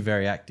 because you're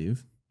very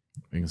active,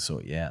 we can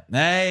sort you out.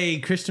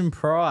 Hey, Christian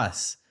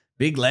Price.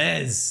 Big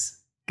Les.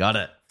 Got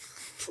it.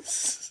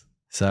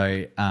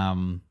 So,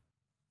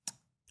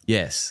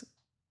 yes,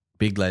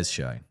 Big Les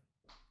show.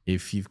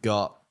 If you've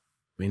got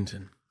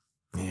Winton.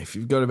 Yeah, if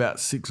you've got about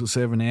 6 or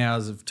 7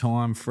 hours of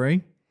time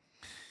free,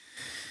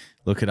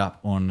 look it up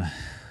on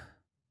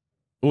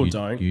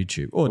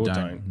YouTube. Or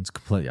don't. It's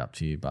completely up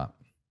to you. But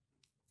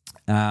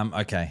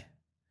okay.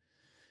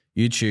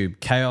 YouTube,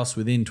 Chaos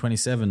Within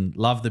 27.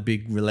 Love the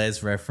big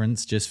Les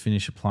reference. Just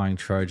finished applying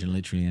Trojan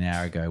literally an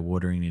hour ago,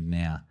 watering it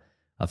now.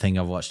 I think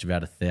I've watched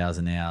about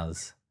 1,000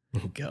 hours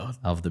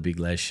of the Big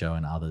Les show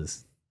and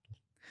others.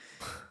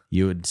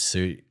 You would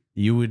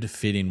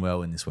fit in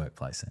well in this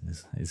workplace, then,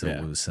 is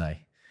what we would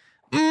say.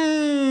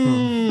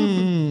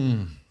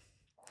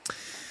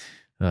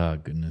 Oh,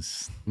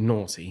 goodness.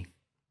 Naughty.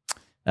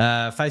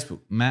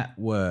 Facebook, Matt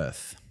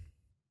Worth.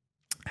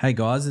 Hey,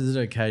 guys, is it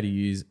okay to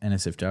use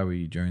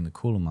NSFW during the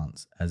cooler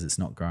months as it's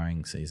not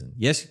growing season?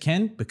 Yes, you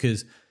can,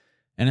 because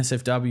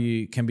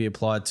NSFW can be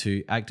applied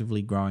to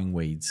actively growing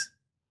weeds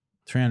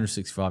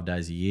 365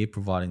 days a year,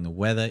 providing the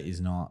weather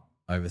is not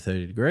over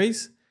 30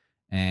 degrees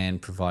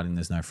and providing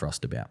there's no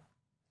frost about.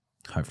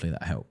 Hopefully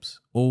that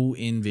helps. All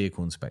in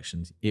vehicle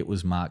inspections. It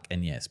was Mark,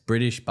 and yes,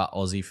 British but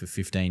Aussie for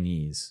 15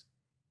 years.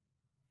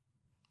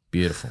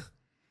 Beautiful.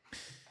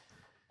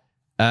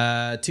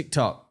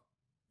 TikTok.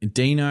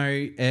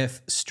 Dino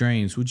F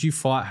streams. Would you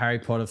fight Harry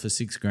Potter for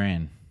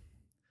 $6,000?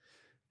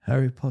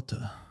 Harry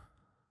Potter,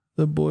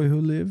 the boy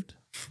who lived,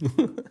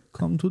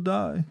 come to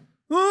die.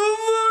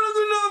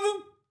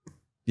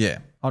 Yeah,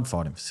 I'd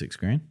fight him for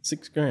 $6,000.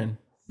 $6,000.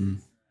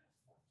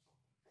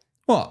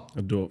 What?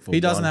 I'd do it for He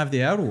doesn't have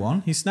the elder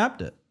one. He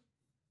snapped it.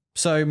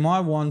 So my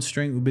wand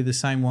strength would be the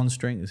same wand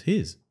strength as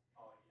his.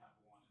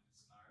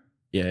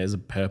 Yeah, it's a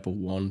purple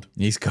wand.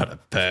 He's got a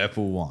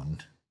purple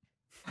wand.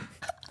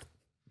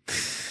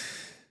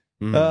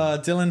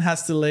 Dylan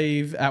has to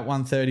leave at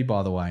 1:30,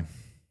 by the way.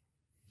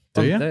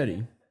 Do you?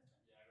 1:30?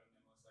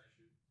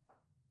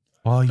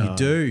 Oh, you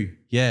do?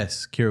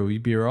 Yes. Kira, will you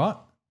be all right?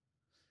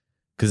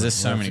 Because there's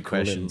so many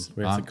questions.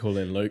 We have to call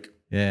in Luke.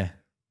 Yeah.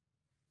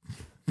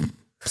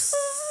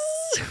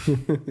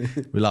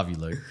 We love you,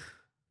 Luke.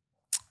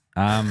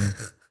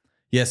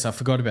 Yes, I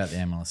forgot about the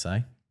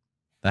MLSA.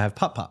 They have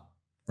putt-putt,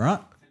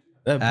 right?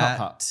 They have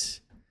putt-putt.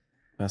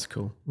 That's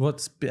cool.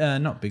 What's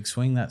not Big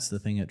Swing? That's the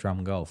thing at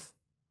Drum Golf.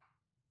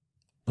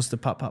 What's the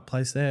putt-putt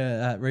place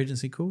there at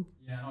Regency called?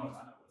 Yeah, I know.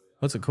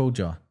 What's it called,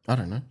 Jai? I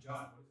don't know.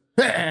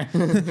 I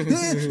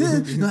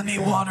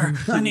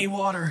need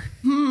water.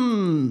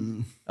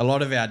 A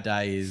lot of our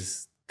day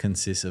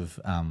consists of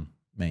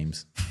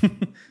memes.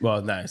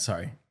 Well, no,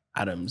 sorry.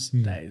 Adam's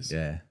days.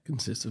 Yeah.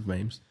 Consists of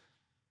memes.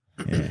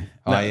 Yeah.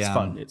 No, it's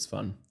fun. It's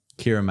fun.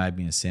 Kira made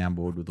me a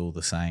soundboard with all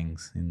the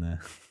sayings in the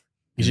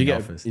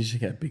office. You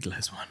should get a Big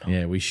Les one.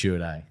 Yeah, we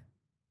should, eh?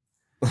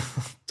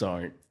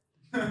 Don't.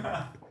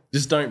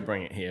 Just don't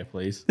bring it here,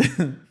 please.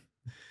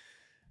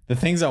 The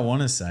things I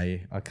want to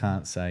say, I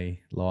can't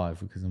say live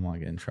because I might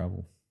get in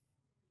trouble.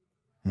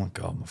 Oh my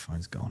God, my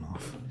phone's gone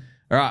off.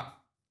 All right.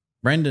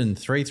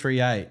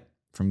 Brendan338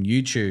 from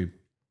YouTube.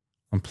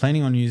 I'm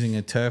planning on using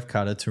a turf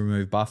cutter to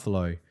remove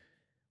buffalo.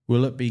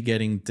 Will it be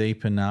getting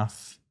deep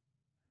enough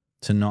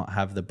to not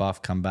have the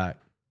buff come back?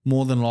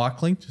 More than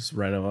likely. Just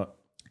reno it.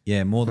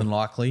 Yeah, more than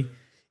likely.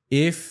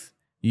 If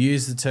you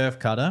use the turf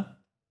cutter,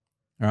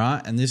 All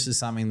right. And this is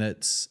something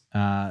that's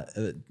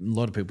a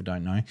lot of people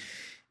don't know.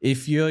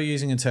 If you're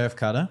using a turf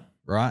cutter,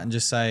 right, and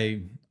just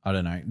say, I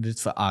don't know,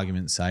 just for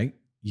argument's sake,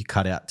 you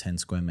cut out 10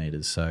 square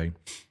meters. So,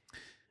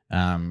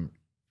 10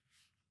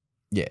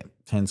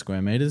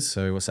 square meters.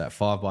 So what's that?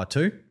 5 by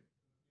 2,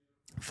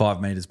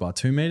 5 meters by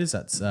 2 meters.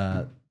 That's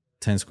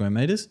 10 square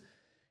meters.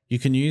 You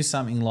can use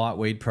something like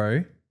Weed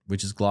Pro,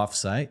 which is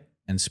glyphosate,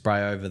 and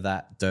spray over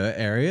that dirt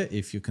area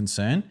if you're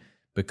concerned,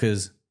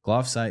 because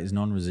glyphosate is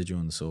non-residual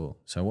in the soil.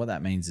 So what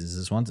that means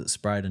is once it's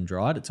sprayed and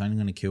dried, it's only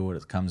going to kill what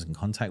it comes in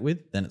contact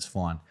with, then it's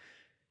fine.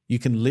 You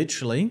can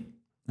literally,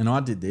 and I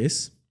did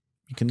this,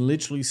 you can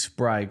literally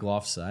spray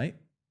glyphosate,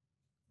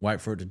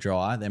 wait for it to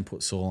dry, then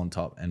put soil on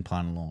top and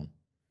plant a lawn.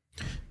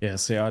 Yeah,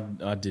 see,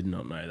 I did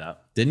not know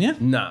that. Didn't you?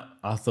 No,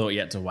 I thought you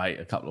had to wait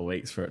a couple of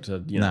weeks for it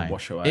to,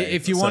 wash away.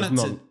 If you want it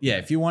to,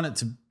 if you want it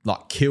to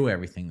like kill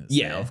everything that's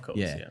there. Of course,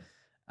 yeah.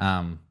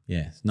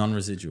 It's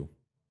non-residual.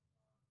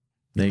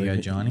 There you go,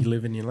 Johnny. You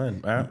live in your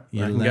land. All right,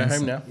 You I can go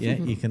home now. Yeah,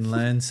 you can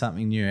learn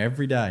something new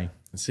every day.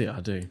 That's it, I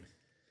do.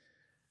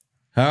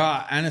 All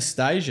right,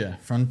 Anastasia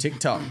from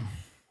TikTok.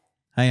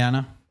 Hey,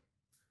 Anna.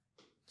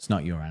 It's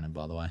not your Anna,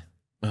 by the way.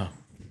 Oh.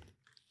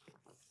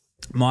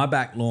 My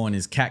back lawn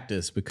is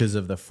cactus because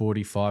of the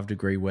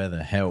 45-degree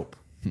weather. Help.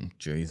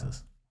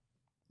 Jesus.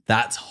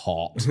 That's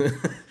hot.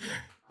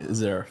 Is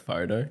there a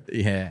photo?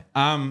 Yeah.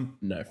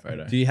 No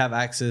photo. Do you have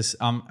access?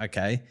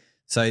 Okay.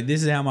 So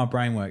this is how my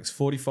brain works.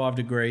 45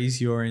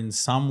 degrees, you're in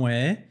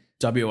somewhere.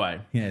 WA.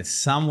 Yeah,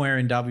 somewhere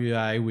in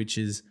WA, which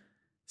is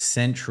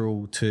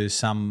central to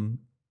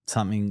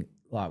something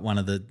like one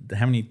of the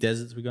how many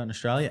deserts we got in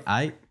Australia?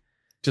 8?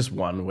 Just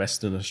one,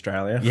 Western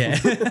Australia. Yeah.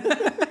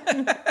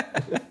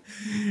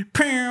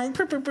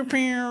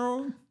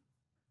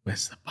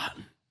 Where's the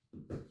button?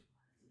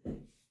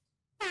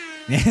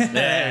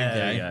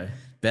 There you go.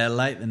 Better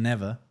late than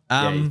never.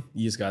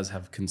 You guys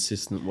have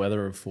consistent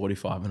weather of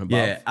 45 and above.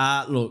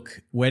 Yeah.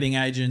 Look, wetting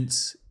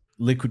agents,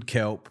 liquid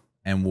kelp,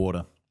 and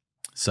water.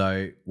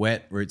 So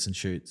wet, roots and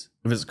shoots.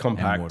 If it's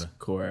compact, water.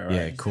 core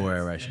aeration. Yeah, core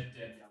aeration.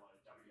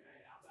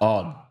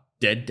 Oh,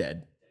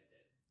 dead.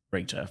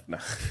 Returf. No.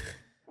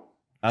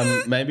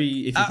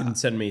 Maybe if you can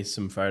send me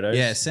some photos.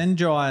 Yeah, send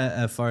Jai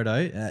a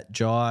photo at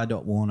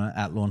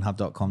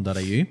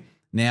jai.warner@lawnhub.com.au.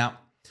 Now,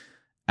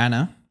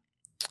 Anna,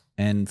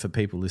 and for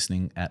people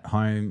listening at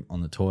home,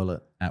 on the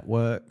toilet, at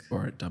work,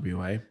 Or at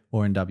WA.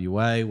 or in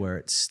WA, where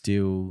it's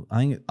still,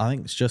 I think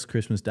it's just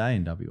Christmas Day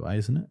in WA,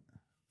 isn't it?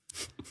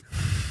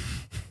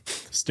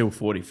 Still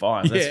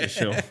 45, that's for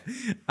sure.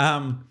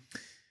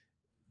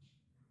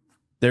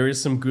 There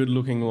is some good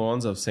looking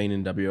lawns I've seen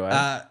in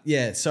WA.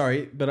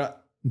 But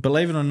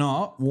believe it or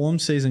not, warm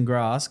season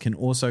grass can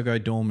also go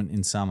dormant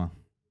in summer.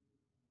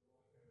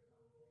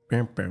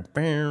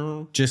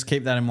 Just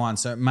keep that in mind.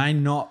 So it may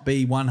not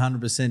be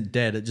 100%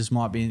 dead. It just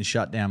might be in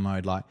shutdown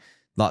mode, like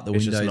the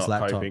It's Windows just not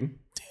laptop. coping.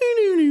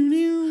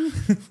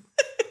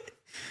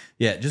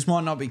 Yeah, it just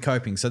might not be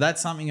coping. So that's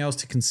something else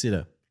to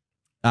consider.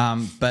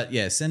 But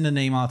yeah, send an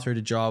email through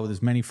to Jai with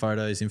as many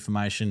photos,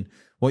 information,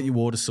 what your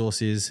water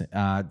source is,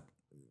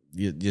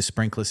 your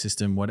sprinkler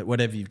system,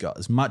 whatever you've got,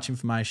 as much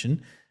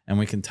information, and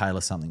we can tailor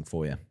something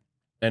for you.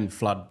 And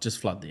just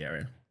flood the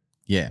area.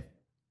 Yeah.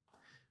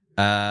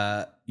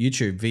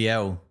 YouTube,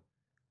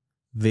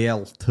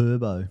 VL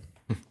Turbo.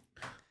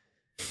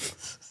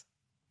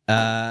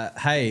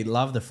 Hey,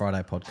 love the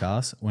Friday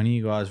podcast. When are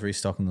you guys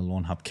restocking the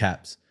Lawnhub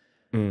caps?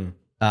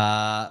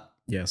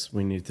 Yes,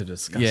 we need to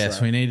discuss that.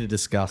 Yes, we need to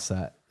discuss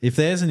that. If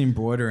there's an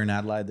embroiderer in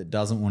Adelaide that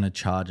doesn't want to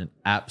charge an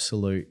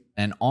absolute,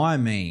 and I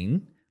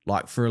mean,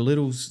 like for a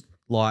little,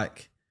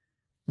 like,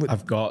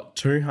 I've got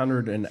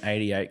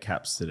 288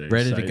 caps to do.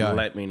 Ready to go.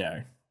 Let me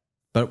know.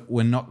 but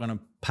we're not going to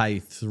pay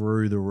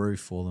through the roof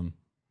for them.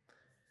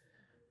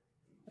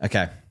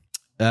 Okay.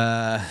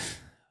 Oh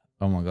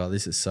my God,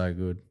 this is so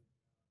good.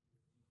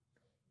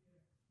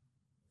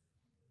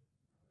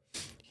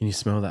 Can you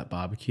smell that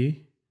barbecue?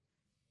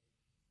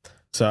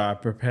 So I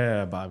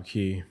prepare a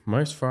barbecue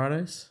most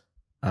Fridays.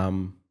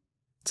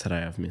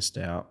 Today I've missed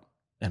out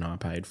and I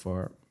paid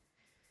for it.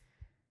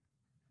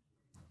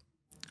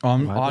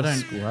 Why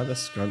the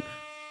scrunt?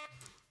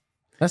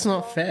 That's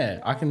not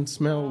fair. I can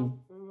smell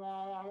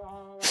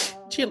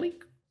chili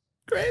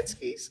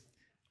Granskys.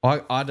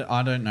 I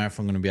don't know if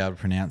I'm going to be able to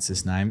pronounce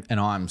this name, and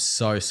I'm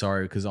so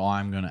sorry because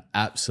I'm going to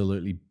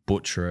absolutely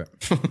butcher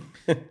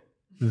it.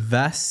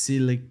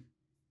 Vasily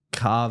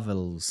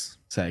Carvelis.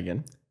 Say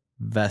again.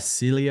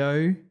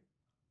 Vasilio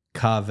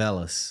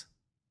Carvelis.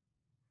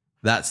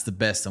 That's the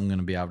best I'm going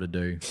to be able to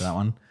do for that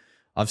one.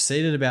 I've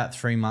seeded about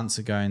 3 months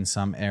ago in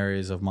some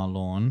areas of my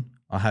lawn.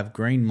 I have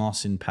green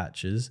moss in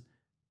patches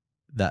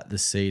that the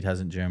seed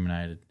hasn't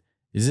germinated.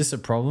 Is this a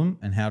problem,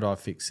 and how do I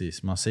fix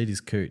this? My seed is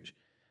cooch.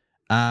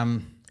 I know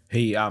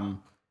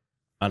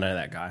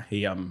that guy.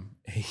 He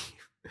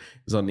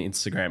was on the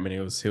Instagram and he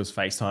was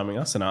FaceTiming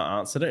us and I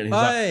answered it. And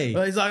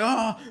he's like,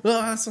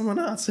 oh, someone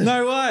answered.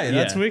 No way.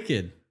 That's Yeah.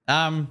 wicked.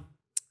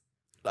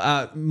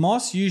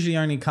 Moss usually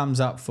only comes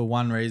up for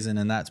one reason,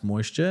 and that's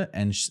moisture.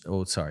 And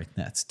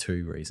that's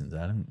 2 reasons,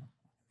 Adam.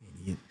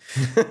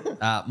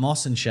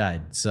 Moss and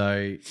shade.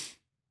 So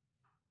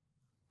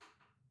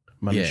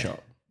Money yeah,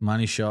 shot.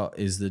 Money shot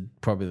is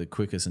probably the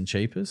quickest and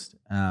cheapest.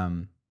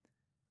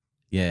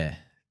 Yeah,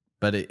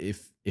 but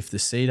if the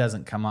seed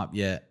hasn't come up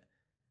yet,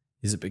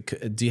 is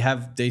it? Do you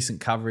have decent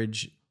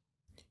coverage?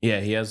 Yeah,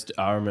 he has.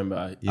 I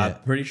remember. Yeah. I'm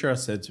pretty sure I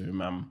said to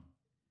him,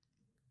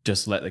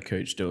 just let the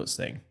cooch do its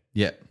thing.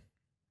 Yeah.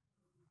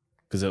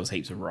 Because there was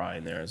heaps of rye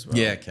in there as well.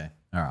 Yeah. Okay.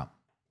 All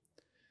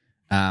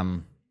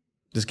right.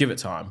 Just give it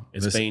time.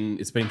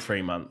 It's been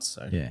 3 months.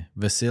 So Yeah,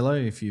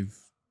 Vasilo, if you've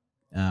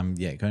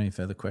got any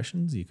further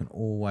questions, you can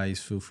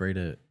always feel free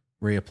to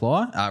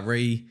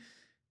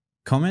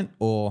comment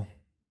or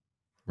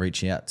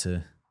reach out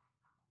to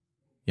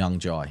young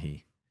Jai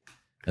here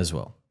as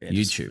well. Yeah,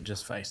 YouTube.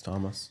 Just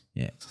FaceTime us.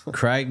 Yeah.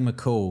 Craig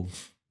McCall,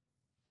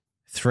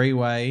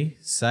 3-way,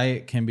 say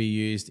it can be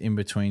used in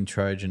between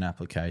Trojan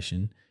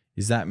application.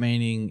 Is that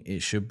meaning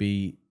it should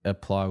be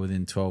apply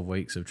within 12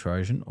 weeks of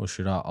Trojan, or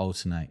should I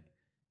alternate?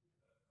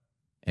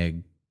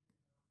 Egg,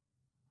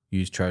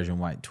 use Trojan,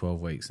 wait 12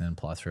 weeks, and then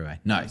apply 3-way?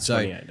 No. So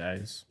 28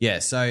 days. yeah,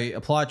 so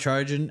apply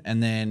Trojan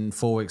and then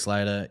 4 weeks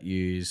later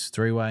use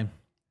 3-way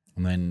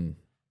and then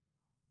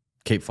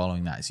keep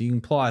following that. So you can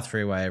apply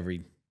 3-way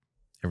every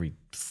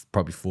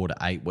probably 4 to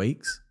 8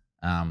 weeks.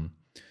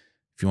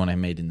 If you want to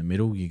meet in the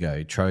middle, you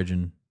go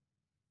Trojan,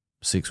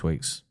 6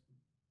 weeks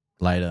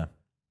later,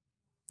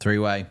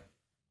 3-way,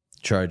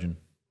 Trojan,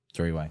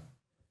 3-way,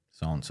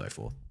 so on and so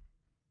forth.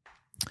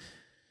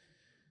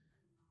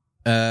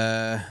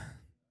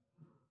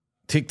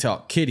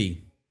 TikTok,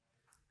 Kitty.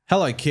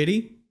 Hello,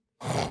 Kitty.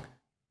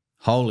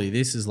 Holy,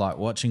 this is like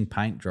watching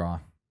paint dry.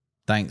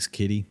 Thanks,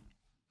 Kitty.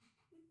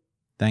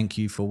 Thank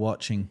you for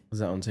watching. Was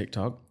that on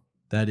TikTok?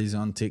 That is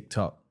on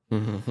TikTok.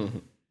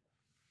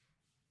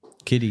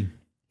 Kitty,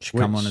 should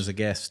come on as a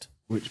guest.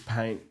 Which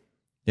paint?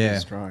 Yeah,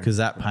 is dry? because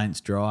that paint's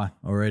dry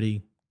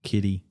already.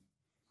 Kitty.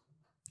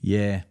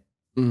 Yeah.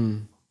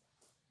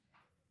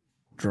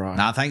 Dry.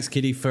 Nah, thanks,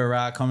 Kitty,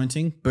 for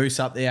commenting. Boost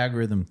up the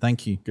algorithm.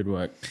 Thank you. Good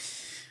work.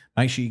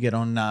 Make sure you get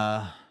on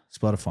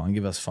Spotify and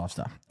give us a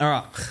 5-star. All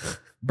right.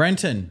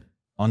 Brenton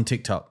on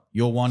TikTok.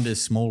 Your wand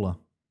is smaller.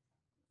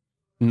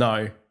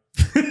 No.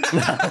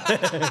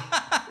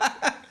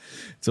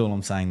 That's all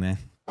I'm saying there.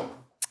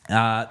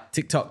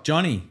 TikTok,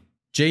 Johnny.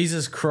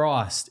 Jesus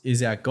Christ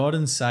is our God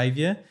and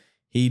Savior.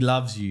 He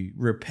loves you.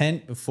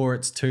 Repent before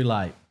it's too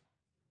late.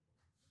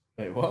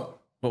 Wait, what?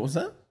 What was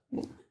that?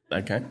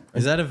 Okay.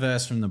 Is that a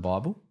verse from the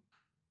Bible?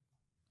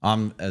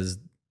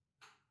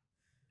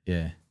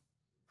 Yeah.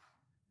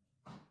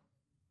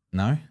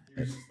 No?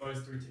 Those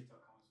 3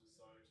 TikTok comments were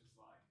so just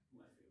like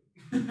left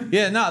field.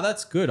 Yeah, no,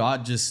 that's good.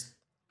 Boost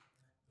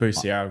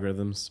the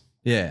algorithms.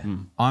 Yeah.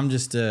 I'm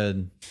just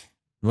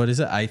what is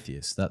it?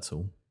 Atheist, that's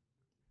all.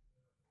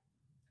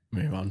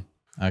 Move on.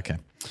 Okay.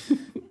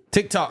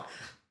 TikTok,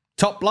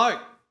 Top Bloke.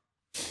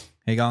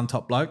 How you going,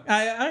 Top Bloke?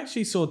 I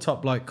actually saw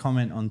Top Bloke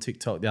comment on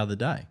TikTok the other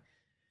day.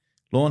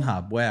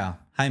 Lawnhub, wow.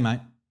 Hey,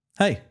 mate.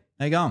 Hey,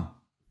 how you going?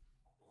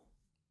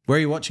 Where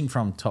are you watching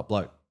from, Top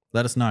Bloke?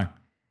 Let us know.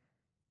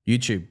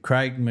 YouTube,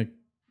 Craig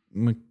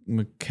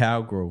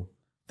McCowgrill.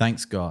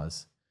 Thanks,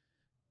 guys.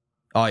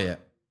 Oh, yeah.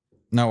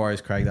 No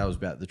worries, Craig. That was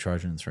about the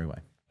Trojan and 3-way.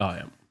 Oh,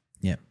 yeah.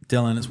 Yeah.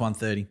 Dylan, it's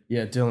 1:30.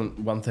 Yeah,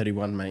 Dylan,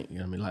 1:31, mate.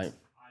 You're going to be late.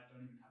 I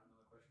don't even have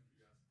another question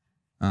for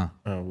you guys.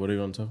 Oh, what do you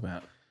want to talk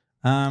about?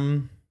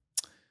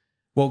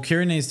 Well,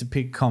 Kieran needs to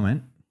pick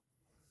comment.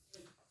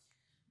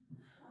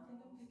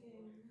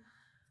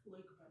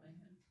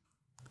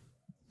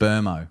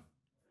 Burmo.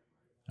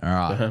 All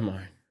right. Burmo.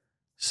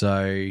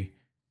 So,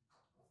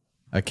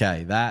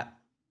 okay, that.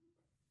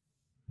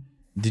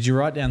 Did you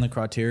write down the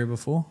criteria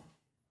before?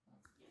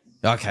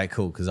 Okay,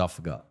 cool, because I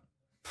forgot.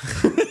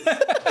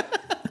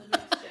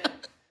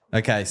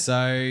 Okay,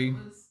 so.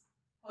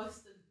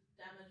 Posted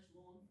damaged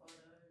lawn photo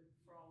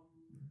from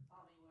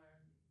farming where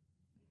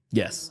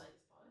Yes.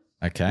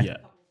 Okay. Yeah.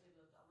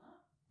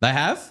 They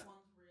have?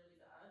 one's really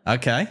bad.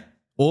 Okay.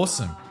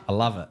 Awesome. I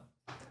love it.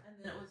 And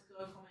then it was go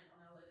comment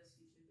on our latest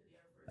YouTube video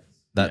of Bruce.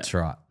 That's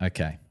right.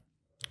 Okay.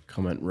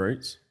 Comment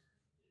roots.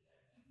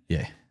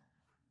 Yeah.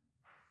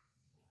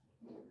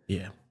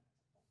 Yeah.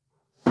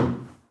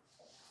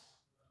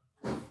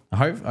 I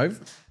hope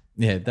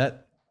yeah,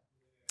 that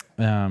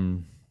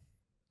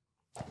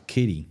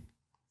Kitty.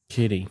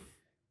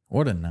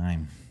 What a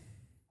name.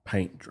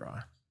 Paint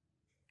dry.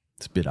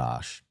 It's a bit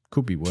harsh.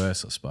 Could be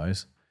worse, I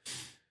suppose.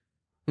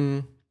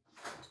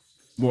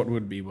 What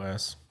would be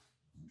worse?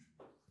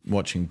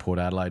 Watching Port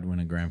Adelaide win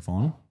a grand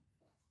final.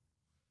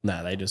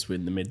 No, they just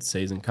win the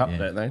mid-season cup, Yeah.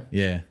 don't they?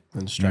 Yeah.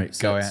 And straight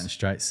Go sets. out in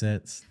straight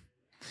sets.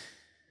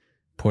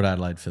 Port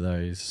Adelaide, for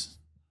those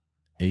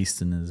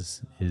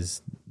Easterners,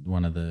 is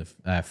one of the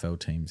AFL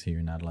teams here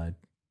in Adelaide.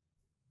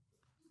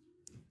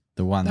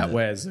 The one that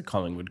wears the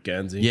Collingwood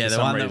Guernsey. yeah, for the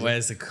some one that reason.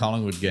 wears the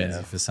Collingwood Guernsey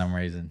Yeah. for some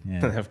reason. Yeah.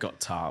 They've got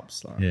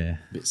tarps. Like, Yeah.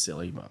 A bit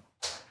silly, but.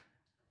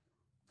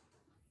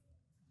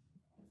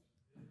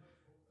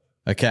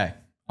 Okay.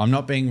 I'm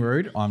not being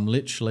rude. I'm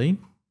literally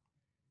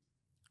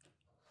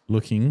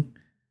looking.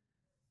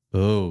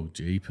 Oh,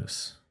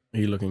 jeepers. Are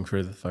you looking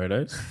through the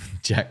photos?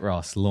 Jack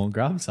Ross, lawn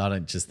grubs. I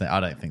don't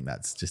think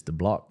that's just a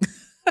block.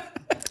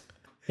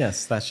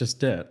 Yes, that's just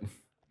dirt.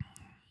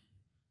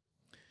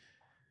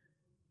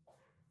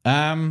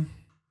 How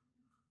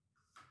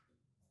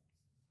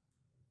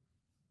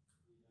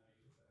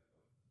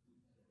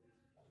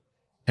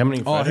many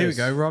photos? Oh, here we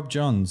go. Rob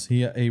Johns.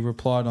 He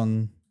replied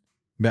on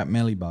about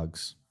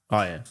mealybugs.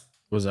 Oh, yeah.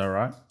 Was that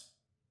right?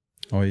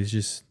 Oh, he's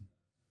just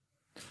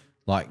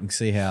like, you can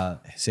see how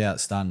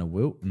it's starting to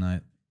wilt in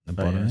the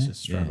bottom. It's there.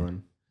 just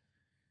struggling.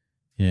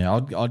 Yeah,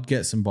 I'd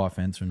get some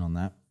bifenthrin on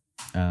that,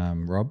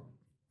 Rob.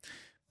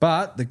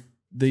 But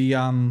the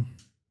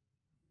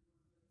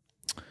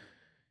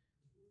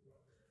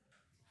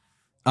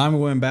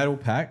Armorworm Battle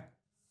Pack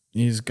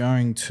is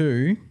going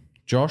to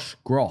Josh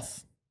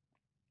Groth.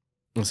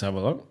 Let's have a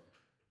look.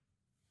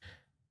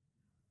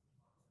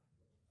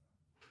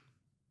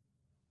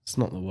 It's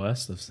not the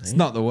worst I've seen. It's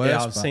not the worst.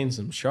 Yeah, I've seen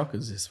some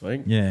shockers this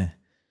week. Yeah.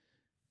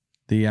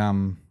 The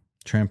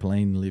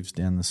trampoline lives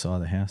down the side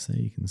of the house there.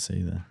 You can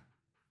see the.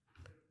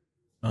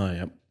 Oh,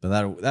 yep.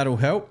 But that'll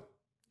help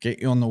get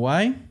you on the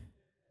way.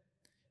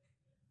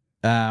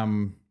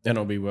 And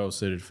it'll be well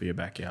suited for your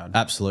backyard.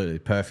 Absolutely.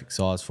 Perfect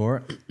size for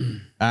it.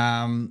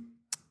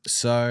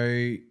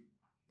 So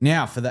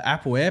now for the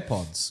Apple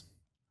AirPods.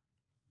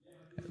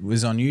 It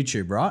was on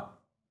YouTube, right?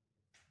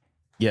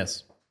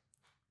 Yes.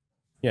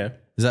 Yeah.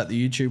 Is that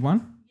the YouTube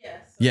one?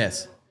 Yes.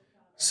 Yes.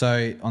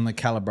 So on the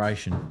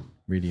calibration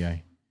video.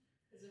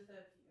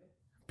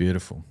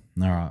 Beautiful.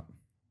 All right.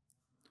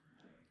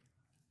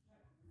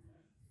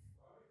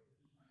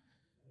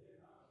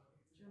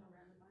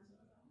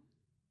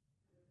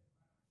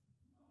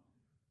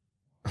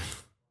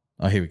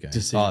 Oh, here we go.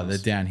 Decisions. Oh, they're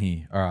down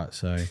here. All right.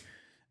 So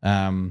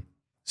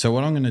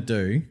what I'm going to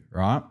do,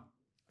 right?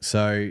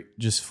 So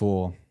just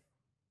for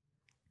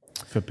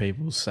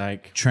people's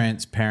sake.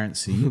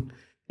 Transparency.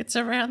 It's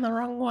around the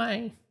wrong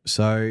way.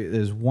 So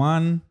there's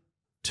 1,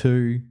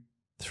 2,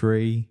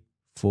 3,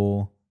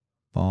 4,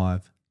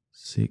 5,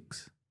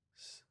 6,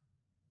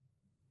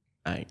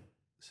 8,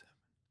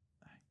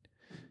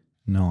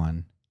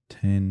 9,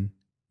 10,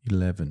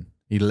 11.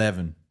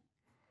 11.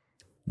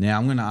 Now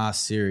I'm going to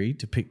ask Siri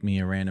to pick me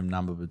a random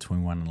number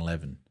between 1 and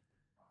 11.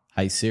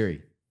 Hey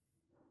Siri,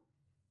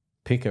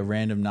 pick a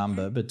random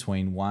number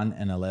between 1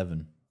 and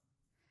 11.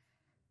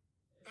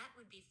 That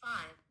would be 5.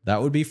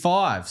 That would be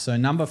 5. So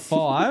number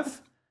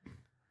 5.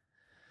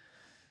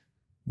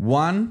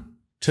 1,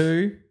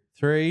 2,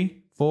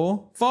 3,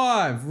 4,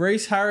 5.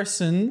 Reese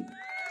Harrison,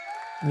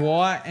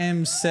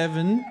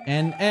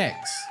 YM7NX.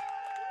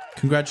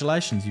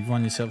 Congratulations, you've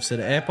won yourself a set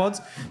of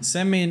AirPods.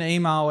 Send me an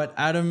email at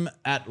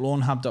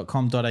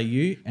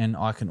adam@lawnhub.com.au and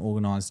I can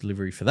organise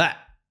delivery for that.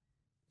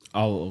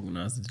 I'll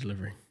organise the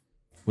delivery.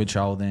 Which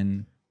I'll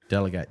then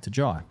delegate to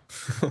Jai.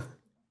 Good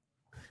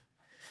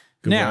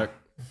Now, work.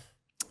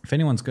 if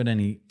anyone's got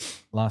any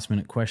last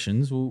minute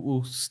questions,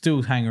 we'll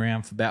still hang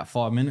around for about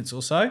 5 minutes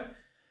or so.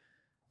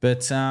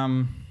 But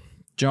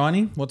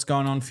Johnny, what's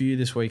going on for you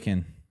this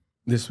weekend?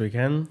 This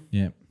weekend?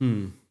 Yeah.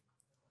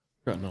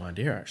 Got no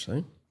idea,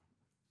 actually.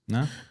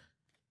 No?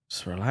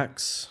 Just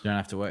relax. You don't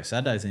have to work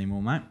Saturdays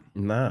anymore, mate.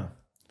 Nah.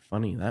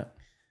 Funny that.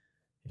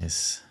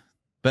 Yes.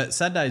 But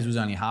Saturdays was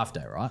only half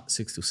day, right?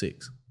 6 till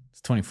 6.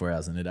 It's 24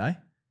 hours in a day.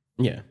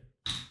 Yeah.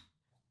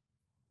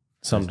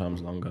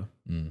 Sometimes longer.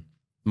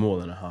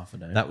 More than a half a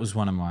day. That was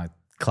one of my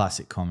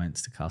classic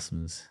comments to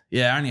customers.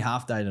 Yeah, only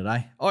half day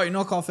today. Oh, you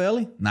knock off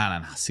early?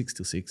 No, 6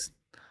 till 6.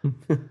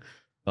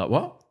 Like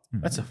what?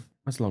 That's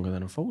longer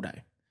than a full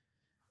day.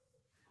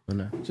 Oh,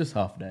 no, just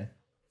half a day.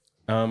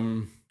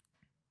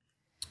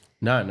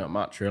 No, not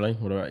much really.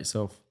 What about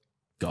yourself?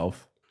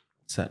 Golf.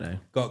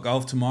 Saturday. Got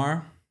golf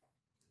tomorrow.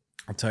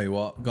 I'll tell you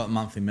what, got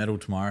monthly medal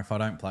tomorrow. If I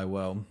don't play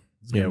well,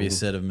 there's going to be a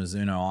set of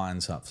Mizuno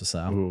irons up for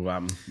sale.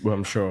 Well,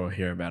 I'm sure I'll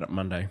hear about it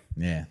Monday.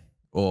 Yeah.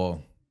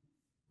 Or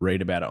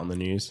read about it on the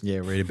news. Yeah,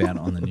 read about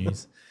it on the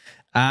news.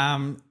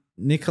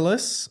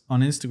 Nicholas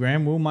on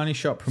Instagram, will Money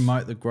Shot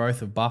promote the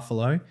growth of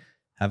buffalo?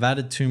 Have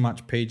added too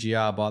much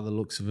PGR by the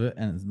looks of it,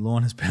 and the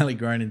lawn has barely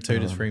grown in 2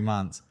 to 3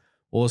 months.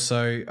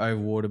 Also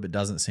overwater, but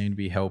doesn't seem to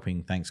be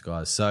helping. Thanks,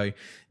 guys. So,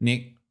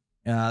 Nick,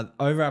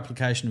 over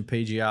application of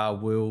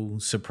PGR will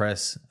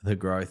suppress the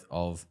growth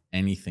of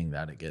anything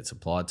that it gets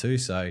applied to.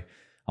 So,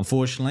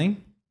 unfortunately,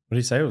 what did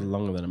you say? It was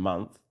longer than a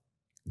month.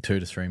 2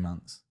 to 3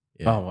 months.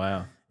 Yeah. Oh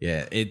wow.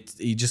 Yeah,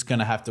 you're just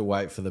gonna have to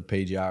wait for the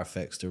PGR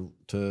effects to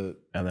and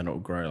then it'll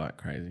grow like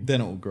crazy.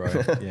 Then it will grow.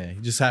 Yeah,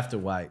 you just have to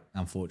wait,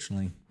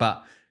 unfortunately.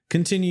 But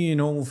continue your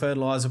normal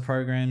fertilizer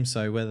program.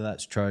 So whether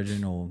that's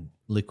Trojan or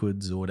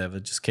liquids or whatever,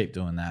 just keep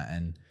doing that,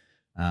 and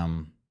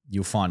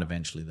you'll find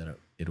eventually that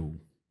it'll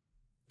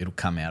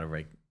come out of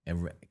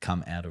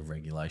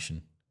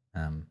regulation.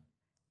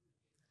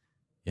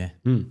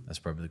 That's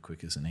probably the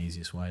quickest and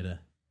easiest way to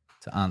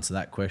answer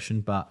that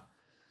question. But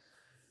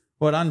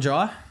well done,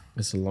 Jai.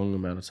 It's a long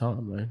amount of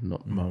time though,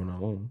 not mowing a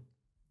lawn.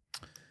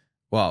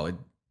 Well,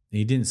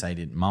 he didn't say he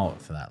didn't mow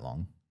it for that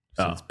long,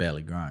 so it's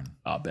barely grown.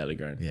 Oh, barely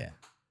grown. Yeah.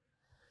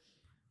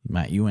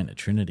 Mate, you went to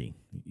Trinity.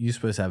 You're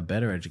supposed to have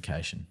better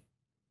education.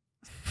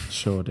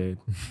 Sure, dude.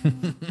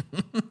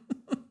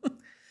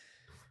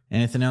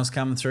 Anything else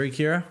coming through,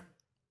 Kira?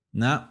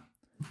 No.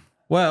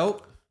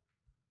 Well,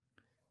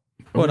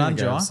 well done,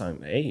 Jai.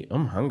 Something to eat.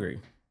 I'm hungry.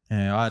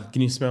 Yeah,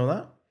 Can you smell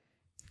that?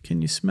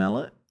 can you smell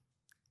it?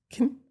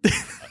 I'm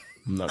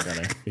not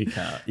gonna. You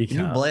can't. You Can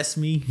you can't. bless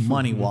me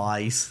money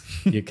wise?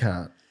 You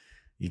can't.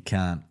 You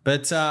can't.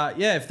 But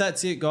yeah, if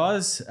that's it,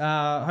 guys,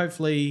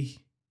 hopefully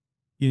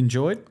you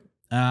enjoyed.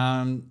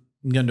 I'm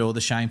going to do all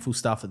the shameful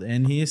stuff at the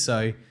end here.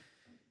 So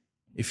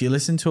if you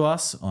listen to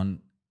us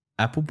on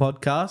Apple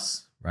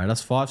Podcasts, rate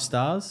us 5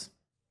 stars.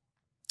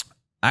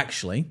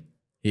 Actually,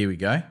 here we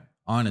go.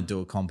 I'm going to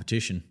do a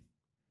competition.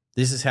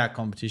 This is how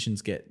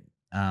competitions get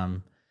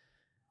done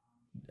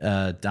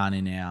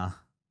in our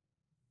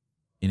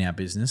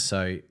business.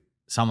 So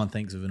someone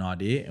thinks of an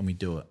idea and we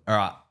do it. All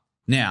right.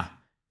 Now,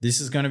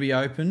 this is going to be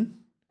open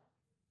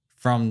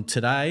from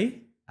today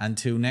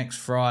until next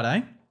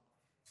Friday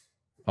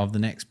of the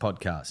next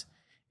podcast.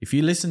 If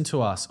you listen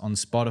to us on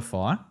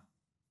Spotify,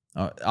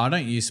 I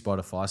don't use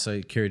Spotify. So,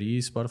 Kira, do you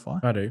use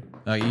Spotify? I do.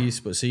 Oh, you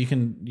use so you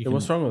can. Yeah,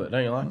 what's wrong with it?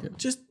 Don't you like it?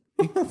 Just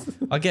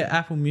I get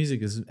Apple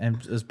Music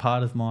as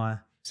part of my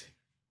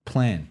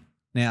plan.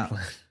 Now,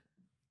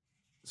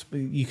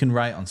 you can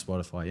rate on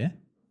Spotify, yeah?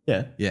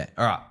 Yeah. Yeah.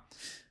 All right.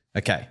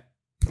 Okay.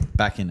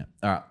 Back in it.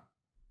 All right.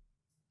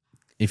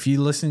 If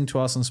you're listening to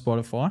us on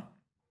Spotify,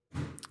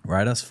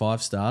 rate us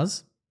 5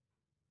 stars,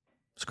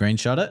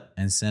 screenshot it,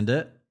 and send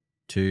it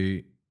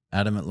to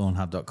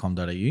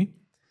adam@lawnhub.com.au. If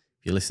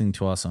you're listening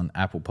to us on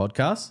Apple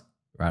Podcasts,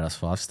 rate us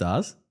 5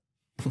 stars,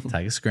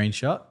 take a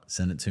screenshot,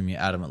 send it to me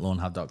at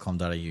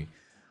adam@lawnhub.com.au.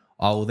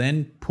 I will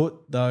then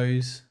put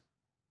those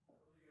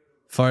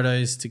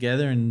photos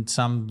together in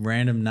some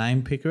random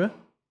name picker,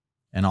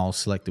 and I'll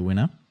select the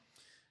winner.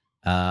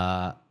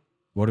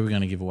 What are we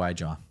going to give away,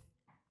 Jai?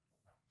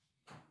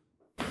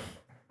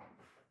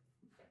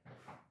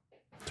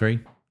 3,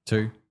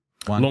 2,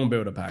 1. Lawn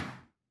builder pack.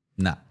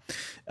 No.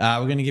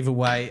 We're going to give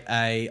away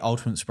a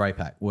ultimate spray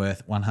pack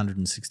worth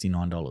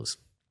 $169.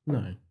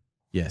 No.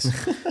 Yes.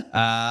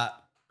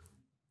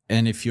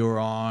 And if you're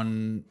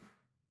on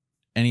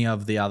any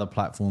of the other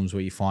platforms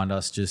where you find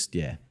us, just,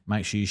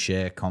 make sure you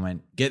share,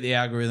 comment, get the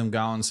algorithm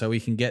going so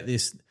we can get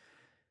this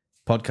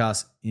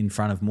podcast in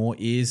front of more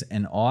ears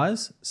and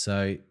eyes.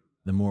 So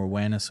the more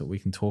awareness that we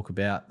can talk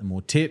about, the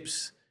more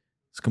tips.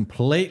 It's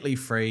completely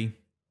free.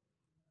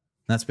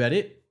 That's about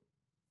it.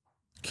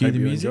 Cue Hope the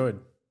you music. enjoyed.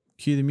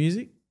 Cue the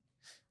music.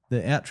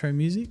 The outro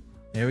music.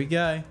 There we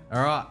go.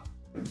 All right.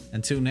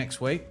 Until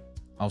next week.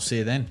 I'll see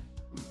you then.